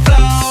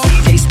flow.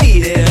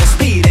 DJ,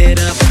 speed it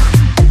up.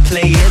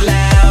 Play it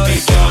loud.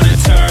 We're gonna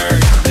turn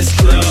this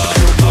club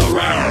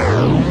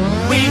around.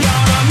 We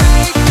gonna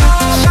make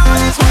all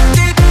shawty's work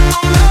it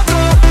on the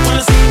floor.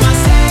 Wanna see my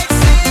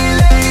sexy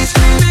lady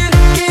screaming,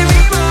 give me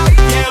more.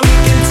 Yeah, we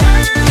can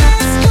turn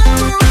this club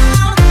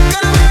around.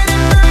 Gonna burn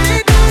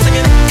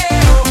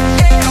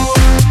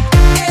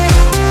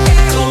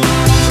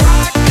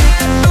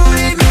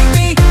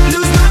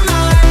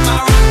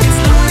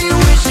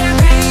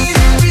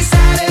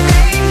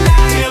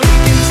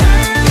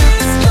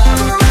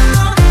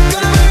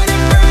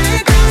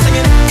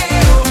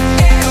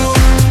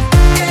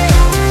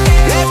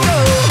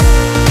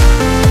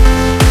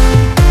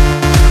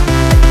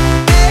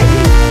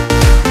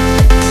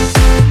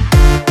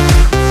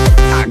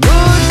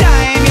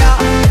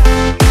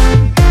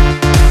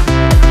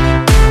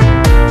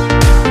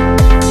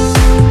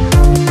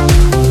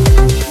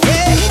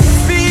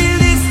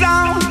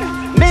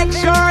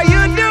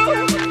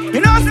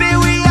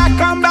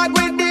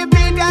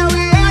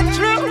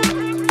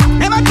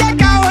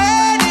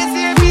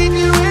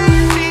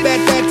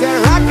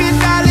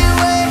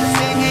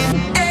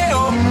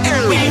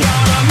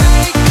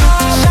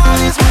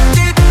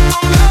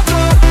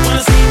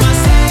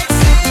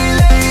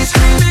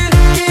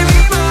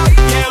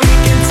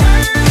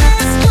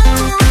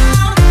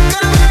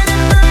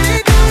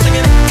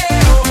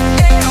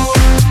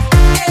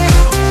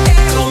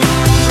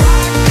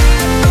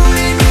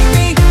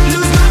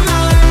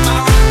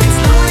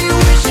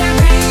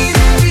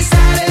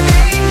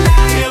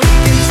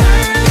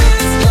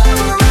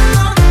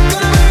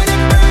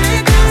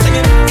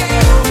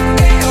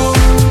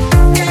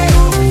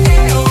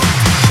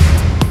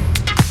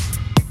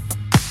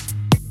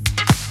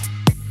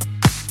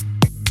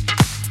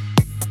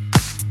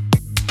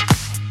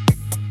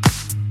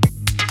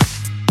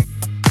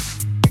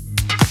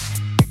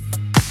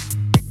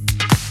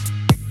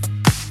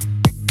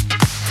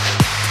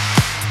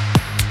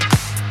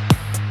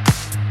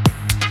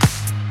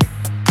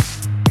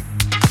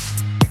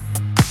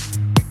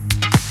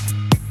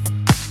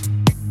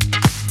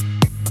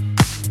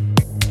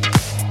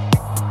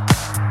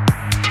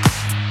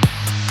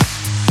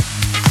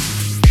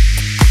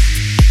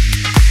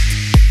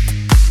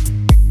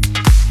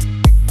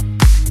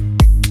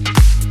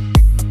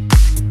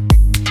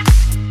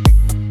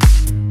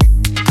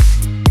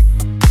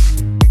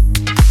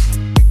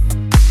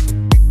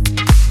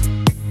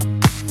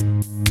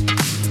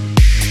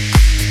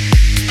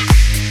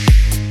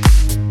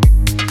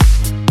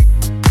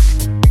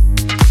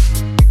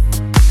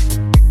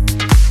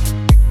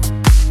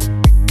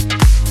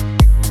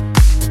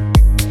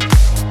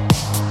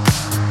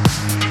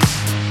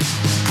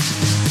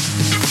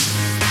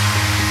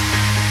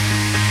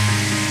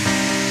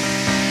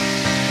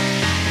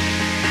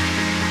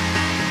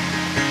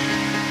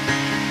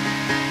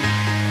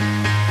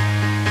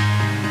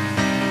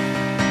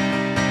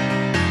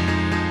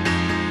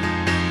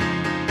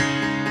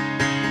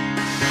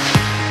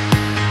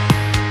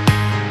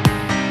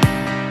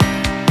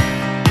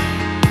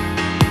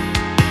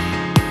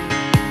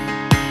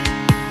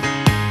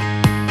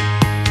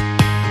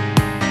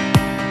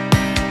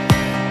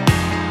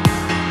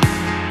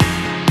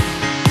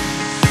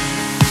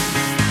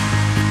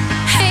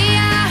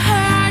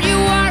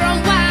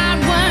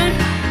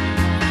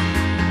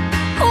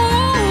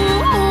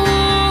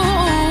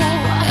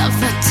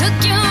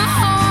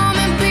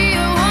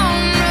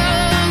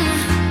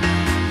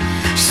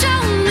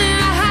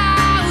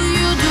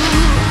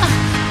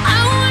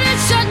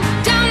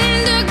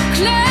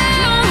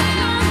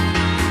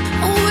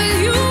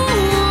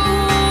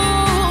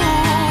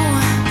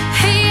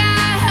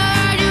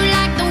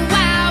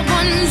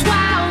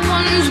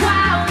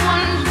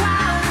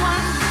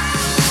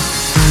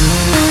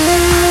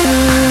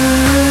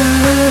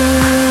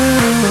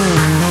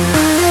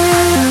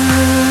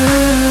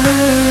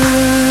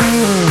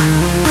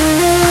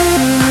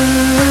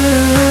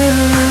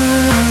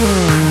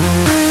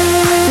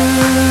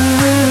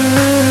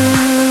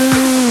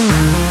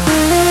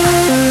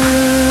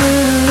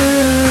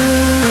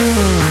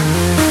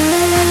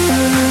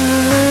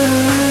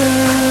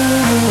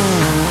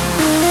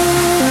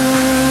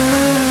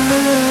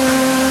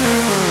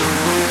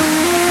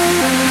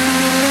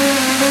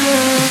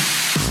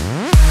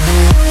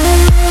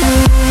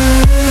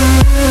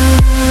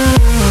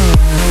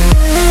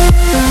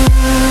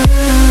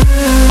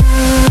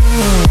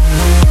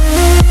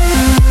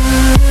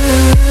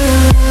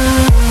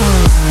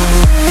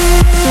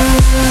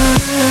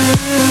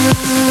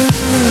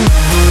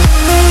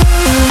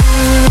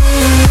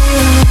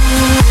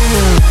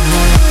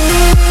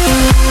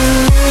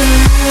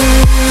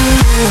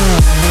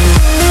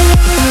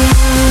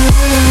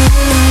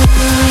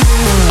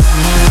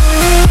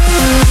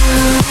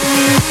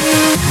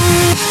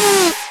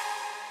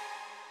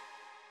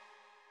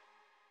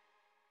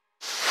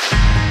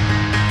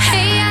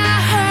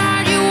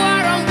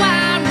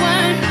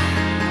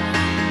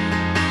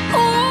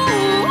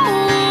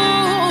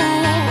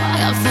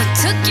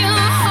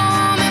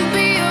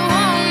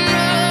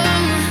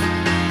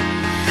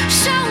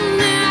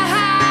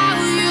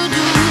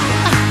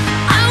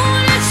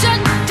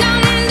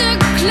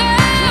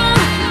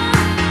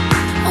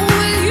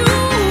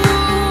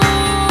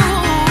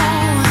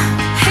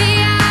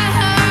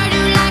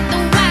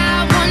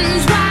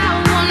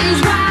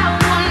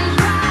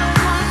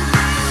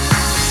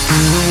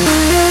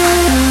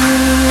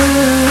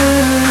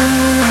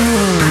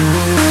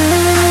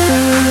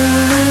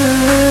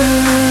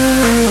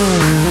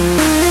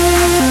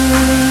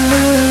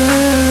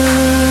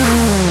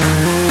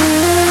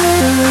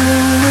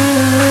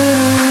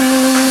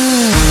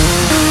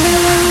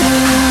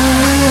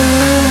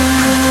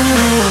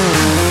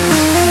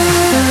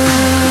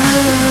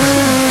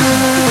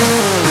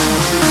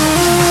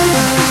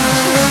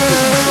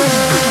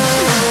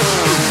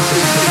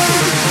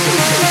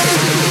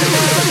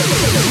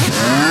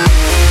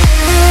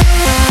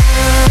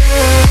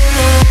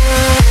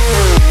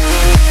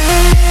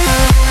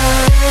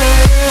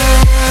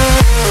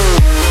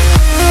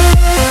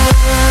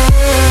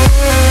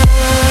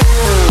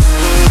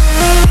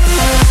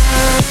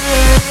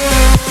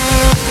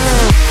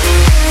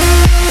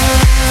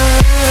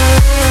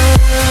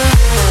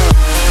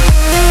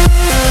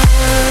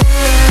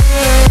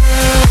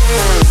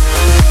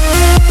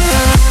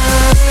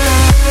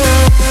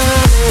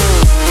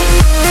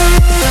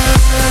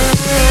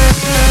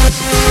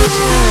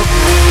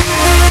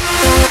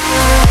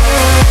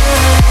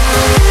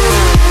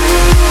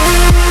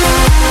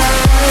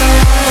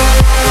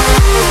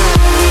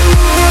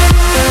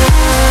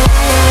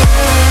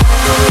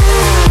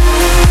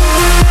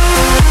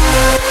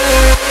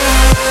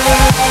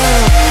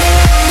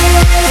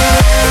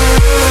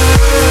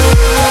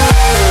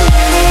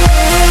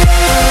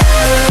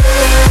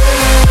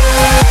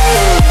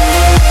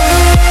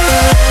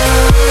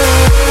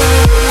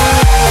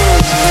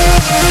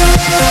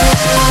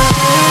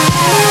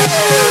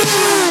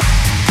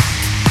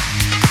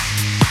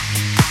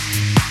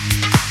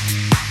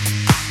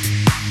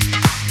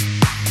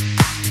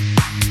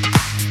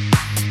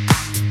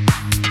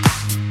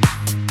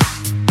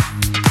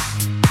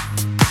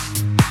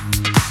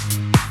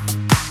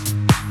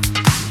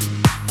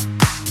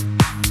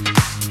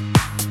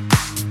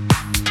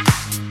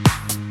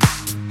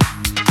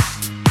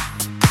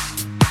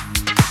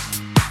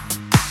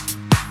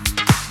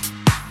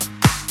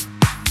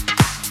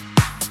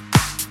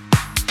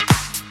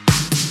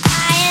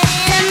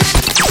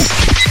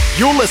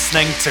You're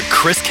listening to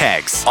Chris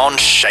Caggs on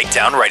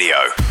Shakedown Radio.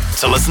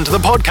 To listen to the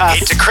podcast,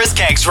 head to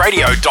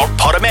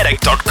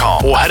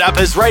chriscaggsradio.podomatic.com or hit up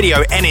his radio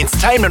and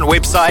entertainment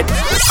website,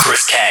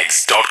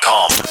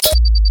 chriscaggs.com.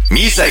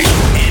 Music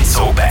and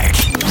talkback.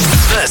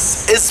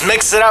 This is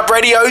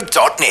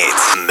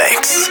mixitupradio.net.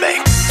 Mix.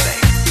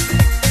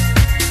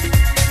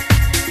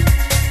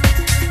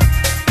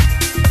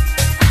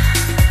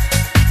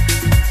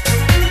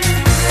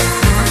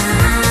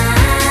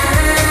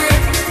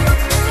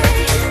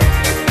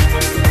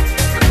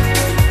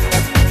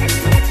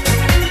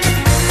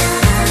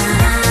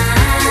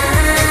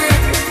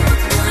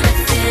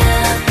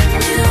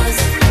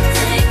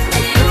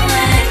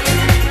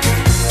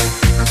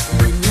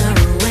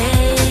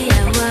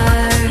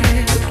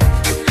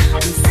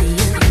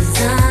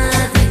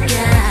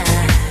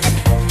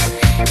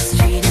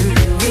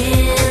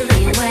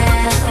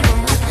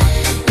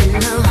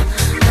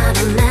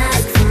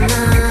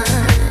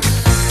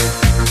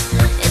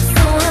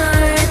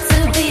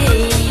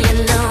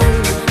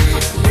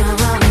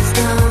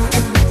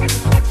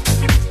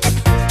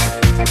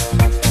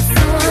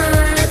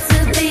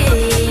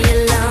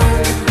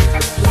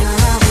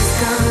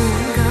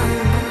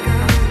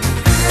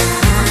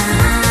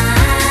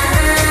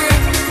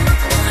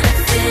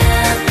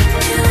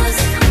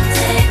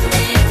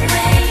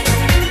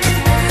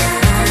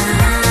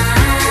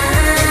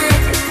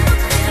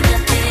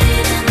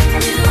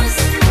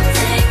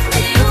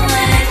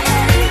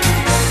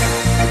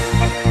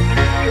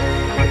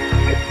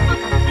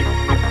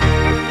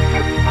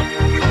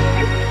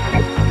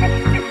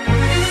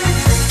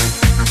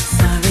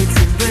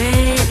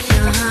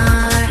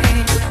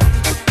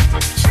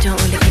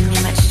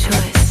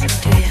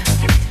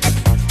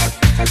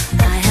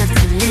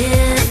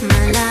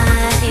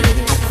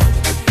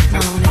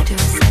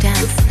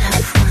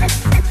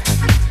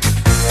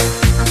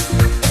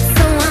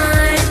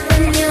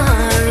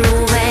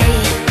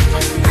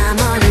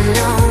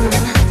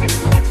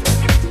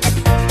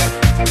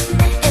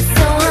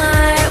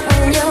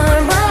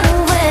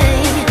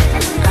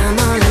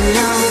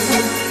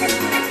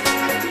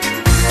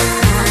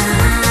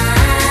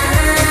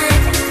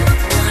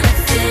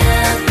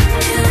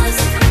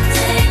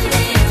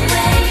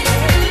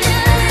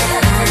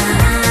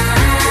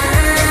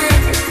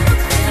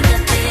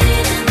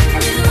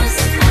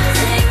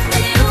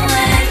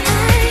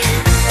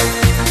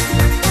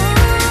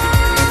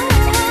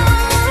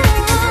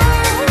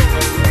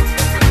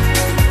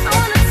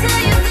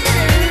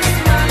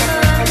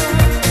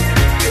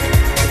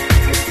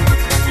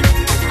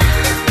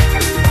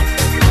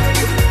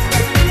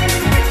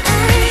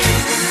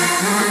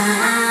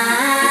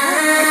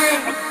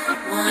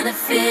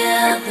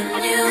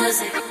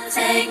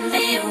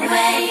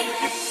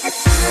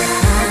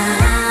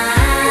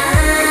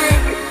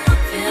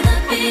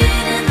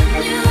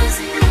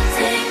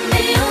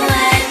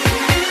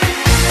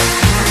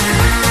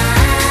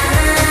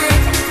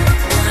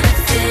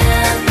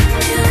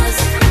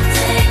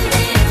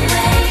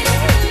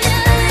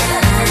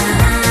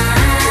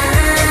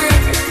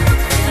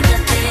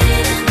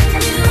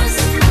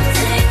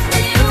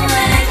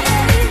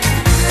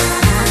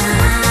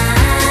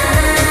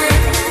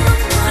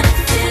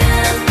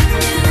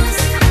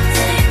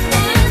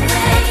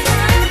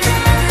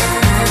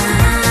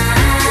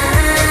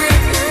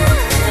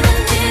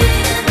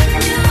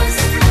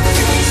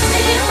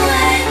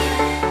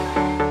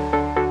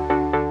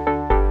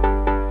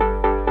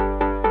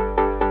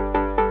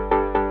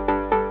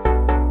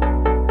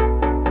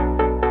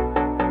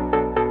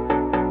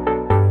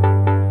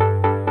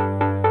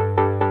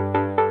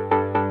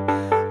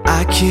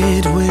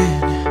 can't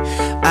win,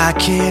 I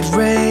can't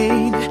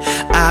reign.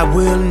 I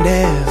will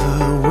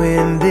never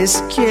win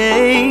this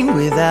game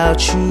without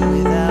you,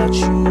 without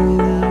you,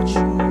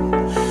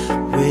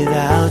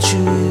 without you, without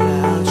you,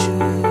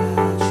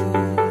 without you.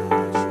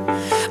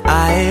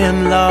 I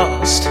am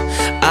lost,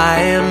 I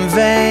am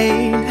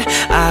vain.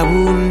 I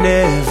will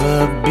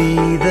never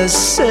be the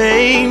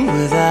same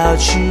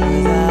without you,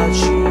 without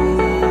you,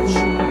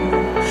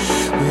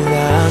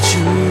 without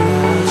you,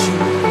 without you.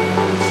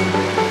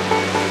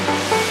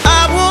 I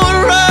won't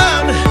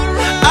run,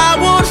 I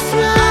won't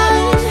fly.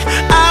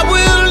 I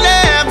will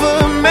never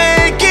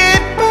make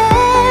it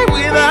by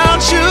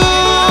without you,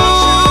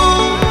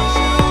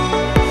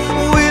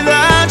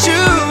 without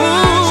you.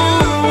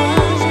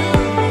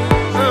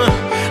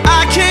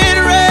 I can't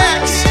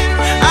rest, I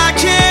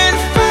can't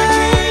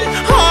fight.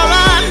 All I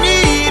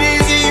need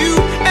is you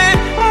and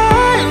I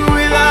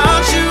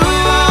without you,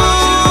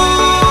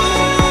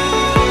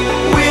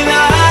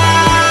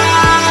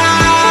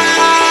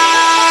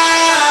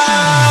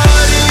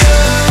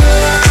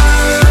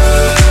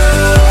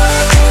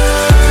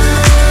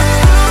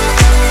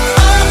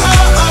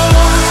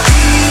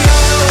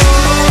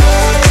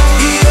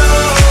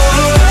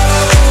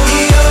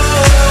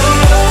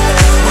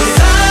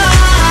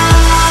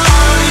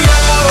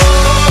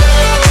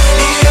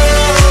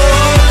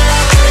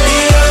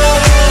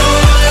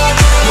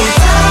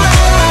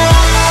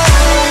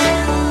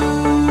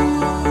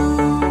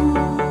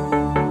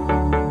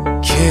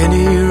 can't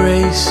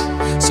erase,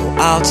 so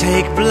I'll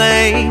take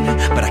blame,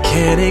 but I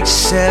can't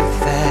accept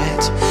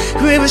that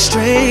we're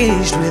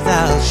estranged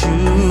without you.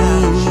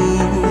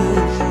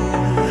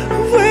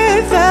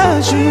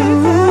 Without you,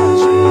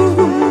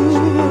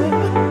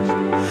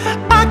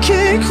 I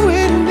can't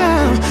quit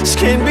now. This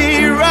can't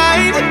be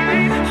right.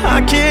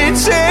 I can't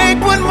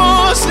take one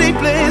more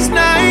sleepless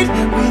night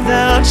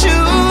without you.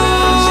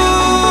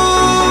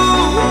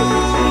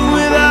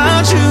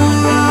 Without you,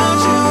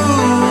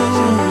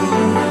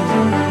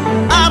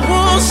 I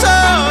won't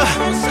serve,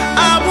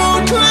 I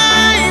won't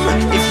claim.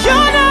 If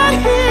you're not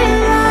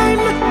here, I'm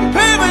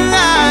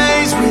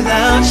paralyzed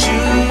without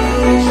you.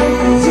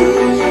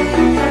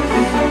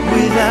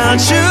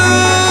 Without you,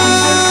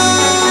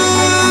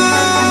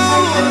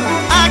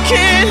 I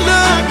can't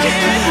look,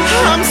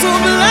 I'm so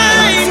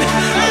blind.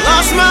 I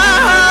lost my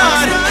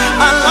heart,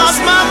 I lost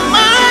my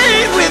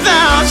mind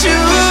without you.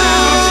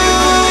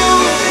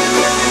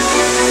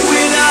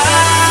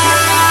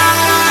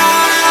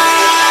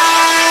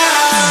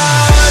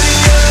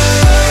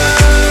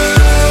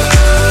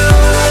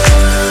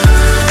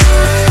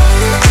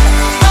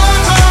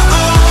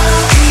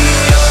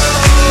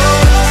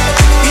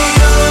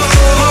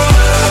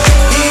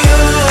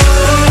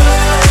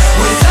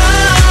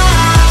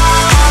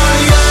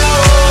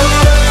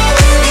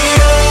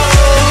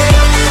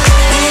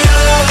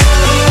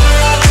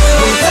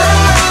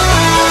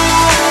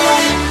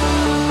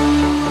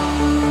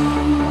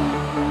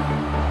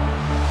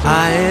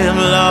 I am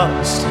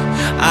lost,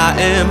 I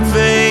am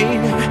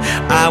vain.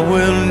 I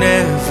will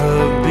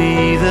never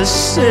be the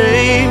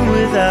same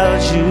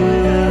without you.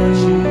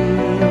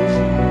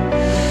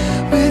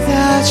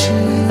 Without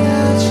you,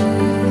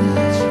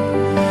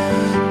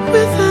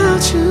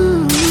 without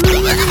you.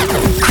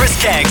 Chris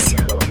Caggs.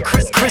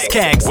 Chris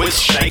Caggs with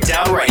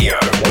Shakedown Radio.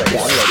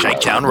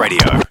 Shakedown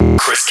Radio.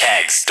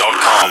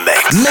 ChrisCaggs.com.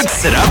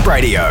 Mix It Up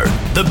Radio.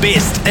 The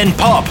best in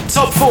pop,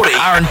 top 40,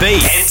 R&B,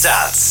 and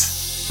dance.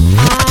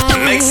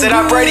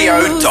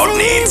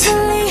 MixItUpRadio.net.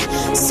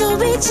 So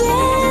be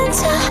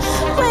gentle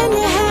when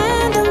you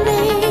handle me.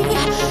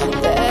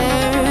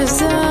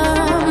 There's a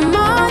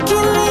mark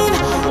you leave,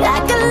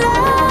 like a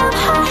love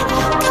heart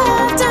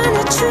carved on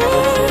a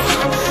tree.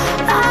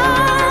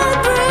 I'll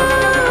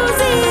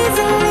bruise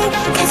easily,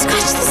 can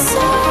scratch the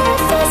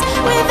surface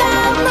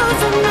without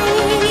moving me.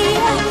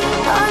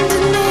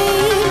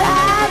 Underneath,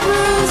 I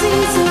bruise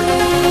easily.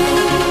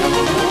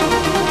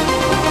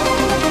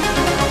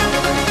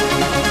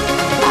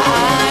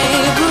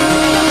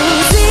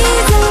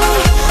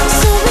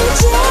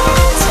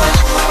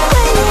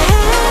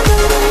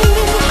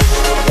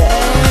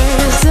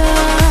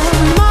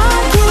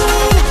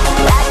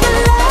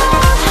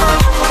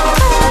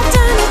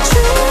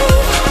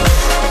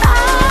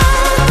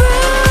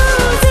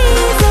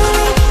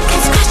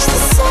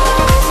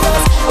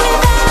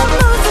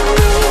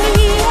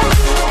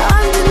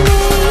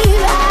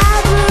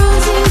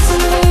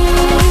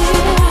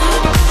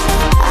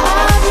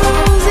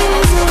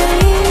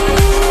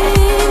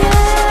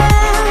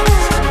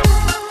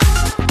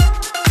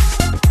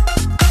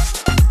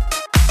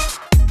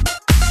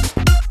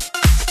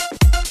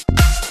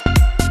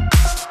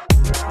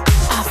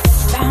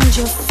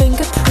 Your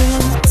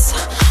fingerprints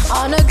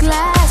on a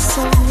glass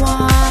of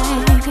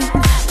wine.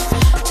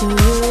 Do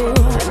you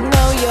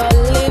know you're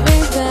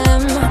leaving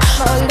them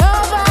all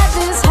over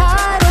this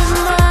heart of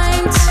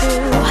mine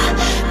too?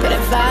 But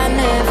if I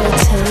never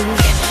take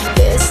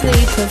this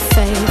leap of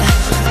faith,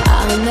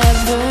 I'll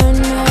never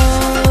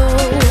know.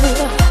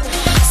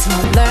 So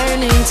I'm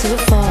learning to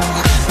fall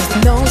with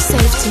no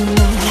safety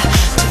net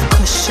to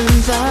cushion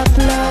the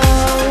blow.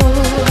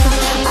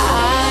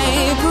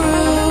 I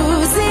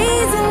bruise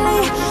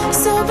easily,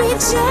 so be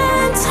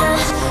gentle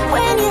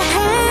when you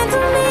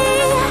handle me.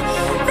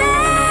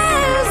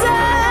 There's a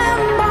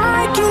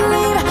mark you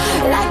leave,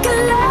 like a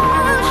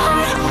love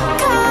heart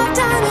carved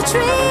on a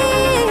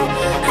tree.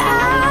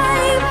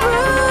 I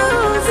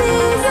bruise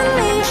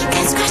easily,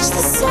 can scratch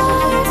the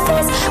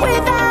surface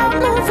without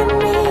moving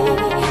me.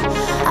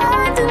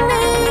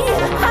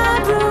 Underneath, I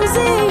bruise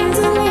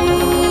easily.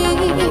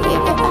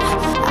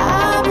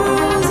 I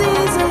bruise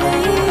easily.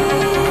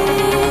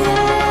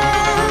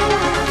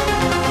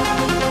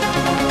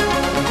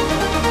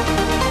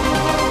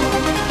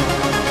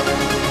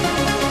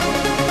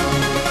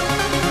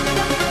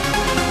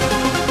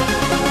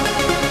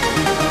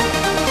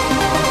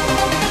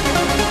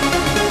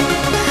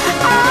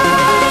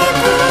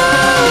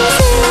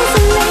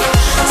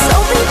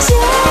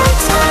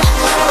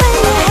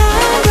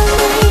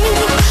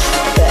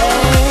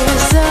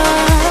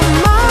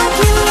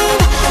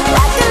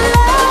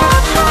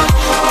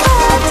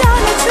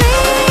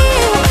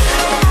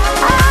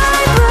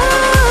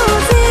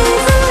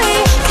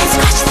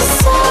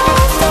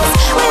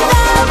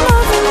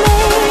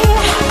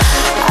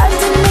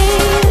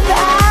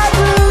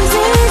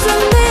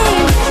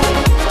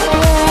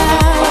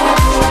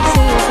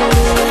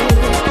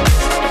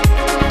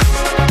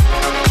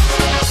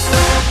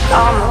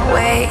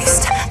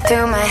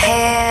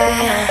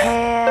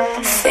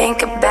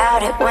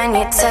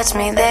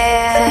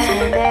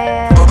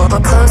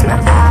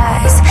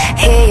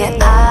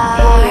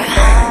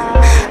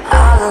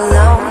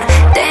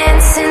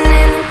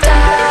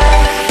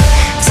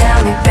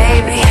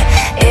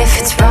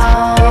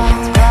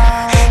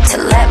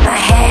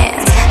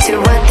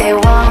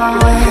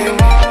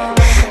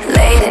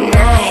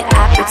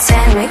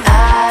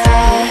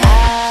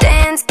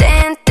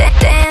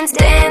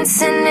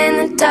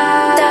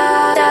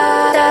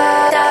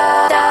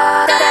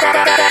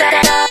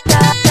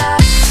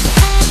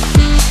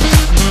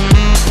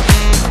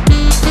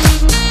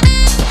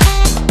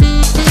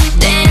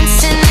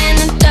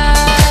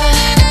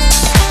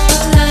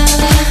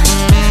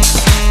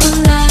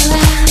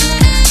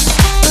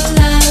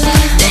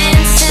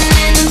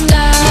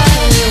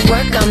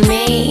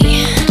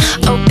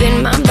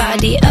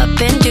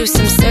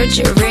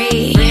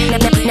 surgery.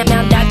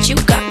 Now that you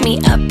got me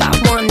up, I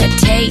wanna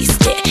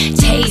taste it,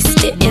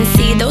 and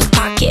see those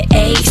pocket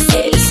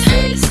aces.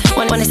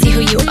 Wanna see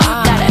who you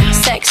are. Got a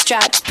sex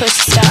drive to push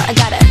start. I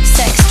got a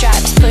sex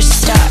drive to push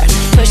start.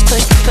 Push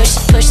start.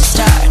 Push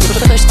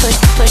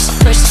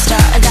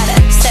start. I got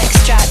a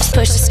sex drive to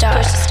push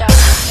start.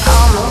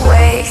 On my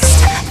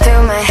waist,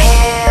 through my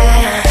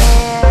hair.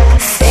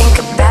 Think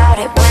about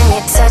it when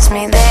you touch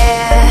me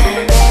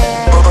there.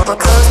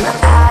 Close my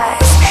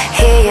eyes,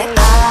 hear you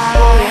out.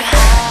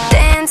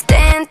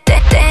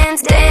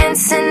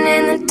 Dancing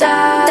in the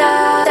dark.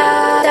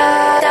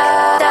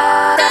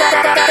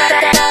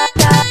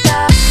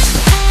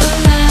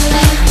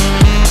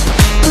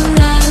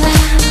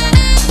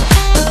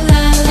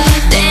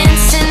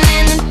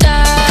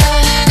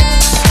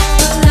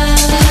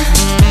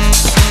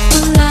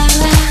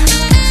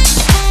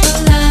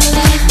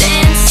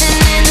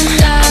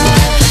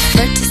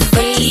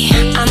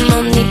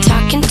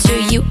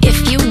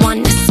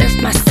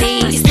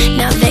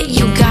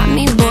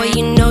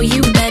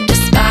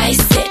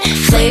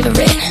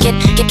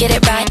 Get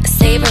it right,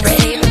 savor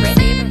it.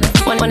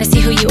 Wanna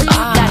see who you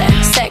are. Got a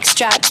sex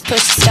drive to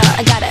push start.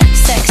 I got a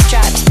sex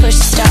drive to push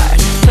start.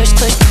 Push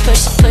start.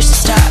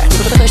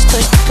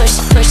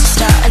 Push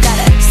start. I got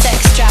a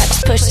sex drive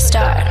to push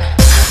start.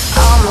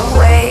 On my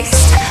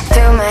waist,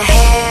 through my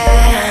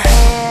hair.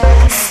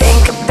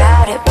 Think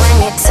about it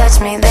when you touch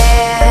me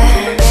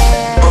there.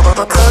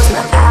 Close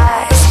my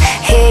eyes,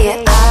 hear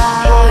you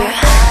out.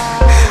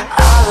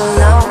 All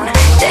alone,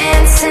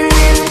 dancing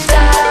in the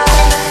dark.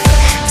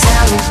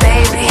 Tell me,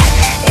 baby,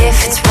 if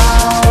it's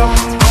wrong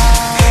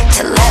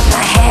to let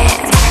my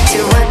hands do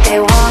what they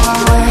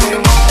want.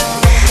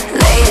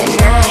 Late at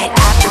night,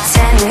 I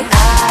pretend we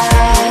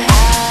are.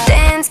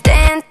 Dancing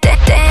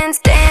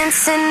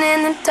in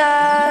the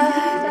dark.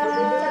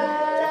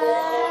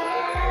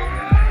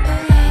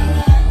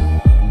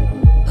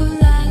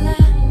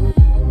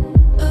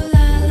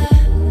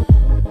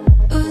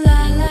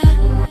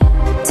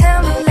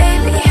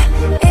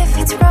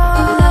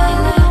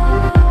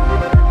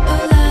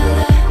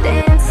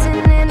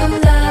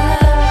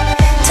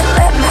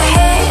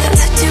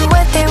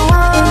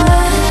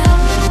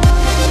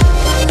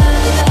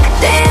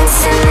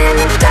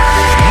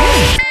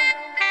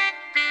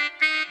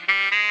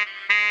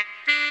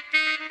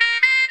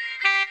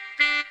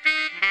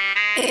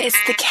 It's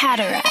the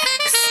Cataracts.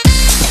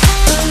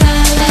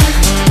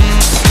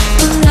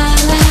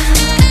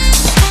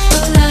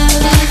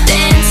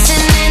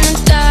 Dancing in the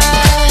dark.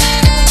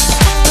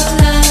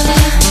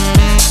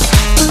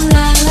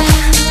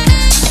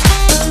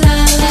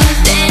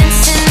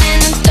 Dancing in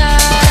the dark.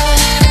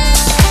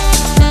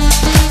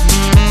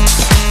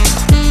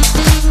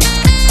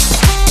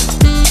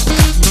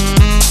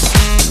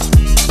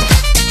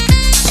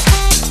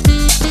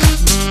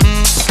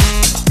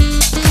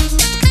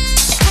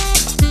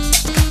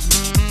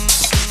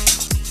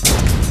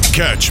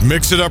 Catch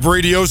Mix It Up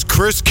Radio's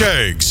Chris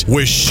Caggs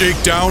with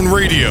Shakedown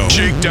Radio.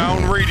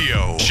 Shakedown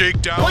Radio.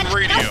 Shakedown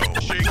Radio.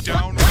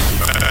 Shakedown Radio.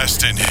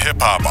 Best in hip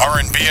hop,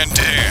 R&B, and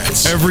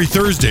dance. Every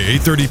Thursday,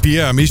 8:30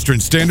 p.m. Eastern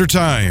Standard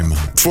Time.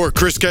 For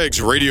Chris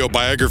Caggs' radio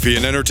biography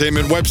and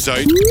entertainment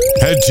website,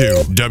 head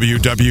to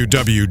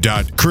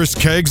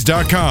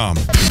www.chriscaggs.com.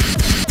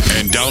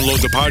 And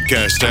download the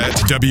podcast at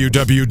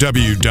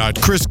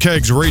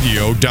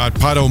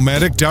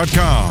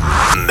www.chriscaggsradio.podomatic.com.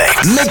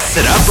 Mix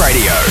It Up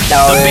Radio.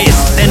 The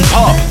best in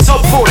pop,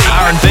 top 40,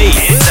 R&B,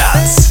 and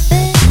dance.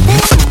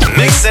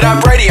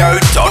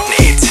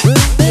 MixItUpRadio.net.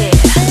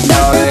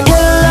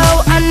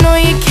 Hello, I know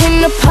you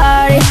came to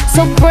party,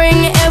 so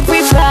bring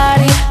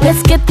everybody.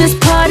 Let's get this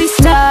party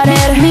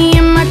started. Me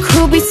and my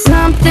crew be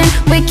something.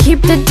 We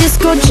keep the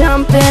disco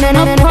jumping, and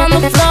up on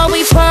the floor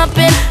we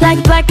pumping.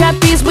 Like black eyed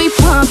peas, we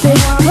pump it. I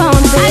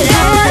got my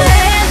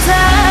hands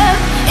up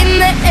in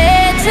the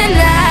air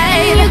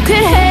tonight. You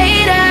could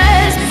hate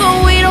us,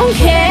 but we don't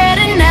care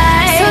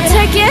tonight. So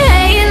take your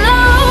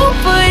halo,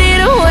 put it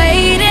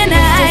away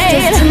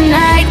tonight.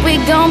 Tonight we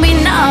gon' be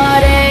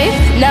naughty.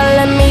 Now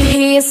let me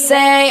hear you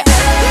say,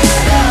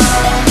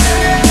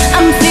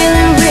 I'm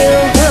feeling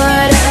real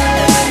good.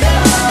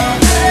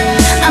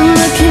 I'm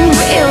looking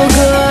real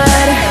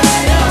good.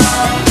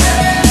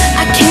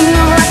 I came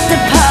to rock the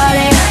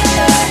party.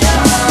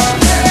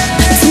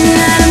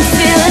 Tonight I'm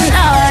feeling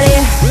naughty,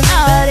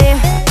 naughty,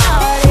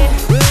 naughty.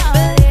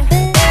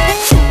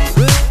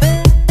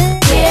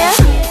 Yeah.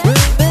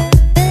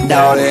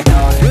 Naughty.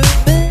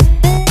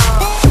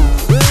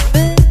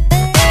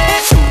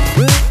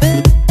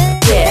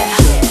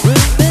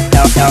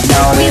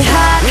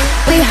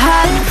 We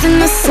hot in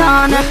the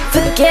sauna.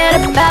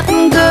 Forget about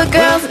them good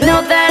girls.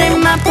 No, that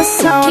ain't my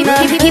persona.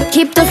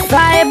 Keep the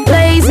fire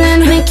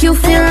blazing. Make you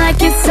feel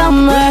like it's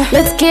summer.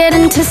 Let's get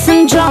into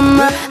some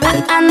drama.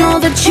 I know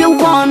that you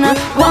wanna.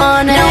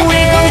 Now we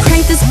gon'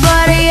 crank this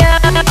party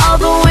up all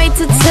the way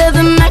to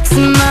the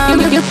maximum.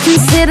 You can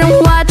sit and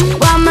watch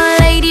while my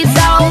ladies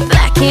all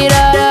back it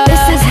up.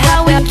 This is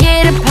how we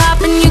get it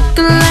poppin'. You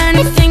can learn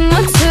a thing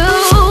or two.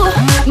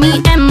 Me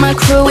and my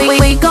crew,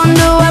 we gon'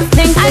 do our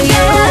thing for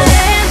you.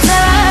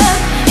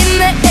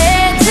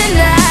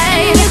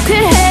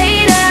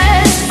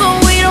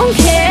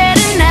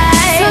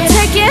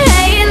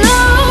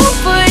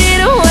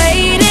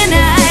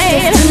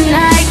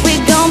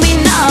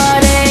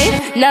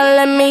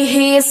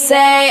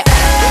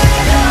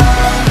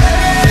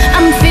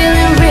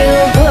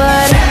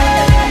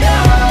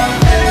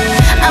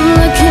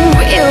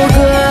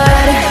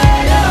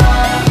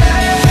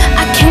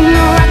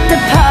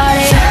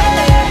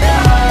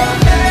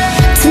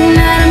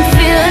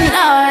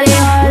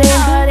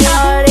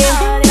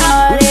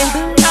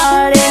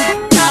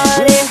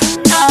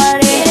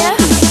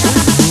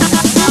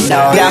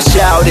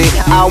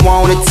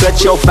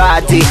 touch your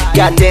body.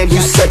 Goddamn,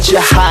 you such a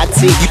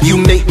hottie. You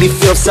make me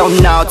feel so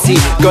naughty.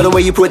 Girl, the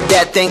way you put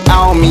that thing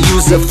on me,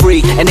 you's a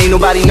freak. And ain't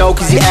nobody know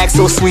cause you act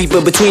so sweet.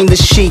 But between the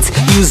sheets,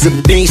 you's a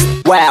beast.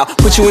 Wow,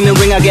 put you in the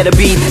ring, I get a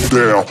beat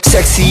down.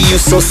 Sexy, you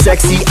so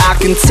sexy, I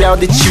can tell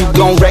that you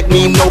gon' wreck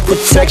me. No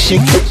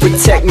protection could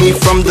protect me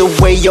from the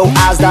way your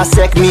eyes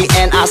dissect me.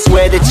 And I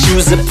swear that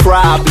you's a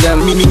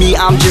problem. Me,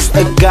 I'm just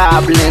a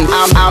goblin.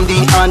 I'm the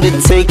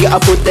Undertaker. I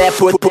put that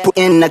put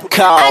in the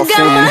coffin. I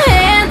got my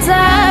hands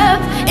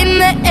up in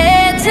the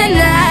air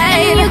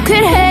tonight. You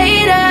could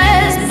hate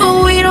us,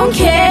 but we don't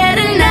care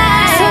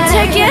tonight. So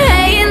take your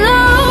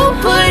halo,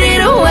 put it